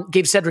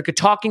 Gave Cedric a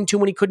talking to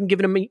when he couldn't give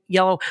him a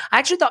yellow. I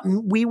actually thought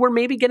we were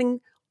maybe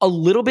getting a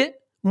little bit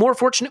more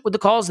fortunate with the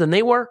calls than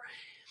they were.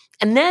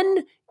 And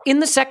then in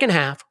the second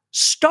half,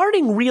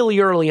 starting really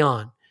early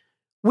on,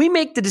 we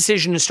make the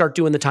decision to start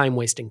doing the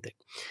time-wasting thing.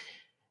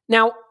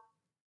 Now,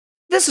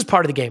 this is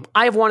part of the game.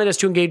 I have wanted us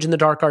to engage in the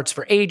dark arts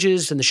for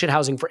ages and the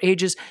shithousing for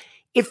ages.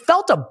 It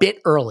felt a bit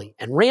early,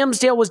 and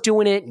Ramsdale was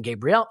doing it, and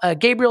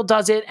Gabriel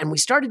does it, and we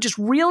started just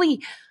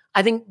really,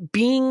 I think,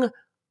 being,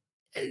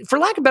 for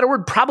lack of a better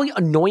word, probably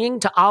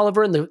annoying to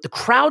Oliver, and the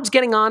crowd's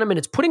getting on him, and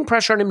it's putting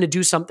pressure on him to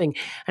do something.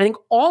 And I think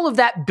all of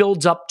that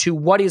builds up to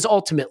what is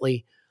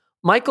ultimately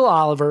Michael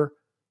Oliver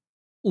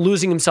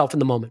losing himself in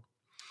the moment.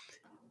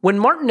 When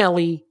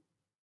Martinelli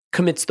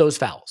commits those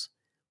fouls,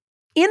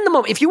 in the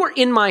moment, if you were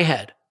in my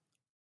head,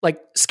 like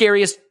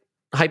scariest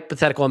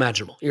hypothetical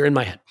imaginable, you're in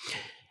my head.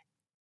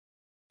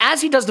 As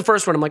he does the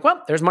first one, I'm like,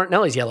 well, there's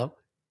Martinelli's yellow.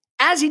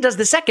 As he does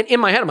the second, in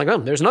my head, I'm like, oh,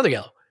 there's another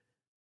yellow.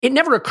 It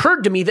never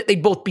occurred to me that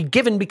they'd both be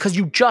given because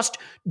you just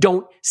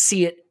don't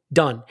see it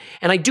done.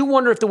 And I do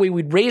wonder if the way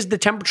we'd raised the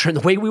temperature and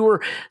the way we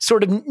were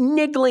sort of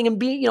niggling and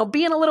being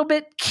a little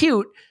bit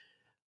cute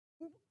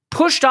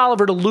pushed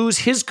Oliver to lose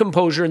his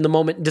composure in the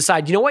moment and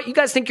decide, you know what, you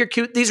guys think you're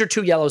cute. These are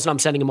 2 yellows and I'm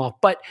sending them off.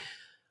 But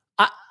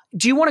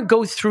do you want to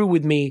go through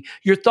with me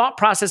your thought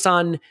process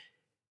on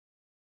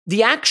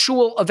the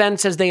actual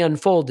events as they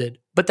unfolded,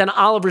 but then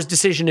Oliver's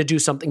decision to do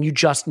something you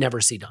just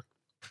never see done?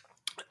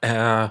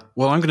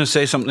 Well, I'm going to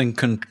say something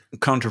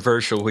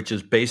controversial, which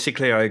is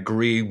basically I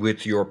agree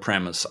with your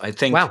premise. I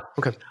think. Wow.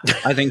 Okay.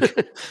 I think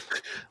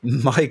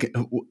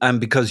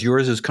and because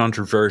yours is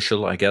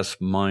controversial, I guess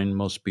mine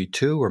must be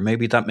too, or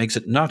maybe that makes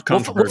it not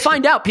controversial. We'll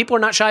find out. People are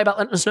not shy about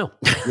letting us know.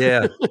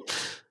 Yeah.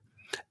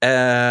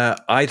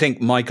 I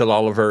think Michael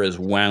Oliver is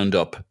wound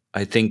up.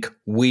 I think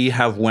we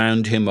have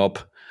wound him up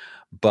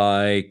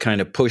by kind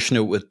of pushing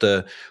it with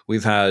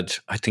we've had,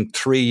 I think,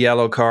 4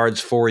 yellow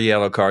cards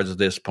at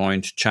this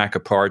point.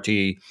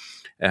 Chakaparty,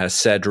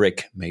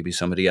 Cedric, maybe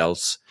somebody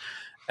else.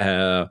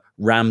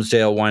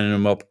 Ramsdale winding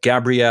him up.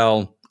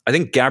 I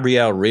think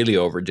Gabriel really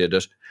overdid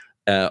it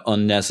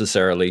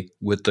unnecessarily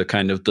with the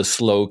kind of the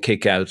slow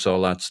kickouts,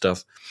 all that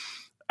stuff.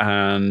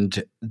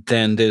 And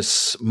then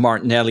this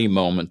Martinelli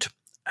moment,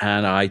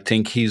 and I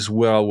think he's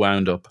well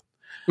wound up.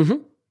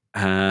 Mm-hmm.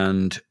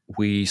 And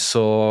we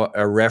saw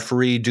a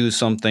referee do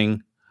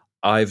something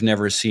I've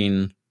never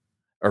seen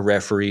a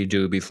referee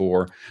do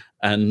before.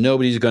 And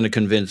nobody's going to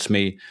convince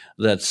me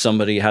that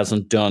somebody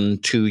hasn't done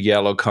 2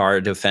 yellow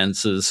card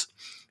offenses,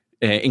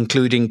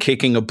 including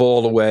kicking a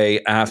ball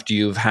away after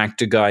you've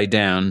hacked a guy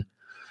down.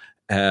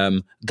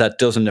 That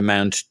doesn't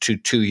amount to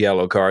 2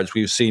 yellow cards.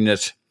 We've seen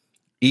it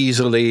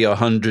easily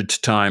 100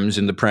 times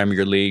in the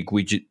Premier League.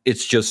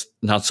 It's just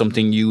not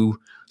something you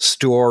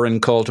store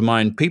and call to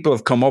mind. People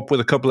have come up with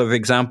a couple of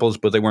examples,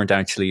 but they weren't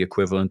actually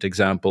equivalent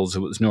examples. It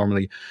was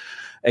normally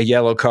a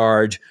yellow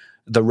card,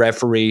 the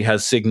referee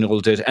has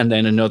signaled it, and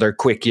then another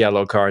quick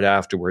yellow card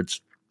afterwards.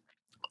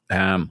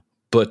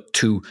 But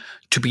to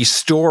be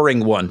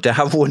storing one, to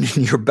have one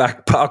in your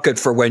back pocket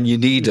for when you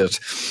need it,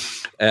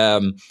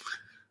 a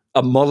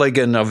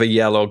mulligan of a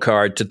yellow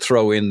card to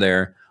throw in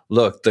there.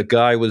 Look, the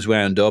guy was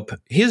wound up.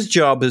 His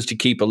job is to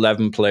keep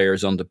 11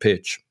 players on the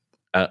pitch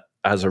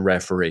as a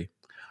referee.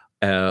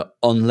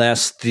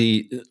 Unless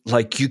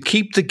you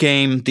keep the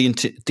game,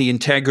 the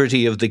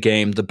integrity of the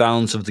game, the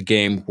balance of the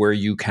game where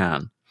you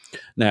can.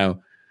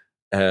 Now,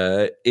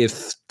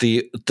 if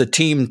the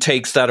team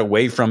takes that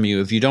away from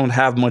you, if you don't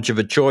have much of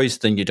a choice,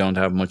 then you don't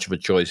have much of a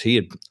choice. He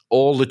had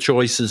all the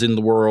choices in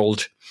the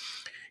world.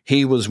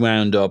 He was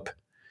wound up.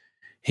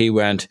 He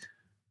went,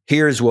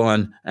 here's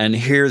one, and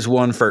here's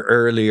one for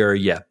earlier,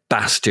 you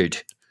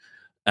bastard.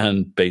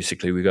 And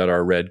basically we got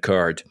our red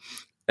card.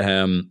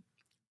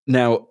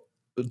 Now,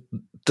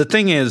 the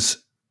thing is,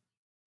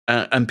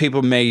 and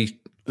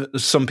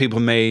some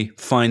people may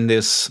find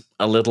this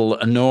a little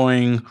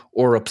annoying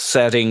or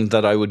upsetting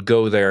that I would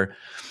go there,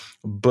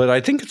 but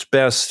I think it's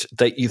best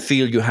that you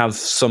feel you have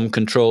some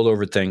control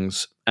over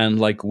things.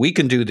 And we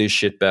can do this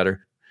shit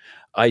better.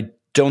 I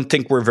don't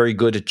think we're very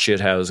good at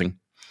shithousing.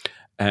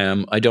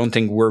 I don't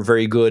think we're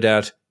very good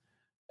at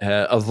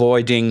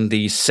avoiding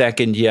the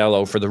second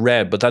yellow for the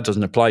red, but that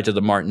doesn't apply to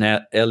the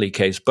Martinelli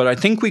case. But I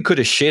think we could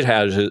have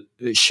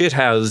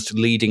shithoused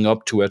leading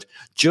up to it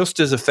just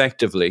as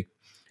effectively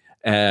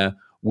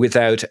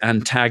without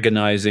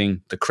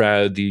antagonizing the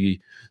crowd,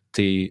 the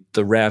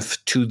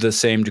ref to the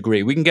same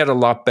degree. We can get a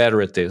lot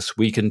better at this.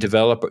 We can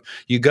develop.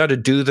 You got to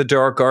do the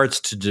dark arts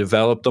to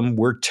develop them.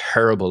 We're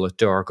terrible at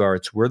dark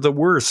arts. We're the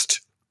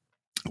worst.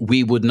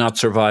 We would not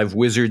survive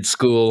wizard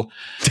school.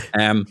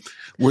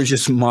 We're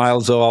just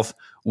miles off.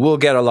 We'll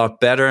get a lot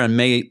better, and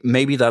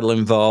maybe that'll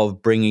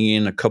involve bringing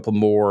in a couple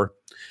more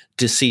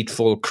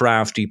deceitful,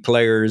 crafty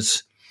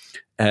players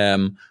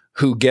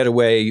who get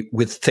away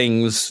with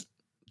things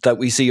that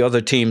we see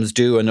other teams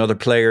do and other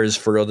players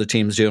for other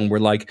teams do, and we're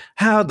like,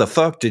 how the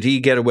fuck did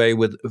he get away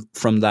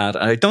from that?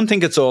 And I don't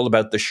think it's all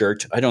about the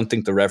shirt. I don't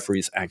think the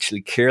referees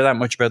actually care that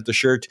much about the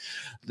shirt.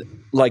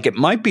 It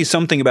might be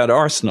something about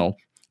Arsenal,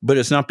 but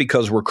it's not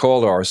because we're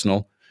called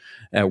Arsenal.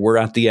 We're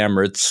at the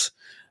Emirates.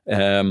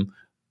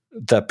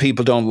 That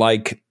people don't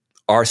like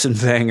Arsene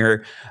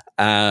Wenger,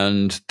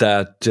 and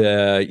that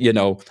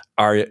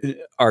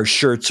our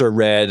shirts are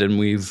red and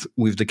we've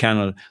the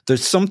Canada.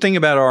 There's something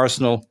about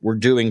Arsenal we're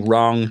doing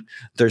wrong.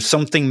 There's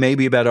something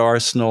maybe about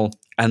Arsenal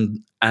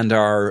and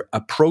our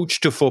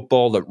approach to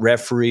football that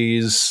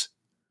referees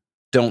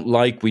don't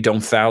like. We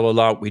don't foul a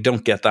lot. We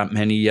don't get that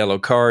many yellow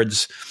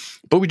cards.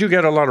 But we do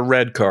get a lot of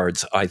red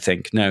cards, I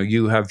think. Now,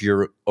 you have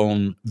your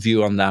own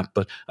view on that.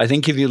 But I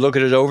think if you look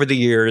at it over the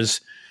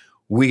years,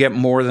 we get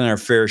more than our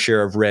fair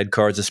share of red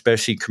cards,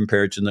 especially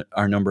compared to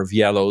our number of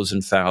yellows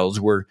and fouls.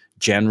 We're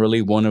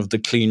generally one of the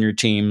cleaner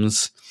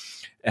teams.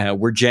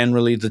 We're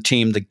generally the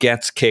team that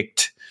gets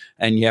kicked,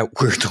 and yet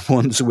we're the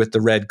ones with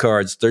the red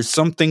cards. There's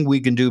something we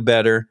can do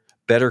better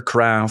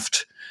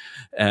craft.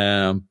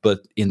 But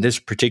in this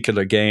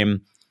particular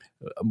game,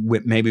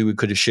 maybe we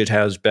could have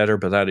shithoused better,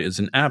 but that is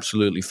an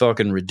absolutely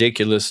fucking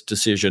ridiculous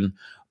decision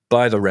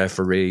by the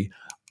referee.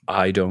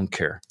 I don't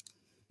care.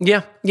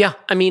 Yeah.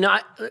 I mean,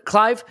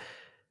 Clive,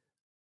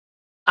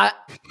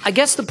 I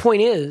guess the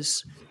point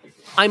is,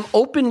 I'm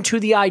open to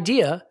the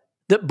idea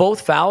that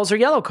both fouls are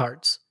yellow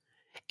cards.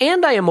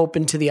 And I am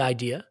open to the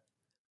idea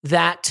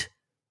that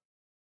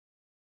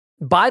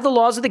by the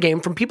laws of the game,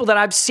 from people that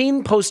I've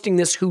seen posting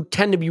this who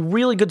tend to be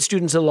really good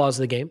students of the laws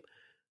of the game,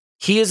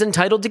 he is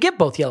entitled to get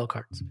both yellow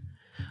cards.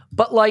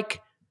 But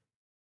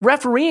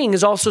refereeing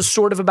is also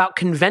sort of about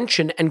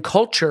convention and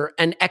culture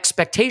and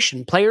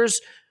expectation.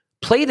 Players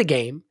play the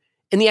game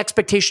in the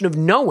expectation of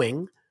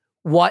knowing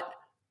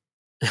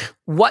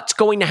what's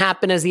going to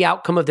happen as the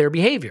outcome of their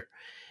behavior.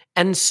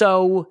 And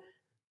so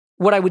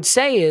what I would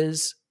say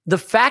is the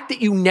fact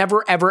that you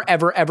never, ever,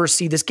 ever, ever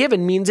see this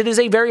given means it is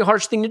a very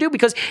harsh thing to do,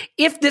 because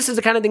if this is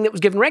the kind of thing that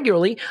was given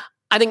regularly,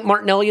 I think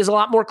Martinelli is a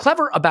lot more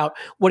clever about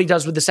what he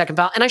does with the second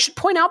foul. And I should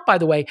point out, by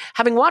the way,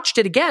 having watched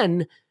it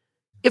again,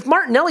 if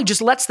Martinelli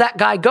just lets that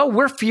guy go,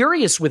 we're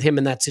furious with him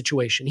in that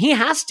situation. He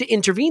has to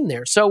intervene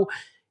there. So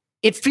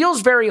it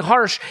feels very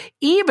harsh,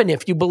 even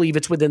if you believe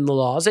it's within the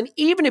laws, and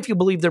even if you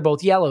believe they're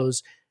both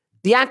yellows.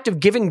 The act of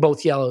giving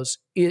both yellows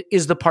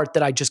is the part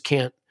that I just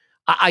can't.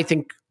 I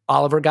think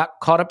Oliver got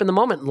caught up in the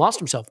moment and lost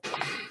himself.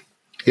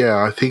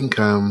 Yeah, I think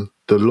the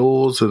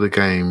laws of the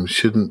game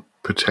shouldn't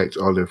protect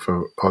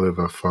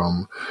Oliver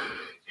from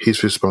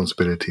his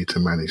responsibility to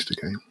manage the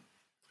game.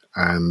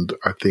 And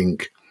I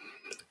think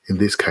in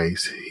this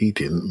case, he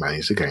didn't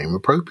manage the game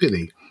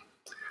appropriately.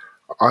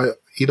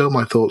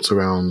 My thoughts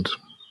around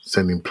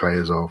sending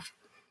players off,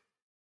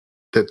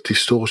 that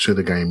distortion of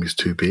the game is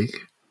too big.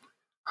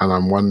 And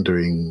I'm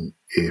wondering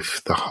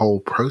if the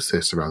whole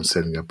process around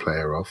sending a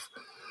player off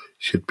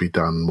should be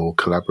done more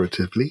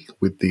collaboratively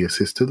with the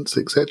assistants,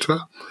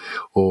 etc.,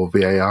 or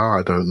VAR.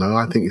 I don't know.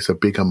 I think it's a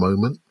bigger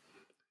moment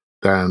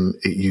than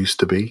it used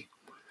to be.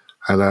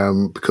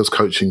 And because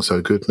coaching's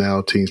so good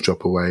now, teams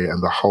drop away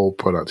and the whole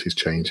product is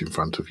changed in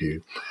front of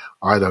you.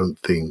 I don't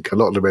think a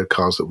lot of the red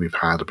cards that we've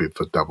had have been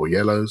for double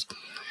yellows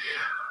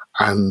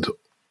and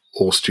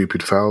or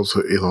stupid fouls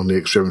on the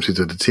extremities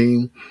of the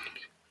team.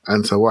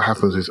 And so what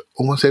happens is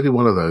almost every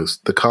one of those,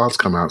 the cards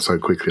come out so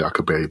quickly I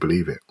could barely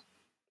believe it.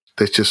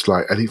 There's just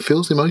and it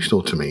feels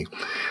emotional to me.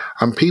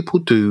 And people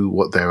do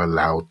what they're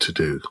allowed to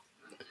do.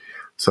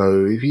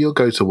 So if you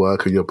go to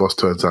work and your boss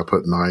turns up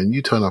at 9,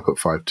 you turn up at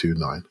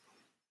 5:29.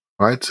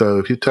 Right? So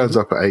if he turns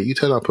up at 8, you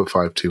turn up at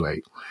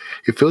 5:28.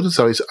 It feels as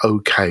though it's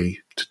okay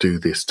to do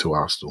this to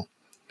Arsenal.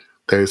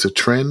 There is a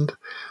trend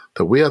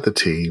that we are the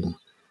team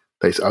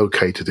that it's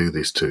okay to do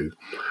this to.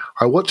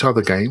 I watch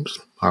other games.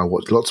 I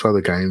watch lots of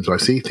other games. I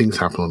see things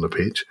happen on the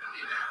pitch.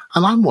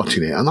 And I'm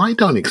watching it, and I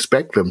don't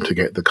expect them to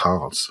get the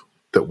cards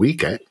that we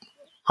get.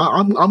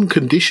 I'm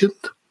conditioned.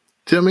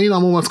 Do you know what I mean?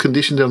 I'm almost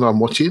conditioned when I'm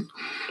watching.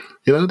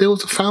 There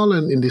was a foul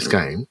in this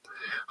game.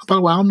 By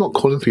the way, I'm not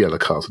calling for yellow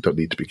cards that don't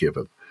need to be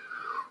given.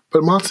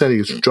 But Martinelli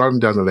is driving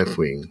down the left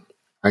wing,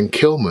 and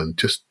Kilman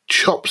just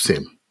chops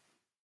him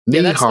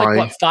knee that's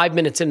high. 5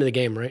 minutes into the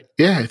game, right?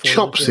 Yeah,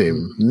 chops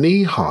him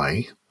knee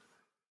high,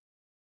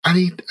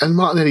 and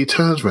Martinelli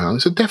turns around.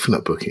 It's a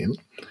definite booking.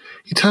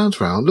 He turns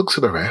around, looks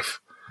at the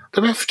ref.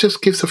 The ref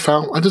just gives a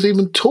foul and doesn't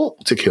even talk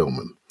to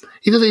Kilman.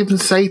 He doesn't even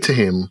say to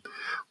him,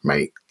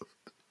 "Mate,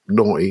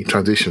 naughty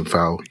transition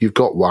foul. You've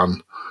got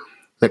one.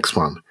 Next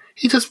one."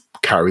 He just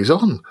carries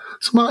on.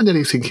 So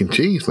Martinelli's thinking,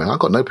 geez, man, I've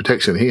got no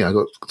protection here. I've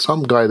got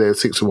some guy there,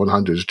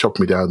 6'1", just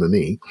chopping me down the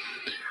knee.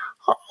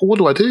 What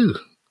do I do?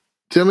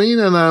 Do you know what I mean?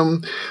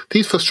 And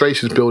these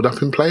frustrations build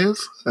up in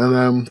players.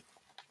 And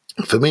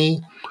for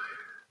me,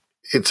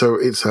 it's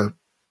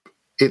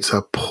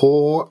a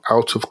poor,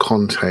 out of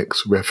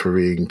context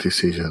refereeing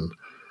decision.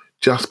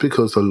 Just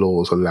because the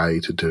laws allow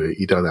you to do it,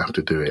 you don't have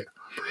to do it.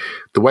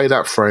 The way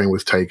that throwing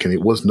was taken,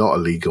 it was not a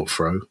legal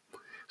throw.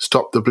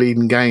 Stop the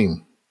bleeding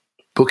game.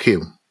 Book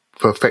him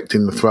for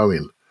affecting the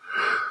throw-in.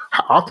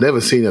 I've never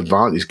seen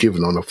advantage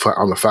given on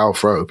a foul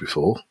throw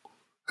before.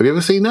 Have you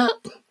ever seen that?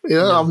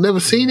 No. I've never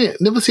seen it.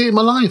 Never seen it in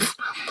my life.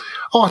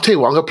 Oh, I'll tell you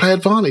what, I'm going to play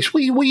advantage.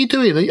 What are you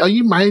doing? Are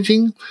you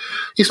managing?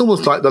 It's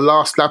almost like the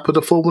last lap of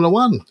the Formula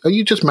One. Are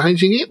you just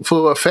managing it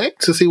for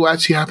effect to see what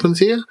actually happens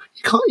here?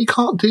 You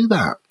can't do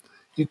that.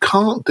 You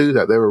can't do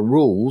that. There are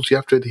rules. You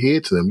have to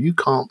adhere to them. You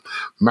can't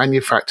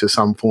manufacture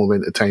some form of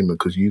entertainment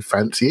because you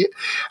fancy it.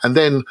 And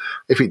then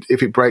if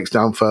it breaks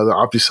down further,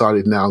 I've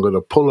decided now I'm going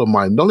to pull on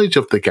my knowledge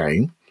of the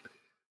game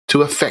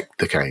to affect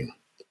the game.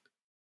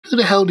 Who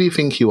the hell do you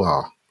think you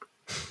are?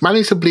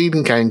 Manage the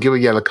bleeding game, give a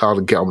yellow card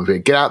and get on with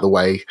it. Get out of the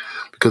way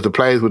because the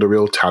players with the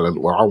real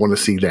talent, well, I want to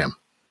see them.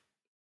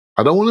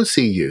 I don't want to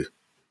see you.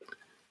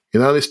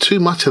 There's too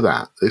much of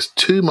that. There's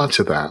too much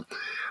of that.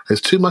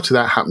 There's too much of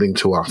that happening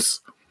to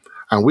us.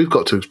 And we've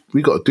got to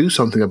do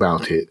something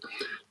about it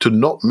to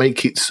not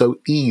make it so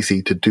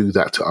easy to do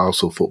that to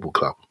Arsenal Football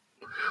Club.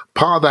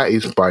 Part of that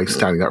is by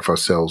standing up for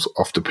ourselves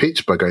off the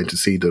pitch, by going to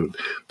see the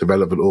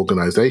relevant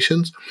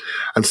organisations.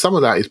 And some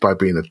of that is by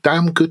being a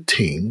damn good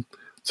team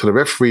so the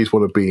referees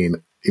want to be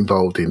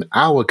involved in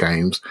our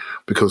games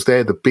because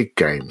they're the big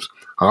games.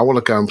 And I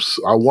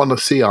want to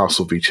see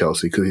Arsenal v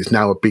Chelsea because it's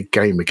now a big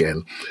game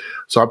again.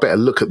 So I better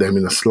look at them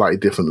in a slightly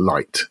different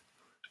light.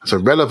 So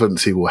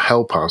relevancy will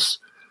help us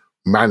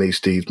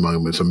manage these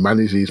moments and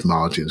manage these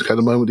margins. Because at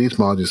the moment, these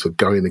margins are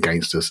going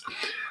against us,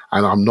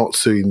 and I'm not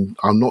seeing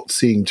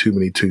too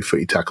many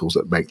 2-footy tackles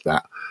that make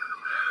that.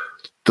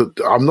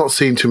 I'm not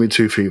seeing too many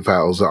 2-foot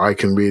fouls that I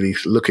can really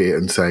look at it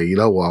and say, you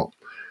know what,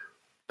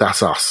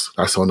 that's us.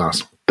 That's on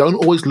us. Don't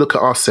always look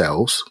at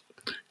ourselves.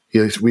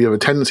 We have a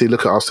tendency to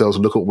look at ourselves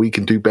and look at what we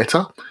can do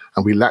better,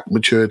 and we lack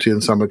maturity on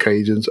some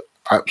occasions.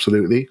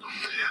 Absolutely.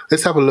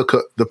 Let's have a look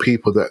at the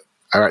people that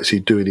are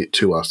actually doing it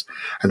to us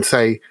and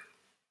say,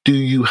 do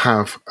you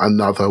have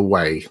another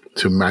way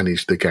to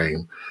manage the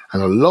game?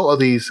 And a lot of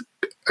these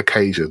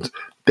occasions,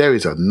 there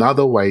is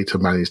another way to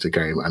manage the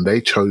game, and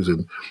they've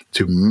chosen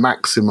to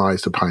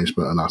maximise the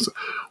punishment on us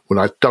when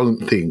I don't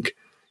think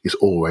it's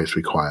always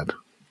required.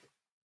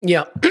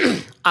 Yeah.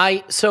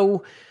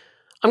 So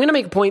I'm going to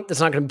make a point that's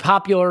not going to be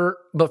popular,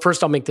 but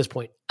first I'll make this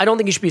point. I don't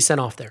think he should be sent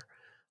off there.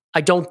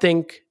 I don't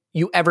think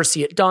you ever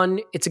see it done.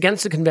 It's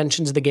against the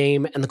conventions of the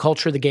game and the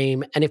culture of the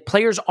game. And if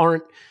players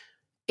aren't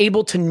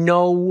able to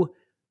know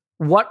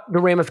what the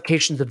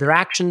ramifications of their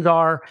actions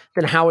are,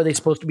 then how are they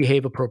supposed to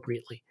behave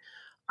appropriately?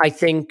 I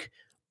think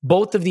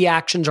both of the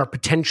actions are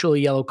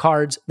potentially yellow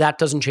cards. That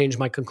doesn't change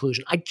my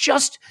conclusion. I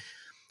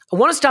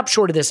want to stop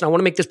short of this, and I want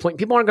to make this point.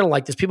 People aren't going to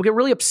like this. People get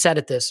really upset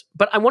at this,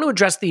 but I want to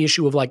address the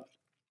issue of like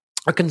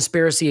a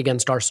conspiracy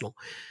against Arsenal.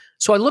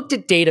 So I looked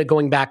at data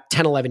going back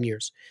 10, 11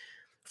 years.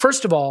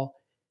 First of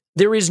all,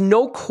 there is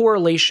no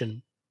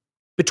correlation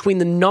between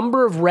the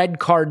number of red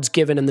cards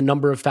given and the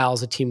number of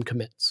fouls a team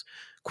commits.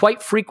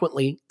 Quite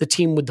frequently, the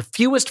team with the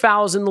fewest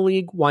fouls in the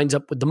league winds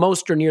up with the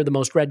most or near the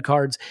most red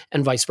cards,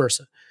 and vice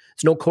versa.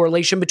 There's no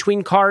correlation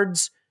between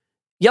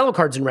yellow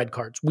cards and red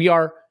cards. We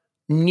are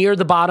near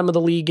the bottom of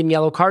the league in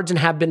yellow cards and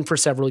have been for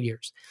several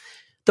years.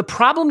 The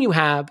problem you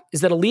have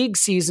is that a league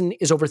season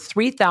is over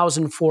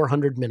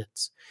 3,400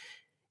 minutes.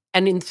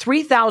 And in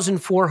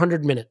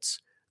 3,400 minutes,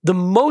 the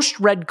most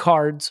red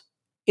cards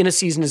in a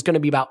season is going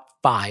to be about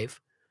 5.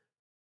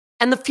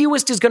 And the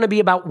fewest is going to be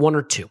about 1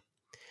 or 2.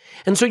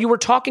 And so you were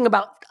talking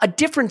about a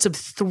difference of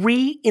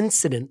 3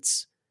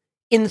 incidents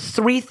in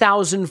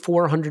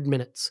 3,400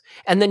 minutes.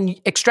 And then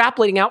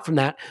extrapolating out from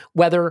that,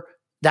 whether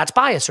that's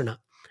bias or not.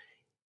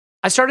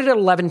 I started at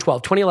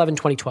 2011,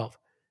 2012.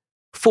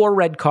 4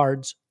 red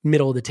cards,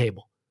 middle of the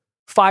table.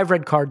 5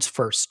 red cards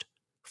first.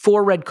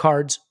 4 red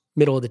cards,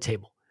 middle of the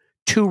table.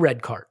 2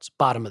 red cards,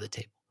 bottom of the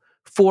table.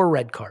 4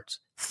 red cards,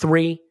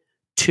 3,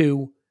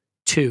 2,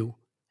 2.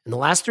 In the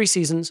last 3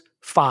 seasons,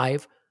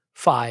 5,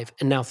 5,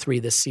 and now 3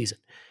 this season.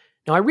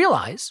 Now I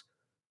realize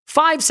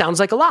 5 sounds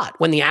like a lot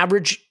when the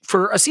average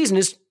for a season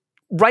is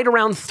right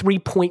around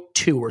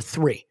 3.2 or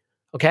 3,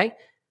 okay?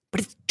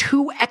 But it's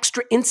 2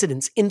 extra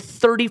incidents in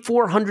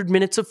 3,400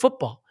 minutes of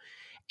football.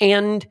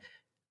 And,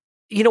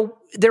 you know,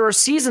 there are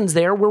seasons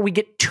there where we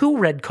get 2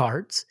 red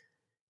cards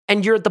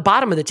and you're at the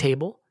bottom of the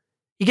table.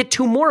 You get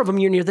 2 more of them,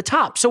 you're near the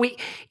top. So it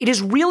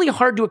is really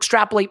hard to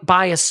extrapolate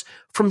bias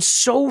from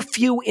so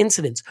few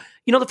incidents.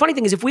 You know, the funny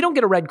thing is if we don't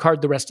get a red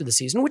card the rest of the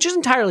season, which is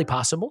entirely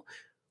possible,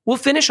 we'll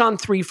finish on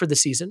 3 for the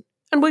season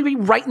and we'll be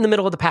right in the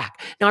middle of the pack.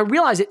 Now, I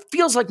realize it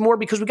feels like more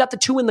because we got the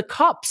 2 in the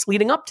cups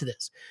leading up to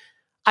this.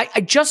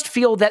 I just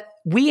feel that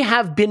we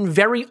have been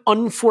very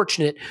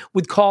unfortunate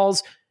with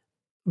calls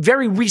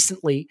very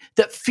recently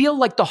that feel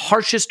like the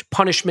harshest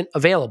punishment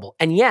available.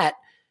 And yet,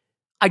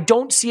 I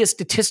don't see a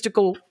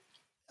statistical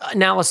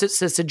analysis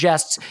that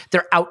suggests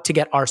they're out to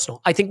get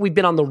Arsenal. I think we've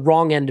been on the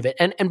wrong end of it.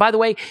 And by the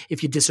way,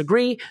 if you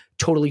disagree,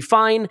 totally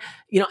fine.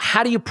 You know,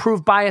 how do you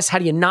prove bias? How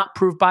do you not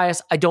prove bias?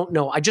 I don't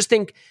know. I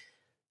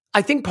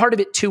think part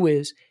of it too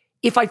is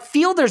if I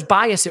feel there's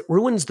bias, it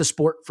ruins the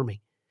sport for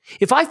me.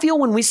 If I feel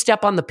when we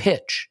step on the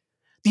pitch,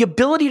 the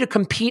ability to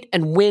compete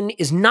and win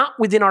is not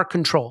within our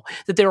control,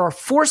 that there are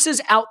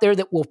forces out there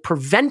that will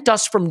prevent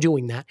us from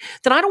doing that,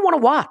 then I don't want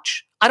to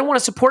watch. I don't want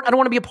to support. I don't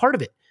want to be a part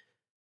of it.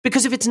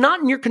 Because if it's not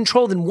in your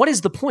control, then what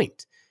is the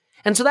point?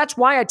 And so that's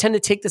why I tend to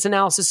take this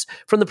analysis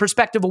from the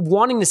perspective of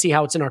wanting to see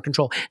how it's in our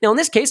control. Now, in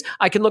this case,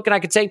 I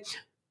could say,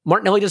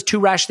 Martinelli does 2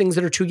 rash things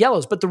that are 2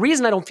 yellows. But the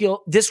reason I don't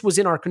feel this was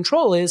in our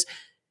control is,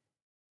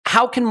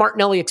 how can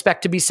Martinelli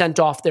expect to be sent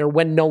off there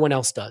when no one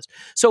else does?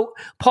 So,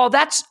 Paul,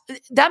 that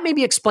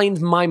maybe explains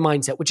my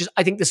mindset, which is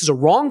I think this is a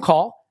wrong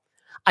call.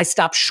 I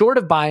stop short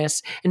of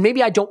bias, and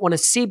maybe I don't want to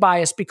see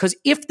bias because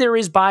if there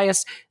is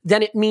bias,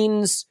 then it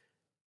means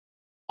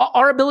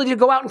our ability to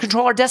go out and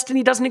control our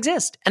destiny doesn't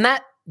exist. And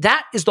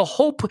that is the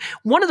whole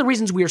one of the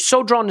reasons we are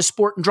so drawn to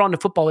sport and drawn to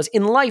football is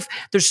in life,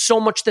 there's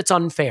so much that's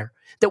unfair,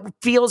 that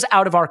feels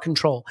out of our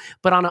control.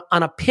 But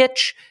on a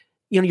pitch,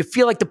 you know, you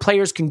feel like the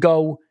players can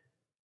go,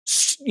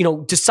 you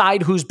know,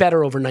 decide who's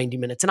better over 90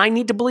 minutes. And I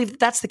need to believe that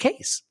that's the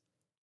case.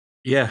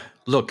 Yeah,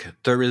 look,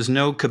 there is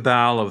no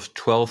cabal of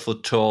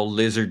 12-foot-tall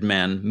lizard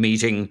men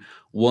meeting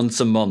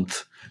once a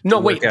month. No,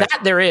 wait,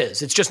 that there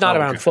is. It's just not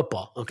around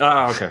football. Okay.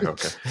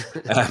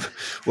 Okay.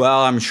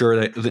 Well, I'm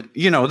sure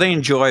they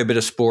enjoy a bit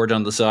of sport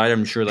on the side.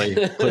 I'm sure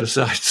they put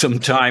aside some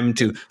time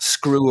to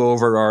screw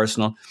over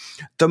Arsenal.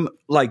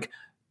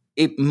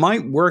 It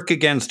might work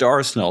against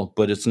Arsenal,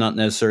 but it's not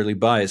necessarily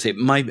bias. It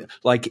might,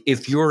 like,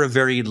 if you're a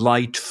very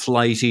light,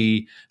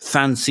 flighty,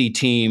 fancy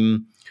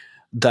team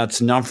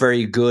that's not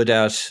very good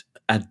at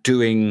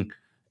doing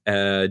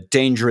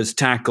dangerous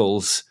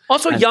tackles.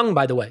 Also young,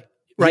 by the way,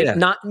 right? Yeah.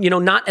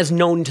 Not as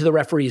known to the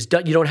referees.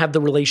 You don't have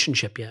the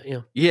relationship yet.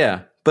 Yeah.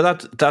 Yeah,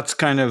 but that's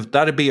kind of,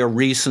 that'd be a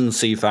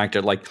recency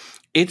factor. Like,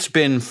 it's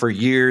been for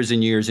years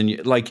and years and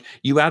years. Like,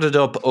 you added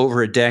up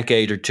over a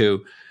decade or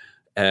two.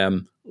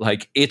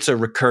 Like, it's a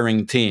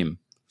recurring theme.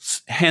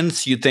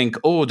 Hence, you think,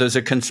 oh, there's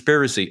a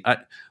conspiracy.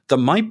 There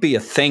might be a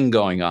thing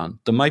going on.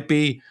 There might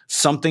be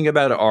something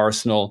about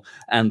Arsenal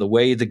and the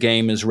way the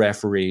game is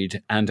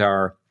refereed, and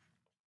our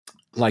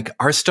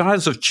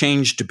styles have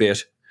changed a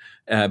bit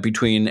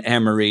between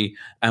Emery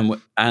and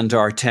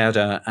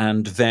Arteta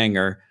and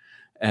Wenger.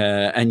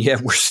 And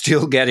yet we're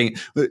still getting,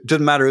 it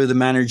doesn't matter who the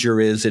manager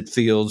is, it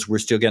feels we're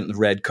still getting the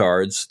red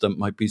cards. That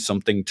might be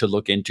something to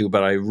look into.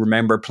 But I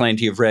remember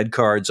plenty of red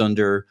cards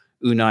under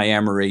Unai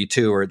Emery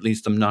too, or at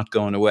least them not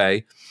going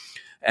away.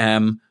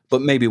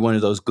 But maybe one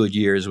of those good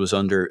years was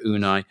under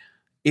Unai.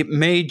 It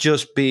may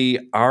just be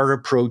our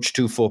approach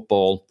to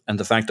football and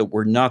the fact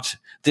that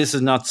this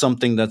is not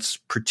something that's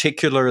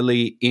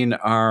particularly in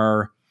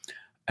our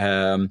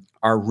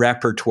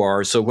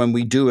repertoire. So when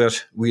we do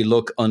it, we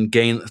look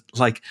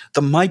like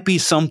there might be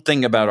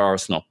something about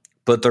Arsenal,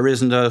 but there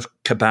isn't a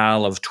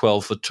cabal of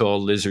 12-foot-tall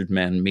lizard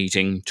men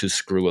meeting to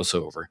screw us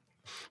over.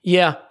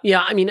 Yeah.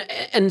 I mean,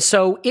 and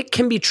so it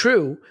can be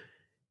true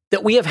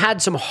that we have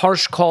had some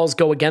harsh calls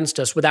go against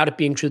us without it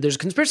being true. There's a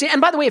conspiracy.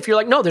 And by the way, if you're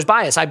like, no, there's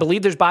bias, I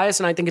believe there's bias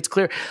and I think it's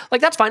clear, like,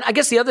 that's fine. I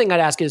guess the other thing I'd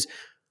ask is,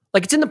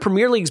 like, it's in the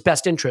Premier League's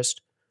best interest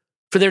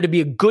for there to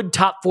be a good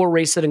top four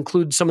race that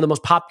includes some of the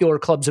most popular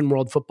clubs in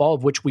world football,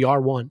 of which we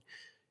are one.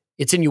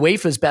 It's in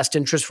UEFA's best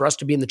interest for us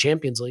to be in the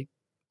Champions League,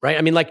 right?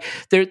 I mean, like,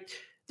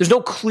 there's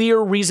no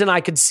clear reason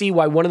I could see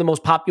why one of the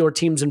most popular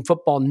teams in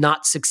football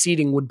not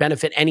succeeding would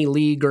benefit any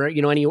league or,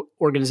 any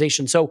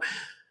organization. So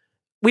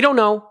we don't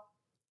know.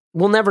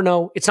 We'll never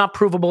know. It's not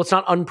provable. It's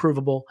not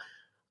unprovable.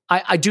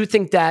 I do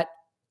think that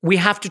we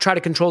have to try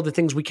to control the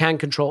things we can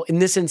control. In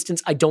this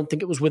instance, I don't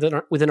think it was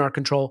within our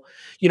control.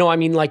 I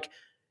mean, like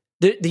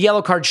the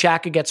yellow card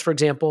Xhaka gets, for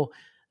example,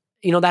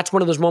 that's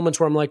one of those moments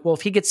where I'm like, well,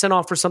 if he gets sent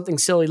off for something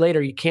silly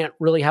later, you can't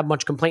really have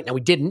much complaint. Now,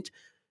 we didn't.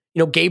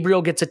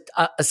 Gabriel gets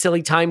a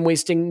silly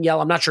time-wasting yell.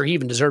 I'm not sure he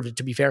even deserved it,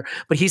 to be fair,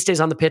 but he stays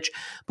on the pitch.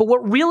 But what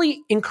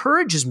really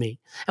encourages me,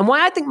 and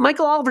why I think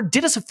Michael Oliver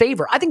did us a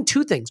favor, I think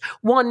two things.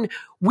 One,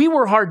 we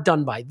were hard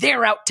done by.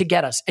 They're out to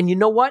get us. And you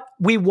know what?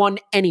 We won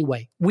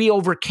anyway. We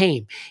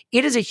overcame.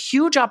 It is a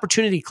huge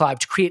opportunity, Clive,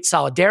 to create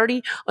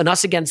solidarity, an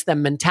us against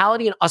them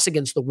mentality, and us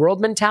against the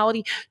world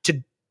mentality,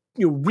 to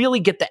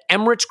really get the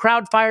Emirates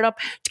crowd fired up,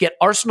 to get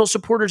Arsenal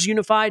supporters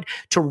unified,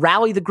 to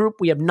rally the group.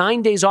 We have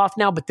 9 days off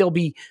now, but they'll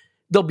be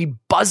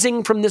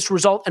buzzing from this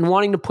result and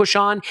wanting to push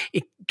on.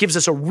 It gives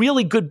us a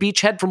really good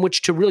beachhead from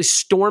which to really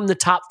storm the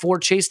top four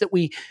chase that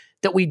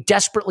we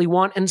desperately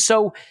want. And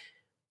so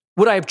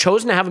would I have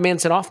chosen to have a man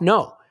sent off?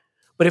 No.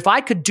 But if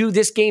I could do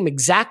this game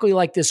exactly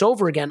like this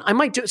over again, I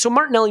might do it. So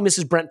Martinelli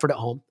misses Brentford at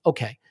home.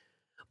 Okay.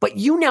 But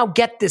you now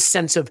get this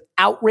sense of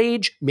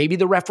outrage. Maybe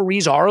the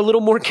referees are a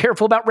little more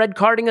careful about red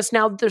carding us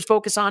now that there's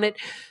focus on it.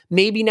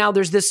 Maybe now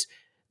there's this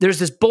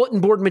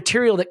bulletin board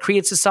material that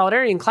creates this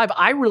solidarity. And Clive,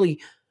 I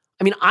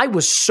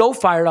was so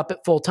fired up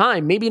at full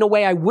time, maybe in a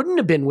way I wouldn't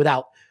have been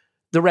without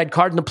the red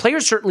card. And the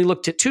players certainly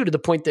looked it too, to the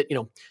point that,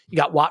 you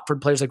got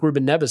Watford players like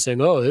Ruben Neves saying,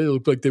 oh, they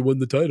look like they won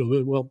the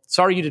title. Well,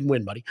 sorry you didn't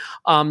win, buddy.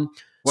 So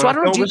I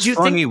don't know. What was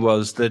funny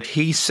was that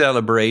he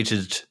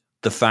celebrated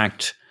the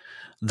fact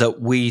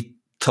that we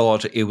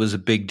thought it was a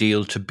big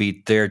deal to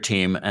beat their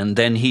team. And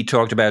then he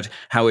talked about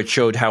how it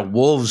showed how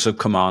Wolves have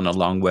come on a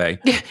long way.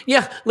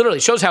 Yeah, literally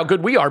shows how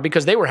good we are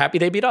because they were happy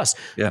they beat us.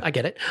 Yeah. I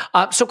get it.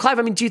 So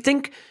Clive, do you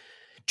think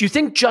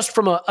just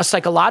from a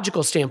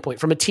psychological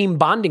standpoint, from a team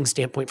bonding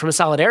standpoint, from a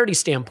solidarity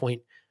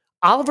standpoint,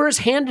 Oliver has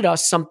handed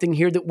us something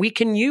here that we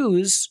can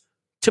use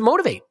to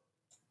motivate?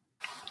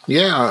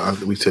 Yeah,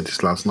 we said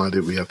this last night,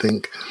 didn't we? I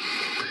think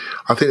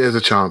there's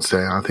a chance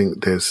there. I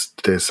think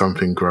there's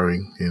something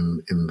growing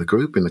in the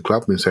group, in the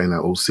club. I've been saying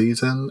that all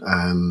season,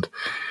 and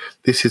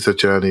this is a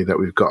journey that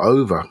we've got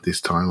over this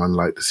time,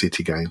 unlike the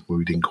City game where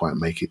we didn't quite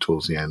make it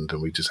towards the end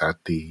and we just had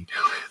the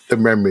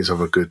memories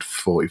of a good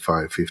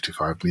 45,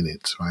 55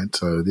 minutes, right?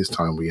 So this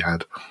time we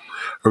had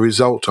a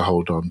result to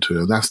hold on to,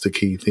 and that's the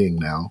key thing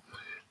now,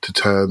 to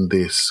turn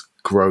this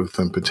growth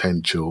and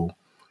potential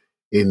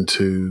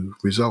into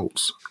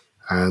results.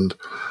 And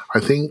I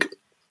think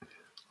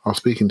I was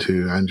speaking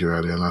to Andrew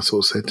earlier and I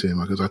sort of said to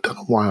him, I don't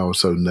know why I was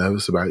so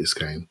nervous about this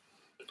game.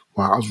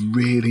 Well, I was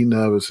really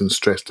nervous and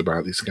stressed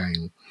about this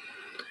game.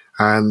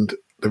 And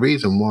the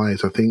reason why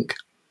is I think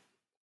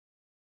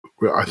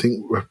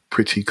we're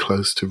pretty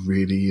close to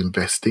really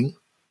investing.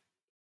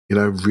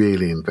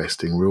 Really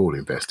investing. We're all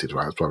invested,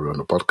 right? That's why we're on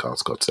the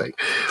podcast, God's sake.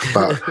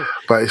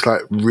 But it's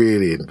like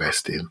really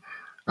investing.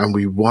 And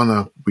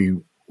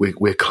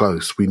we're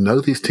close. We know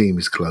this team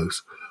is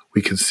close.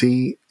 We can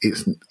see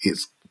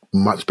it's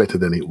much better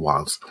than it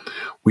was.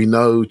 We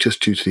know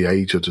just due to the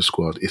age of the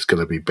squad, it's going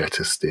to be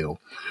better still.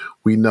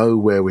 We know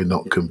where we're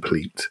not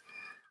complete.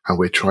 And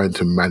we're trying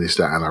to manage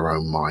that in our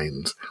own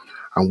minds.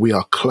 And we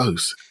are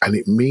close, and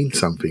it means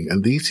something.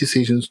 And these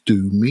decisions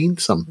do mean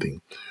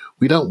something.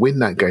 We don't win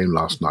that game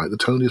last night. The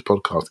Tony's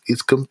podcast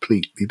is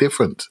completely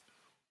different.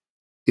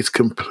 It's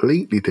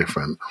completely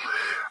different.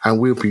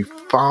 And we'll be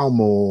far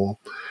more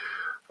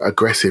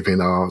aggressive in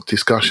our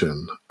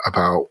discussion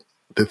about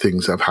the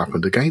things that have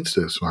happened against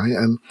us, right?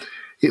 And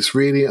it's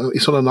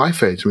on a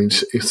knife edge. I mean,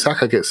 if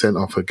Xhaka gets sent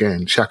off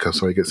again,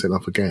 gets sent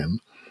off again,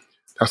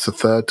 that's the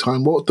third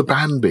time. What would the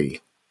ban be?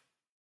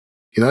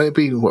 It'd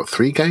be,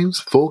 3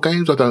 games, 4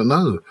 games? I don't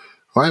know.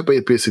 right? But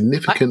it'd be a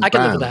significant I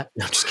can live ban, with that.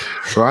 No, I'm just kidding.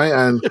 right?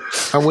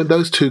 And when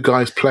those two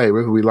guys play,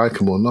 whether we like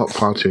them or not,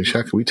 Partey and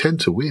Xhaka, we tend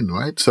to win,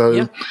 right?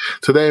 So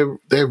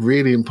they're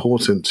really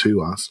important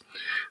to us.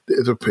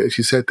 As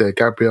you said there,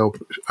 Gabriel,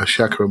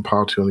 Xhaka and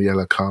Partey on the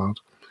yellow card,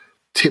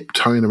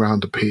 tiptoeing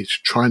around the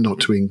pitch, trying not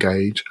to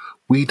engage.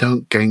 We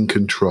don't gain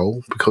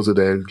control because of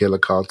their yellow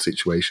card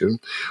situation.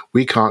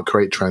 We can't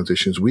create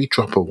transitions. We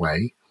drop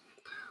away.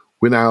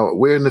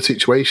 We're in a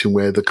situation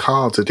where the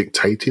cards are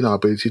dictating our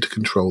ability to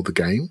control the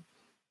game,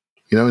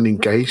 and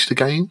engage the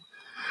game.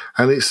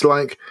 And it's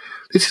like,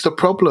 this is a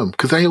problem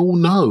because they all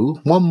know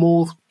one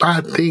more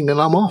bad thing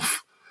and I'm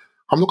off.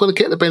 I'm not going to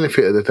get the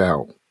benefit of the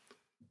doubt.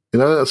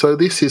 So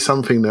this is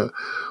something that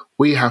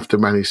we have to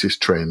manage this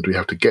trend. We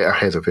have to get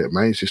ahead of it,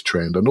 manage this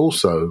trend, and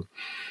also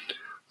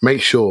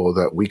make sure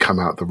that we come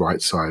out the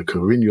right side,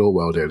 because we're in your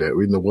world, Elliot.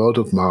 We're in the world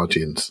of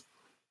margins,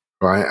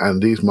 right?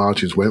 And these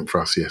margins went for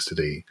us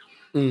yesterday.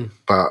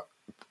 But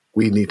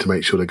we need to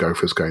make sure they go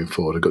for us going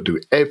forward. We've got to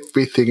do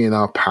everything in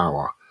our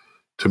power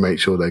to make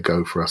sure they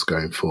go for us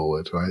going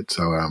forward, right?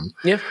 So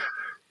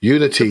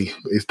unity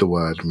is the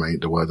word, mate,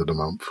 the word of the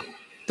month.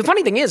 The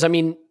funny thing is,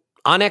 on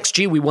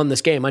XG, we won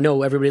this game. I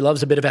know everybody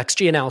loves a bit of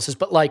XG analysis,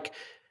 but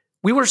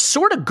we were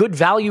sort of good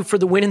value for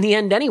the win in the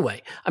end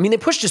anyway. They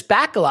pushed us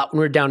back a lot when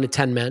we were down to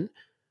 10 men,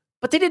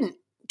 but they didn't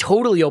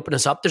totally open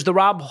us up. There's the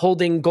Rob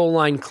Holding goal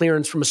line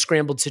clearance from a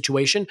scrambled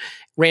situation.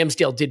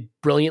 Ramsdale did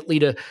brilliantly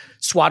to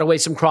swat away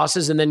some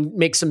crosses and then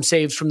make some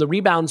saves from the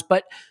rebounds.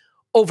 But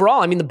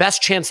overall, the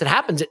best chance that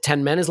happens at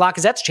 10 men is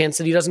Lacazette's chance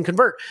that he doesn't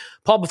convert.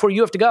 Paul, before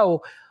you have to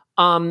go,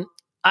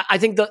 I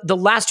think the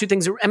last two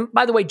things, and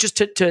by the way, just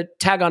to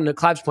tag on to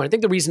Clive's point, I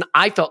think the reason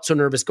I felt so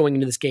nervous going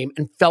into this game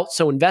and felt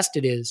so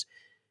invested is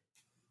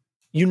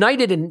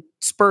United and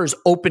Spurs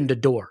opened a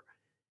door,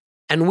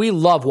 and we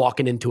love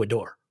walking into a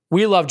door.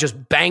 We love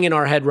just banging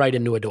our head right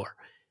into a door.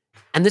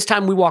 And this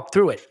time we walked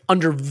through it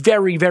under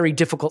very, very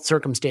difficult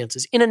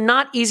circumstances in a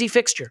not easy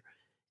fixture.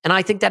 And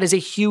I think that is a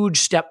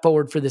huge step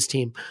forward for this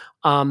team.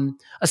 A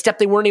step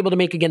they weren't able to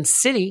make against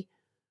City,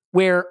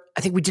 where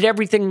I think we did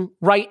everything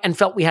right and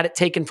felt we had it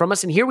taken from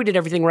us. And here we did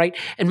everything right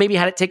and maybe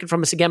had it taken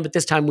from us again, but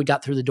this time we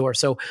got through the door.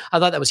 So I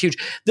thought that was huge.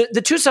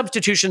 The two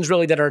substitutions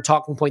really that are a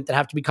talking point that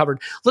have to be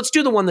covered. Let's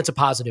do the one that's a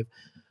positive.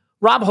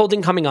 Rob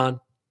Holding coming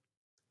on.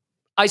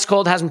 Ice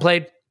cold, hasn't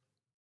played.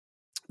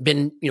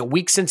 Been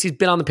weeks since he's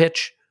been on the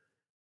pitch.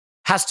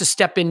 Has to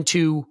step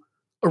into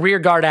a rear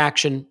guard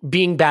action,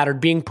 being battered,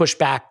 being pushed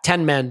back,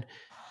 10 men.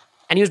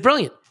 And he was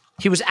brilliant.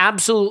 He was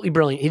absolutely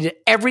brilliant. He did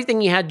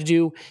everything he had to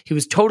do. He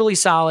was totally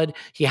solid.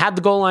 He had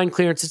the goal line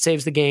clearance that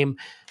saves the game.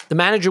 The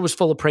manager was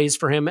full of praise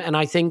for him. And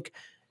I think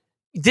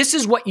this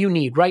is what you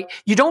need, right?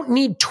 You don't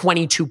need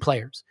 22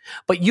 players,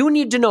 but you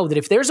need to know that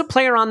if there's a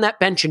player on that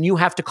bench and you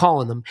have to call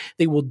on them,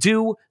 they will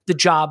do the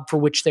job for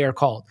which they are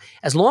called.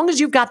 As long as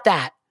you've got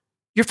that,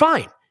 you're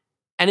fine.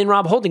 And in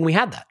Rob Holding, we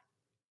had that.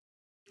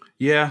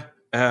 Yeah.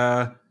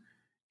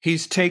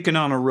 He's taken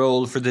on a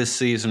role for this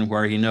season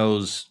where he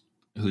knows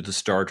who the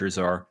starters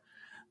are.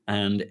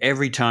 And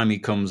every time he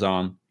comes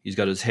on, he's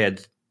got his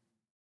head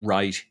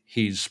right.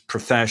 He's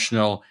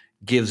professional,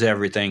 gives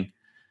everything.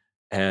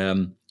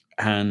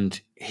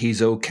 And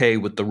he's okay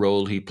with the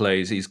role he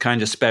plays. He's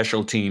kind of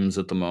special teams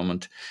at the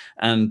moment.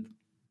 And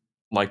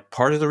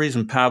part of the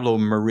reason Pablo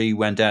Mari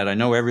went out, I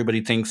know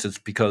everybody thinks it's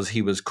because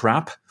he was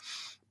crap,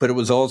 but it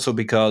was also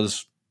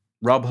because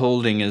Rob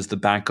Holding is the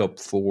backup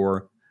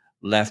for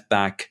left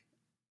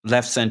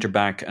centre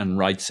back and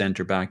right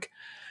centre back.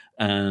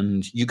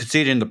 And you could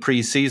see it in the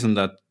pre-season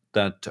that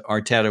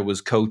Arteta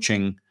was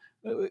coaching,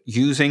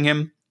 using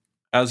him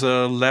as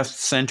a left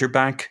centre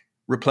back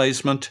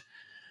replacement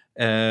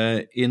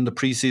in the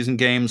pre-season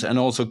games, and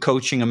also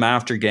coaching him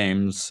after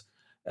games.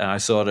 I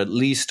saw it at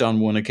least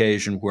on one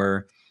occasion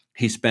where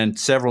he spent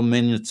several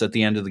minutes at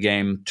the end of the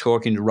game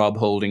talking to Rob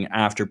Holding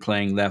after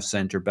playing left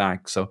centre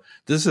back. So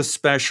this is a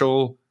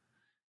special,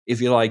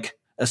 if you like,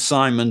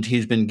 assignment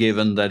he's been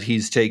given that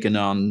he's taken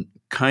on,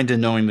 kind of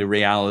knowing the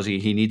reality.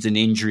 He needs an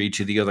injury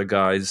to the other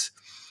guys.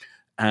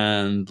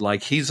 And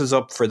he's as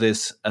up for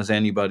this as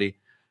anybody.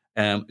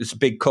 It's a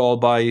big call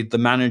by the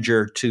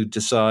manager to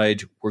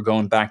decide we're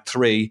going back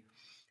three.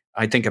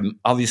 I think I'm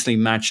obviously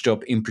matched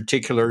up in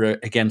particular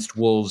against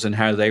Wolves and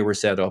how they were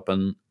set up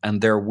and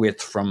their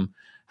width from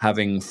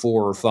having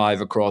 4 or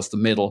 5 across the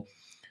middle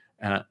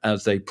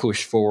as they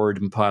pushed forward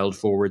and piled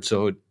forward.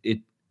 So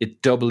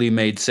it doubly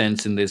made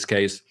sense in this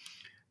case.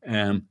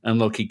 And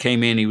look, he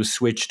came in, he was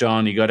switched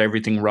on, he got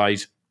everything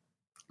right,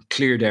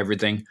 cleared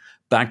everything,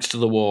 backed to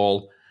the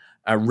wall,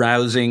 a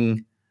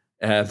rousing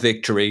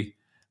victory.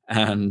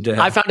 And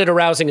I found it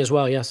arousing as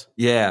well, yes.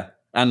 Yeah,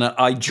 and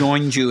I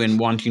joined you in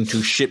wanting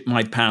to shit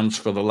my pants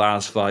for the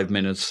last 5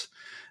 minutes.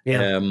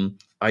 Yeah.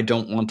 I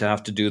don't want to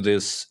have to do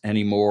this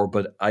anymore,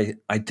 but I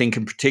think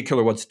in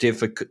particular what's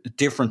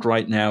different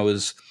right now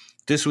is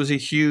this was a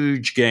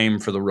huge game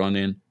for the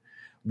run-in.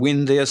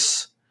 Win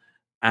this,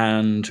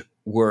 and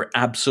we're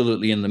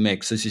absolutely in the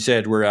mix. As you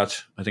said,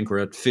 I think we're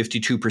at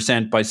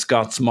 52% by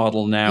Scott's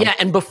model now. Yeah,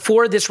 and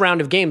before this round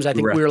of games, I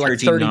think we were like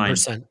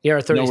 30%. Yeah,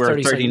 30, no, we're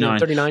 30, at 39.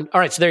 39.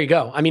 All right, so there you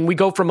go. I mean, we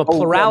go from a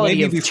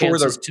plurality of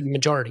chances to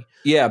majority.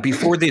 Yeah,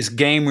 before this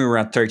game, we were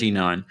at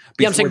 39.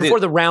 I'm saying before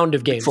the round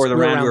of games. Before the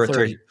round, we were at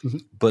 30.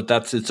 30. But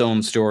that's its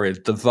own story.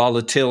 The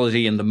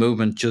volatility and the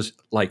movement, just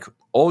like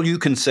all you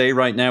can say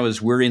right now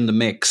is we're in the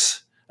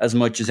mix as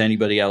much as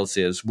anybody else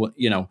is.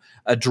 You know,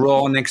 a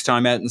draw next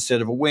time out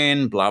instead of a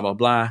win, blah, blah,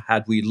 blah.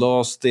 Had we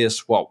lost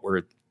this,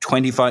 we're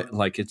 25,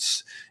 like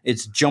it's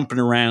jumping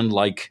around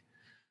like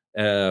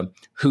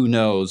who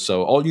knows.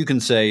 So all you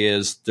can say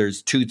is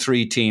there's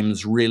 2-3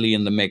 teams really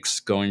in the mix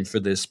going for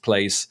this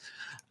place.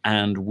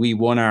 And we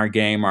won our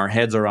game. Our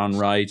heads are on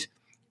right.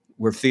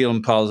 We're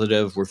feeling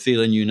positive. We're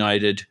feeling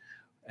united.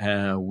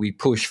 We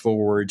push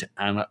forward.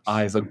 And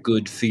I have a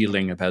good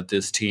feeling about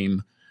this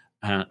team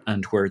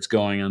and where it's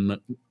going. And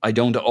I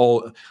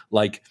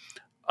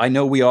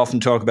know we often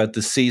talk about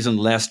the season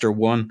Leicester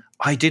won.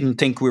 I didn't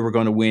think we were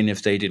going to win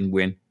if they didn't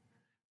win.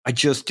 I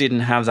just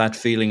didn't have that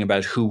feeling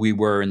about who we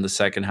were in the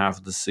second half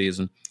of the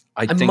season.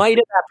 I might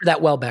have after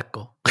that Welbeck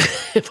goal,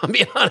 if I'm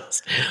being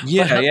honest.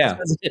 Yeah.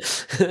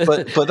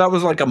 but that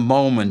was like a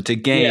moment, a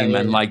game.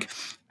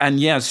 And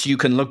yes, you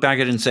can look back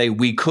at it and say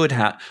we could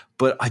have,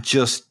 but I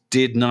just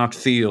did not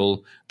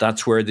feel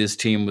that's where this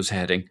team was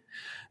heading.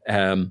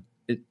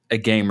 A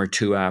game or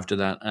two after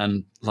that.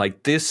 And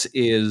like this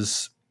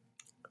is,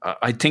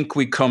 I think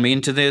we come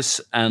into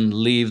this and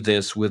leave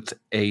this with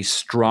a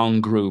strong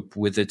group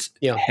with its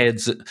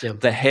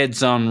the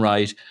heads on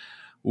right,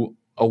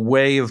 a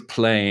way of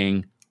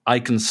playing. I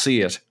can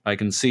see it. I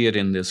can see it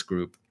in this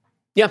group.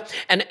 Yeah,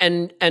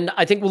 and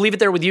I think we'll leave it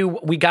there with you.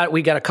 We got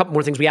a couple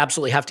more things we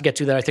absolutely have to get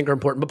to that I think are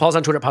important. But Paul's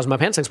on Twitter, Pause My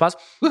Pants. Thanks, Pause.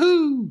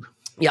 Woohoo!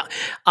 Yeah,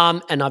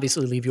 and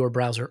obviously leave your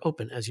browser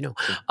open, as you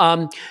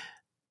know.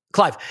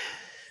 Clive,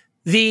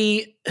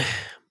 the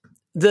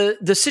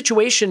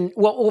situation.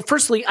 Well,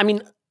 firstly, I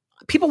mean,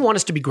 people want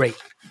us to be great.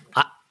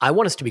 I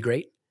want us to be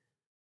great,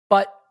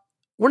 but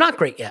we're not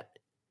great yet.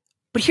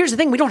 But here's the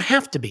thing: we don't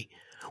have to be.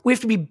 We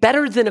have to be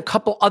better than a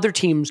couple other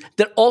teams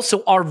that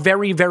also are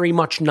very, very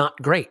much not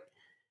great.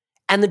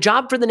 And the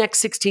job for the next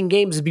 16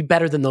 games is to be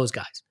better than those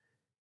guys.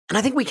 And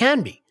I think we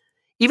can be.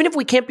 Even if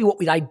we can't be what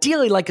we'd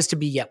ideally like us to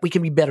be yet, we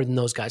can be better than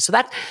those guys. So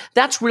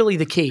that's really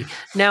the key.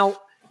 Now,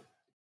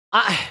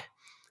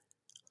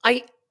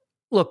 I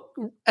look,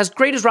 as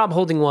great as Rob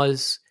Holding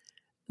was,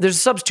 there's a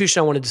substitution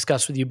I want to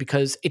discuss with you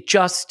because it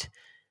just,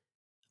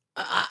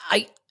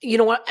 you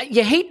know what?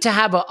 You hate to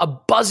have a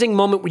buzzing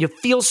moment where you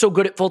feel so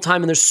good at full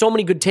time and there's so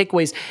many good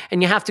takeaways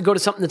and you have to go to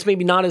something that's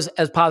maybe not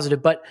as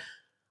positive, but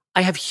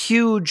I have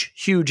huge,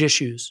 huge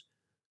issues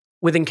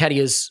with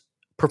Nketiah's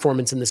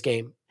performance in this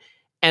game.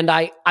 And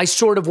I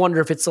sort of wonder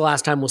if it's the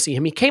last time we'll see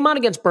him. He came on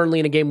against Burnley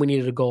in a game we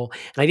needed a goal,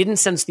 and I didn't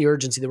sense the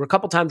urgency. There were a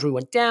couple times where he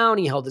went down,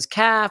 he held his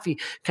calf, he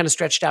kind of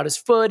stretched out his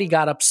foot, he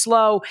got up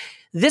slow.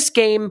 This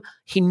game,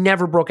 he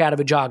never broke out of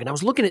a jog. And I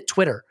was looking at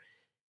Twitter.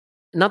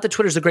 Not that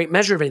Twitter's a great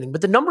measure of anything,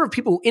 but the number of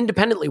people who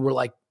independently were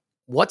like,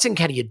 what's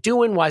Nketiah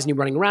doing? Why isn't he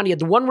running around? He had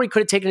the one where he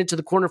could have taken it to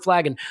the corner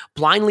flag and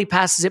blindly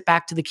passes it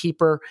back to the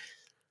keeper.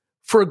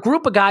 For a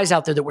group of guys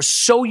out there that were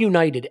so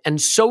united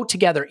and so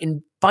together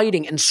in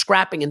fighting and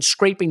scrapping and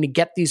scraping to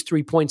get these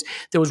 3 points,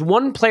 there was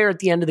one player at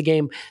the end of the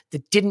game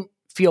that didn't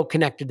feel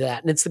connected to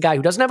that. And it's the guy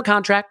who doesn't have a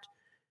contract.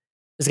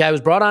 This guy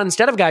was brought on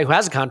instead of a guy who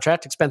has a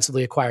contract,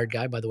 expensively acquired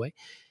guy, by the way,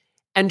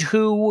 and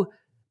who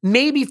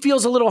maybe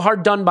feels a little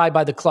hard done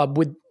by the club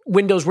with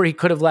windows where he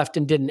could have left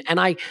and didn't.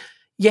 And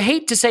you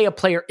hate to say a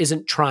player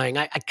isn't trying.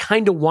 I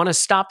kind of want to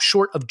stop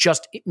short of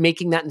just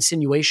making that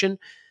insinuation.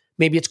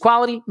 Maybe it's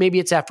quality, maybe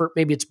it's effort,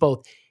 maybe it's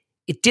both.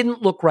 It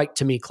didn't look right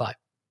to me, Clive.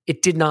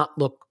 It did not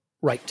look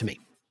right to me.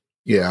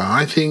 Yeah,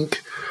 I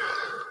think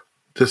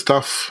the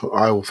stuff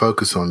I will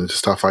focus on is the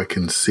stuff I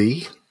can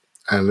see,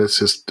 and let's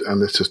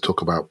just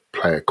talk about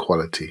player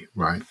quality,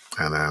 right?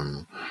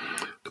 And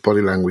the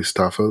body language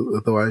stuff.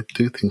 Although I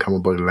do think I'm a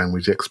body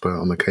language expert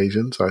on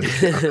occasions.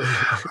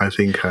 I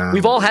think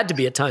we've all had to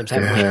be at times,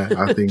 haven't we?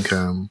 Yeah, I think.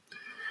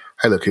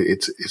 Hey, look,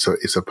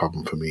 it's a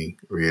problem for me,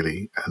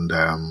 really,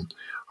 and.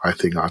 I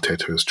think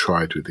Arteta has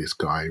tried with this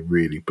guy,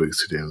 really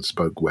boosted him,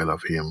 spoke well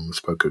of him,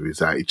 spoke of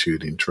his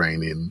attitude in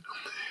training,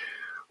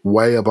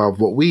 way above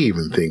what we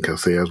even think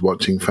as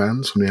watching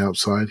fans from the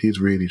outside.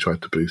 He's really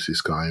tried to boost this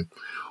guy.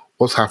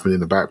 What's happened in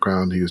the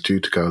background? He was due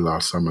to go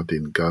last summer,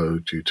 didn't go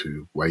due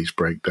to wage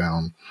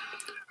breakdown.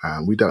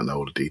 We don't know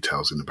all the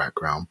details in the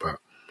background, but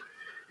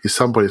he's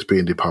somebody that's been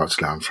in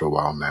departure lounge for a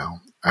while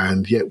now,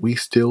 and yet we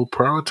still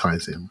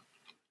prioritise him.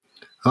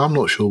 And I'm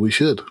not sure we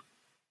should.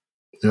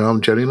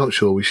 I'm generally not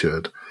sure we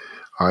should.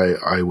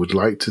 I would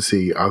like to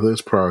see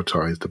others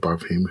prioritised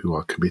above him who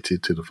are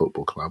committed to the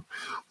football club.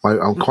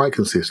 I'm quite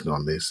consistent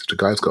on this. If the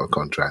guy's got a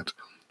contract,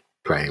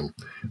 play him.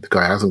 If the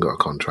guy hasn't got a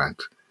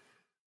contract,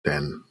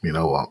 then you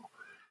know what?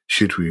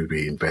 Should we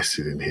be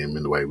invested in him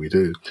in the way we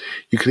do?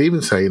 You could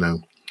even say,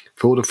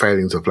 for all the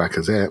failings of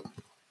Lacazette,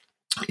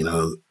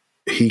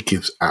 he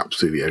gives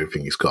absolutely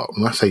everything he's got.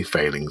 When I say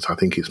failings, I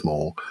think it's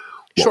more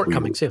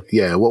shortcomings.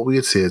 What we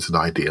would see as an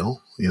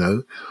ideal,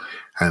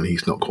 and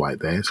he's not quite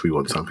there, so we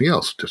want something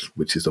else,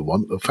 which is the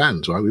want of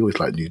fans, right? We always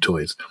like new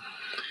toys.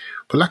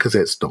 But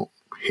Lacazette's not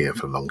here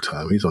for long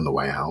term. He's on the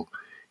way out.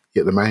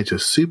 Yet the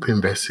manager's super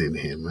invested in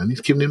him, and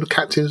he's given him the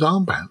captain's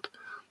armband.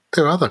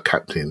 There are other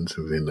captains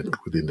within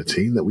the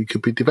team that we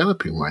could be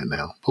developing right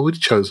now, but we've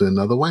chosen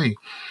another way.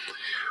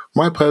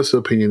 My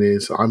personal opinion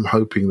is I'm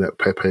hoping that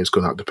Pepe has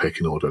gone up the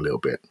pecking order a little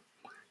bit.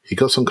 He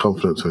got some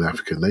confidence with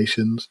African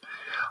nations.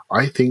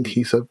 I think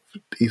he's a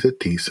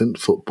decent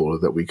footballer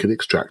that we could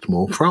extract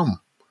more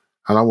from.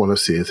 And I want to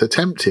see us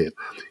attempt it.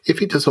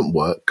 If it doesn't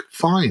work,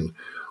 fine.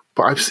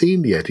 But I've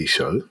seen the Eddie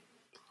show.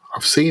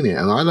 I've seen it,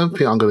 and I don't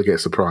think I'm going to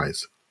get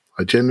surprised.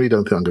 I generally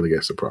don't think I'm going to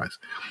get surprised.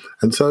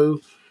 And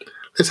so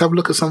let's have a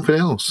look at something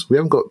else. We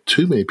haven't got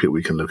too many people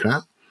we can look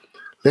at.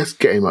 Let's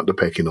get him up the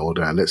pecking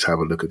order and let's have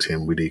a look at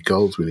him. We need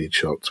goals, we need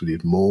shots, we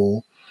need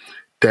more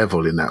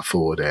devil in that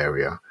forward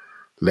area.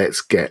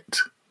 Let's get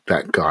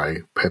that guy,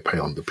 Pepe,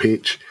 on the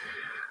pitch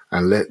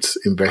and let's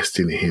invest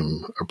in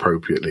him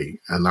appropriately.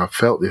 And I've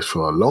felt this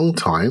for a long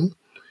time.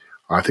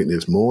 I think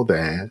there's more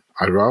there.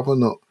 I'd rather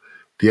not.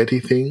 The Eddie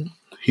thing,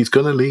 he's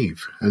going to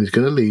leave and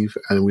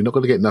we're not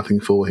going to get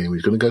nothing for him.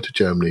 He's going to go to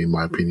Germany, in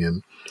my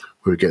opinion,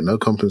 where we get no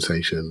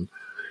compensation.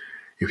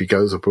 If he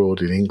goes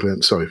abroad in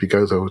England, if he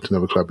goes over to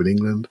another club in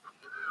England,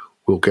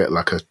 we'll get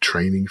like a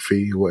training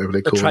fee, whatever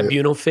they call it. A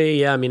tribunal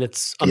fee, yeah. I mean,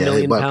 it's £1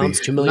 million,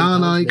 £2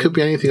 million. No, it could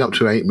be anything up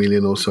to 8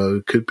 million or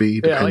so. Could be,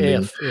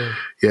 depending.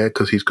 Yeah,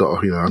 because he's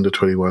got under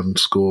 21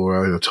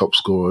 scorer, top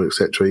scorer,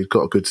 etc. He's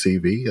got a good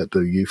CV at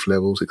the youth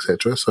levels,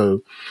 etc.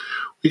 So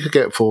we could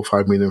get 4 or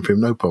 5 million for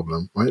him, no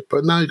problem, right?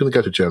 But now he's going to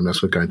go to Germany. That's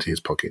going to go into his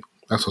pocket.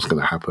 That's what's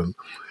going to happen.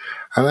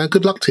 And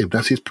good luck to him.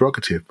 That's his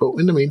prerogative. But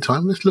in the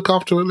meantime, let's look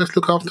after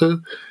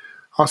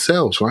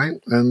ourselves,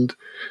 right? And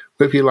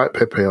whether you like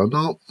Pepe or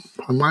not,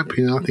 in my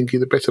opinion, I think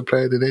he's a better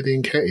player than Eddie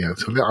Nketiah.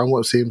 So I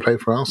want to see him play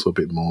for Arsenal a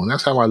bit more. And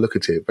that's how I look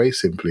at it, very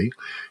simply.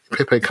 If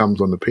Pepe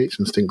comes on the pitch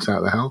and stinks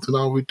out the house, then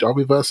I'll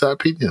reverse that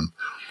opinion.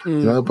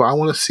 But I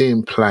want to see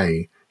him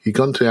play. He's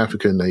gone to the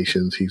African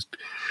nations. He's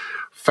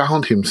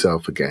found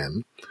himself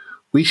again.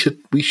 We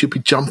should be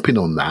jumping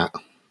on that,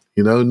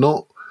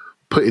 not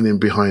putting him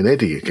behind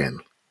Eddie again.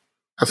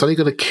 That's only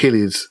going to kill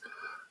his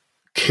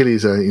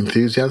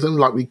enthusiasm,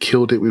 like we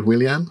killed it with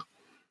Willian.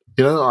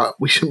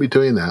 We shouldn't be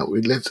doing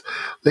that.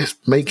 Let's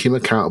make him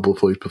accountable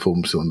for his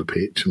performance on the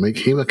pitch and make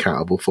him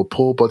accountable for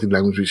poor body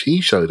language which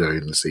he showed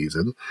earlier in the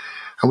season.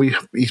 And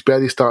he's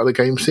barely started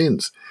the game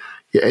since.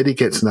 Yet Eddie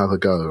gets another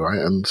go, right?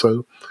 And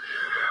so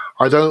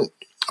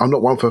I'm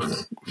not one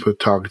for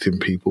targeting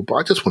people, but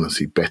I just want to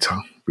see better,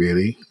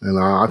 really. And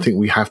I think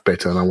we have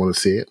better, and I want to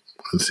see it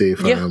and see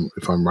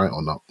if I'm right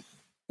or not.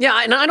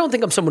 Yeah, and I don't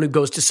think I'm someone who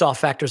goes to soft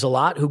factors a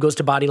lot, who goes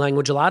to body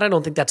language a lot. I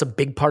don't think that's a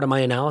big part of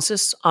my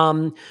analysis.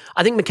 I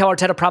think Mikel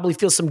Arteta probably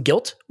feels some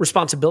guilt,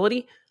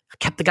 responsibility. I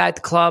kept the guy at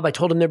the club. I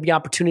told him there'd be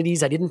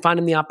opportunities. I didn't find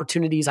him the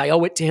opportunities. I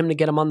owe it to him to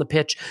get him on the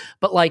pitch.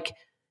 But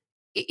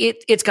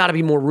it's got to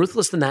be more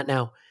ruthless than that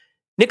now.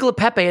 Nicola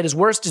Pepe at his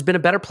worst has been a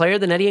better player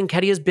than Eddie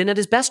Nketiah has been at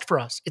his best for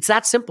us. It's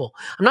that simple.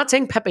 I'm not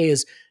saying Pepe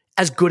is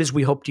as good as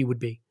we hoped he would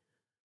be.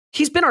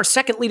 He's been our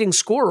second leading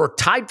scorer or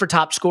tied for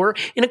top scorer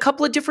in a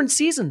couple of different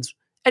seasons.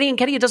 Eddie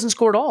Nketiah doesn't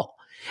score at all.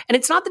 And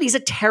it's not that he's a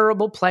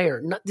terrible player.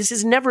 No, this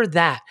is never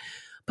that.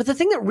 But the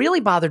thing that really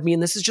bothered me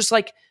in this is just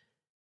all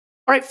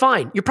right,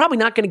 fine. You're probably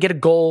not going to get a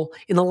goal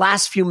in the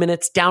last few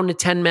minutes down to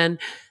 10 men.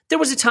 There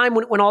was a time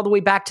when it went all the way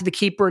back to the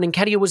keeper and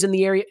Nketiah was in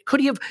the area. Could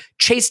he have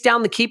chased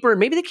down the keeper and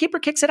maybe the keeper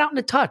kicks it out in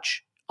a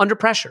touch under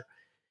pressure?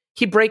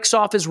 He breaks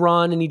off his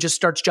run and he just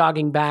starts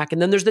jogging back.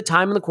 And then there's the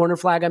time on the corner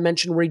flag I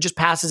mentioned where he just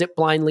passes it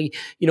blindly,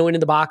 into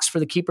the box for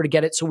the keeper to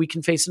get it so we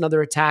can face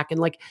another attack.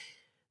 And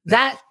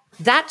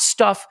that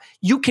stuff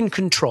you can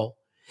control.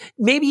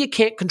 Maybe you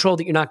can't control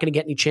that you're not going to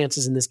get any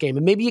chances in this game.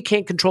 And maybe you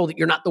can't control that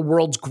you're not the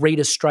world's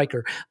greatest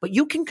striker, but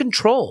you can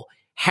control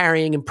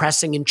harrying and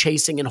pressing and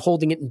chasing and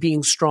holding it and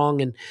being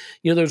strong. And,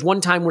 there's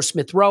one time where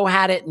Smith Rowe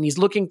had it and he's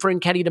looking for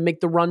Nketiah to make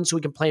the run so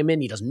he can play him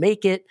in. He doesn't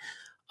make it.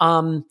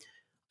 I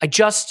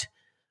just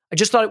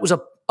thought it was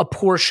a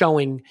poor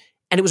showing.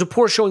 And it was a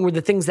poor showing where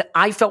the things that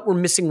I felt were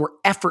missing were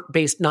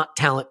effort-based, not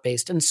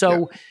talent-based. And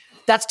so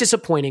that's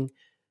disappointing.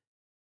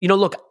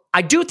 Look,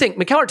 I do think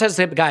Mikel Arteta's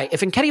the type of guy,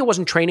 if Nketiah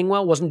wasn't training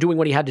well, wasn't doing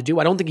what he had to do,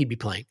 I don't think he'd be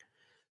playing.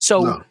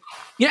 So,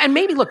 and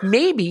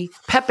maybe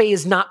Pepe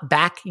is not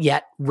back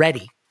yet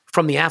ready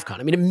from the AFCON.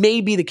 I mean, it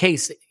may be the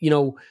case,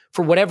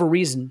 for whatever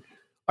reason,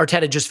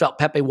 Arteta just felt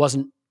Pepe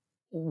wasn't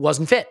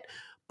fit.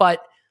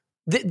 But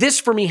this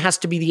for me has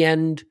to be the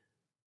end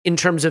in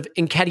terms of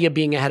Nketiah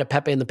being ahead of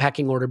Pepe in the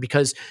pecking order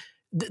because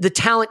the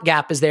talent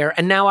gap is there.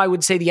 And now I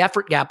would say the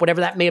effort gap, whatever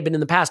that may have been in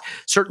the past,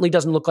 certainly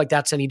doesn't look like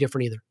that's any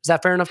different either. Is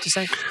that fair enough to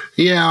say?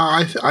 Yeah,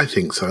 I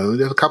think so.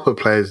 There's a couple of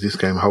players this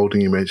game,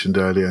 Holding, you mentioned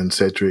earlier, and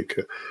Cedric.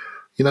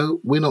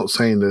 We're not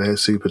saying that they're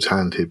super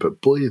talented,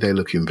 but boy, they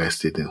look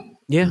invested in.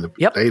 Yeah,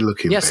 They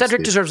look invested. Yeah,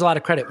 Cedric deserves a lot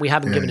of credit. We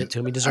haven't given it to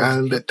him. He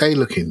deserves it. They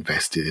look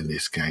invested in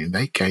this game.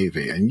 They gave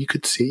it. And you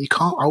could see, you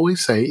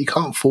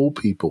can't fool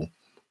people.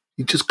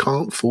 You just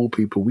can't fool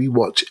people. We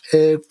watch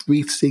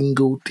every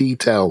single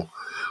detail.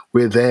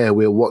 We're there.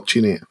 We're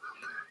watching it.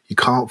 You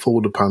can't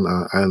fool the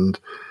punter. And,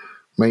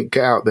 mate,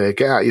 get out there.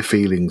 Get out your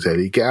feelings,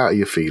 Eddie. Get out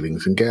your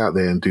feelings and get out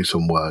there and do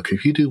some work.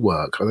 If you do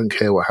work, I don't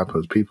care what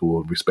happens. People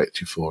will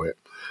respect you for it.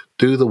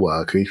 Do the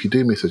work. And if you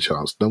do miss a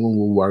chance, no one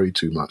will worry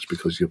too much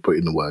because you're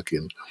putting the work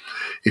in.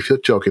 If you're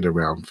jogging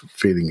around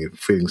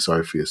feeling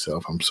sorry for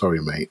yourself, I'm sorry,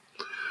 mate.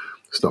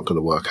 It's not going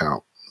to work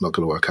out. Not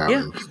going to work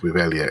out with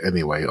Elliot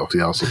anyway of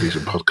the Arsenal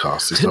Vision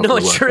podcast. It's not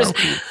going to work out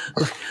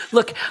for you.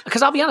 Look,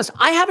 because I'll be honest,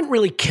 I haven't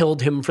really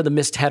killed him for the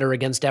missed header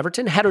against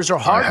Everton. Headers are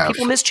hard.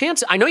 People miss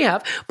chances. I know you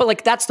have, but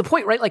like that's the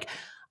point, right? Like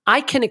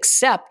I can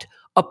accept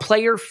a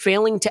player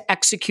failing to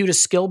execute a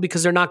skill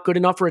because they're not good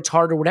enough or it's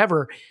hard or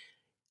whatever.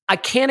 I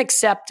can't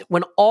accept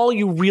when all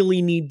you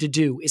really need to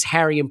do is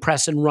harry and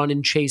press and run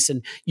and chase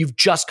and you've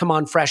just come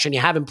on fresh and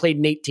you haven't played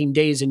in 18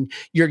 days and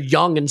you're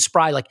young and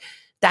spry. Like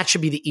that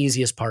should be the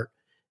easiest part.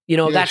 You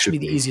know, that should be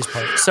the easiest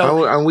part.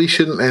 So, and we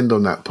shouldn't end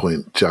on that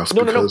point just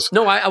because.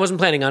 No, I wasn't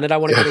planning on it. I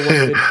want to go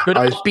to one good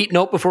upbeat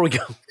note before we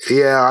go.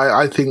 Yeah,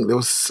 I think there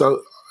was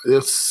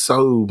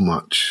so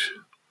much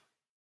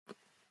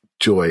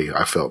joy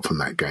I felt from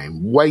that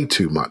game. Way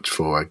too much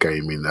for a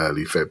game in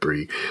early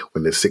February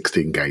when there's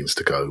 16 games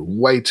to go.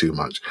 Way too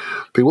much.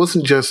 But it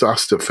wasn't just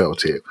us that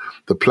felt it.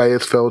 The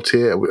players felt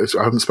it.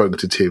 I haven't spoken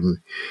to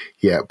Tim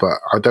yet, but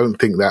I don't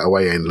think that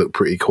away end looked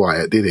pretty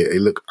quiet, did it?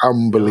 It looked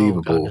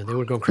unbelievable. Oh, God, no, they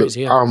were going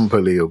crazy.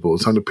 Unbelievable.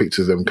 Some of the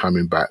pictures of them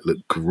coming back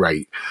look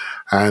great.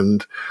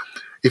 And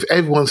if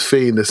everyone's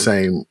feeling the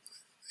same,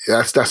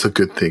 that's a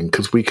good thing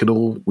because we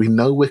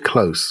know we're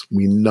close.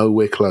 We know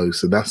we're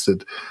close, and that's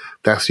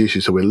the issue.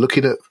 So we're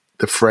looking at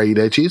the frayed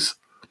edges.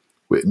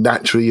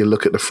 Naturally, you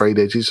look at the frayed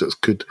edges that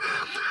could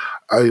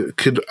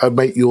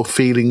make your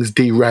feelings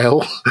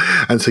derail.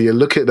 And so you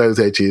look at those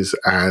edges,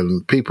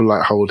 and people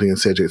like Holding and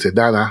Cedric said,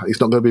 "No, it's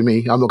not going to be me.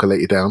 I'm not going to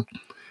let you down."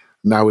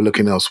 Now we're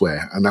looking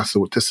elsewhere, and that's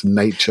just the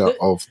nature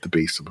of the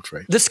beast, I'm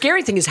afraid. The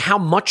scary thing is how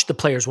much the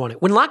players want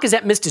it. When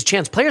Lacazette missed his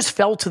chance, players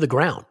fell to the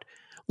ground.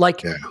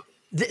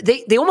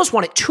 They almost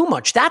want it too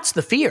much. That's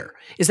the fear,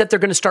 is that they're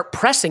going to start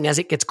pressing as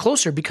it gets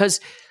closer because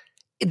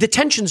the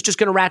tension's just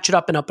going to ratchet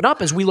up and up and up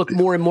as we look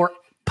more and more.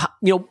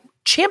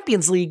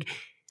 Champions League,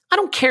 I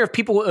don't care if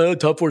people,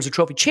 top four is a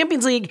trophy.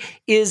 Champions League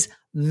is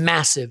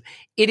massive.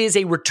 It is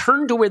a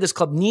return to where this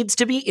club needs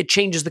to be. It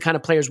changes the kind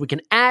of players we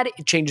can add.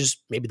 It changes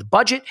maybe the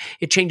budget.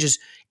 It changes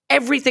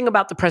everything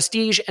about the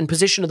prestige and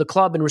position of the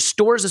club and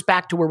restores us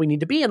back to where we need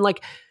to be. And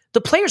like, the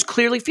players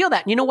clearly feel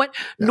that. And you know what?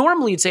 Yeah.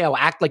 Normally you'd say,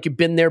 act like you've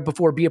been there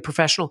before, be a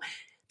professional.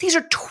 These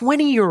are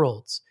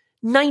 20-year-olds,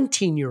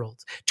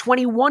 19-year-olds,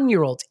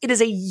 21-year-olds. It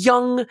is a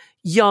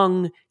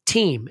young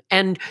team.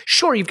 And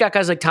sure, you've got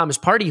guys like Thomas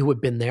Partey who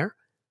have been there,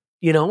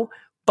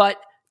 but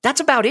that's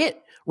about it.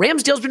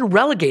 Ramsdale's been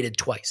relegated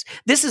twice.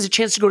 This is a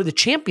chance to go to the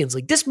Champions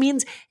League. This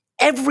means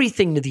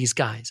everything to these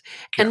guys.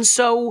 Yeah. And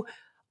so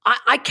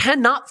I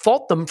cannot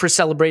fault them for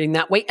celebrating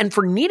that way and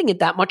for needing it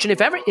that much. And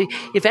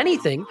if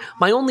anything,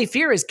 my only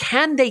fear is,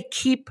 can they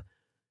keep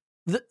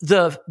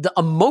the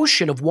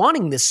emotion of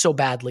wanting this so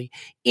badly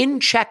in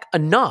check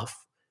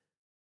enough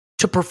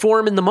to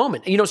perform in the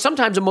moment?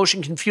 Sometimes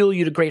emotion can fuel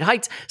you to great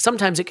heights.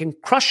 Sometimes it can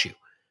crush you.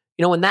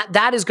 And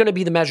that is going to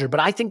be the measure. But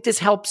I think this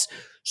helps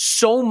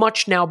so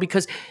much now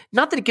because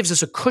not that it gives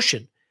us a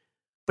cushion,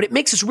 but it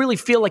makes us really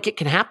feel like it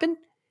can happen.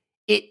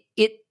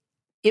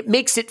 It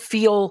makes it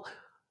feel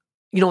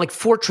like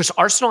Fortress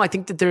Arsenal. I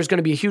think that there's going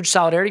to be a huge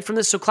solidarity from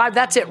this. So, Clive,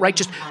 that's it, right?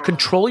 Just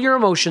control your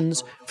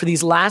emotions for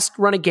these last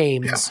run of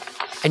games,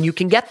 and you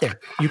can get there.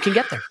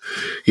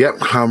 Yep,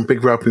 I'm a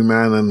big rugby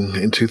man, and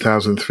in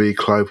 2003,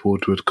 Clive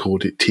Woodward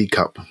called it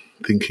teacup,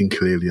 thinking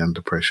clearly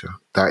under pressure.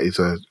 That is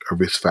a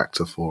risk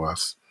factor for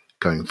us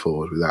going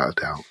forward, without a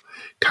doubt.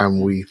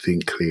 Can we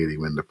think clearly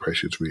when the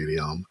pressure's really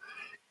on?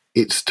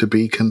 It's to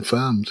be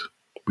confirmed.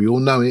 We all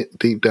know it,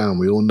 deep down,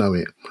 we all know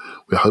it.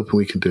 We're hoping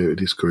we can do it with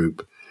this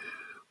group.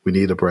 We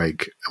need a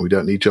break, and we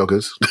don't need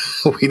joggers.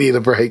 We need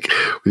a break.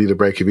 We need a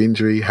break of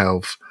injury,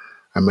 health,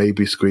 and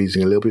maybe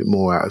squeezing a little bit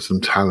more out of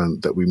some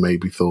talent that we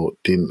maybe thought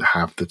didn't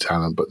have the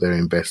talent, but they're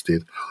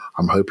invested.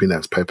 I'm hoping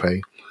that's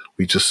Pepe.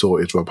 We just saw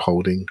it as Rob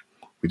Holding.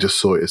 We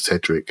just saw it as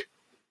Cedric.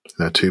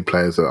 Two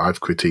players that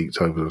I've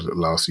critiqued over the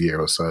last year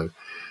or so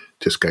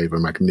just gave a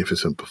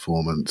magnificent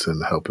performance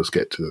and helped us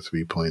get to the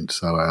 3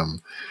 points. So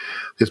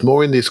there's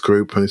more in this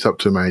group, and it's up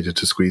to a manager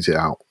to squeeze it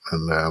out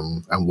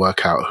and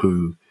work out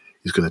who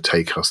is going to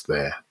take us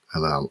there.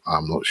 And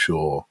I'm not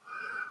sure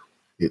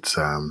it's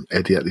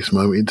Eddie at this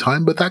moment in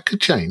time, but that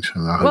could change.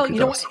 And I hope it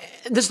does.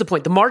 This is the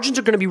point. The margins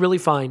are going to be really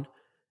fine.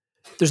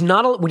 We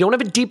don't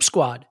have a deep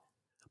squad,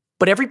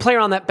 but every player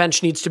on that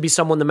bench needs to be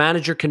someone the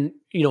manager can,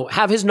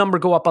 have his number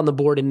go up on the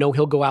board and know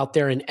he'll go out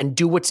there and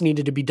do what's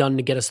needed to be done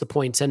to get us the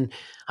points. And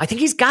I think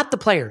he's got the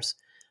players,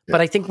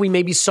 but I think we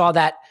maybe saw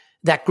that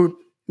group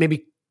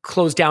maybe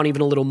close down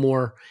even a little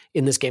more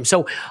in this game.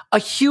 So a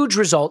huge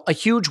result, a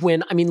huge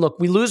win. I mean, look,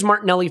 we lose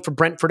Martinelli for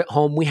Brentford at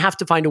home. We have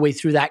to find a way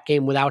through that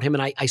game without him,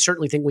 and I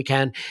certainly think we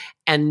can.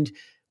 And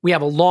we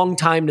have a long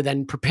time to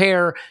then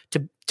prepare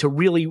to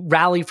really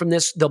rally from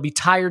this. They'll be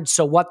tired.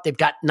 So what? They've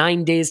got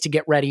 9 days to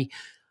get ready.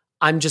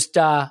 I'm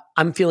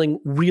feeling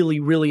really,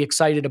 really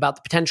excited about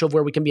the potential of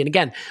where we can be. And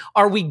again,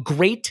 are we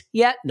great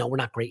yet? No, we're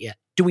not great yet.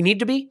 Do we need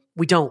to be?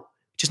 We don't.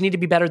 Just need to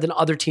be better than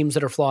other teams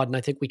that are flawed, and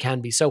I think we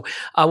can be. So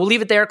we'll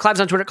leave it there. Clive's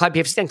on Twitter,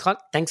 ClivePFC. Thanks, Clive.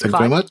 Thanks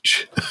very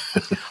much.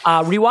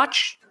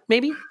 Rewatch,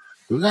 maybe?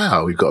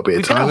 Wow, we've got a bit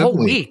of time. We've got a whole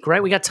week,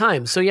 right? We got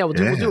time. So we'll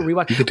do a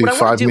rewatch. You could do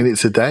 5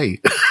 minutes a day.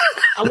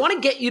 I want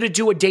to get you to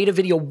do a data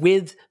video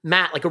with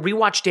Matt, like a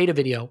rewatch data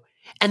video.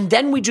 And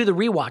then we do the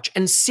rewatch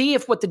and see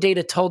if what the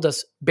data told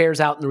us bears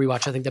out in the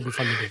rewatch. I think that'd be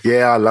fun to do.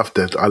 Yeah, I love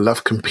that. I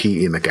love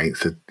competing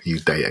against you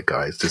data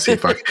guys to see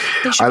if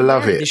I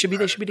love it. They should be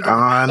together.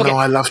 I know.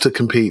 I love to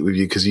compete with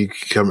you because you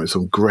come with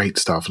some great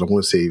stuff and I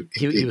want to see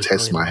it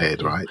test my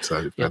head, right?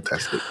 So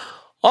fantastic.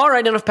 All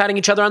right, enough patting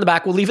each other on the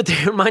back. We'll leave it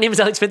there. My name is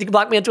Alex Smith. You can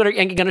block me on Twitter,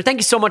 Yankee Gunner. Thank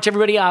you so much,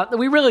 everybody.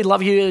 We really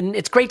love you, and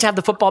it's great to have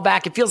the football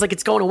back. It feels like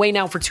it's going away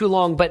now for too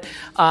long, but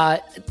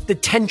the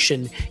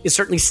tension is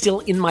certainly still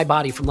in my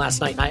body from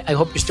last night, and I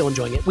hope you're still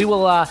enjoying it.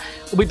 We'll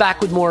be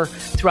back with more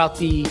throughout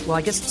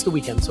I guess it's the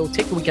weekend, so we'll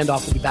take the weekend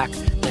off. We'll be back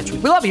next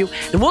week. We love you,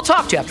 and we'll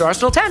talk to you after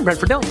Arsenal 10.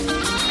 Brentford 0.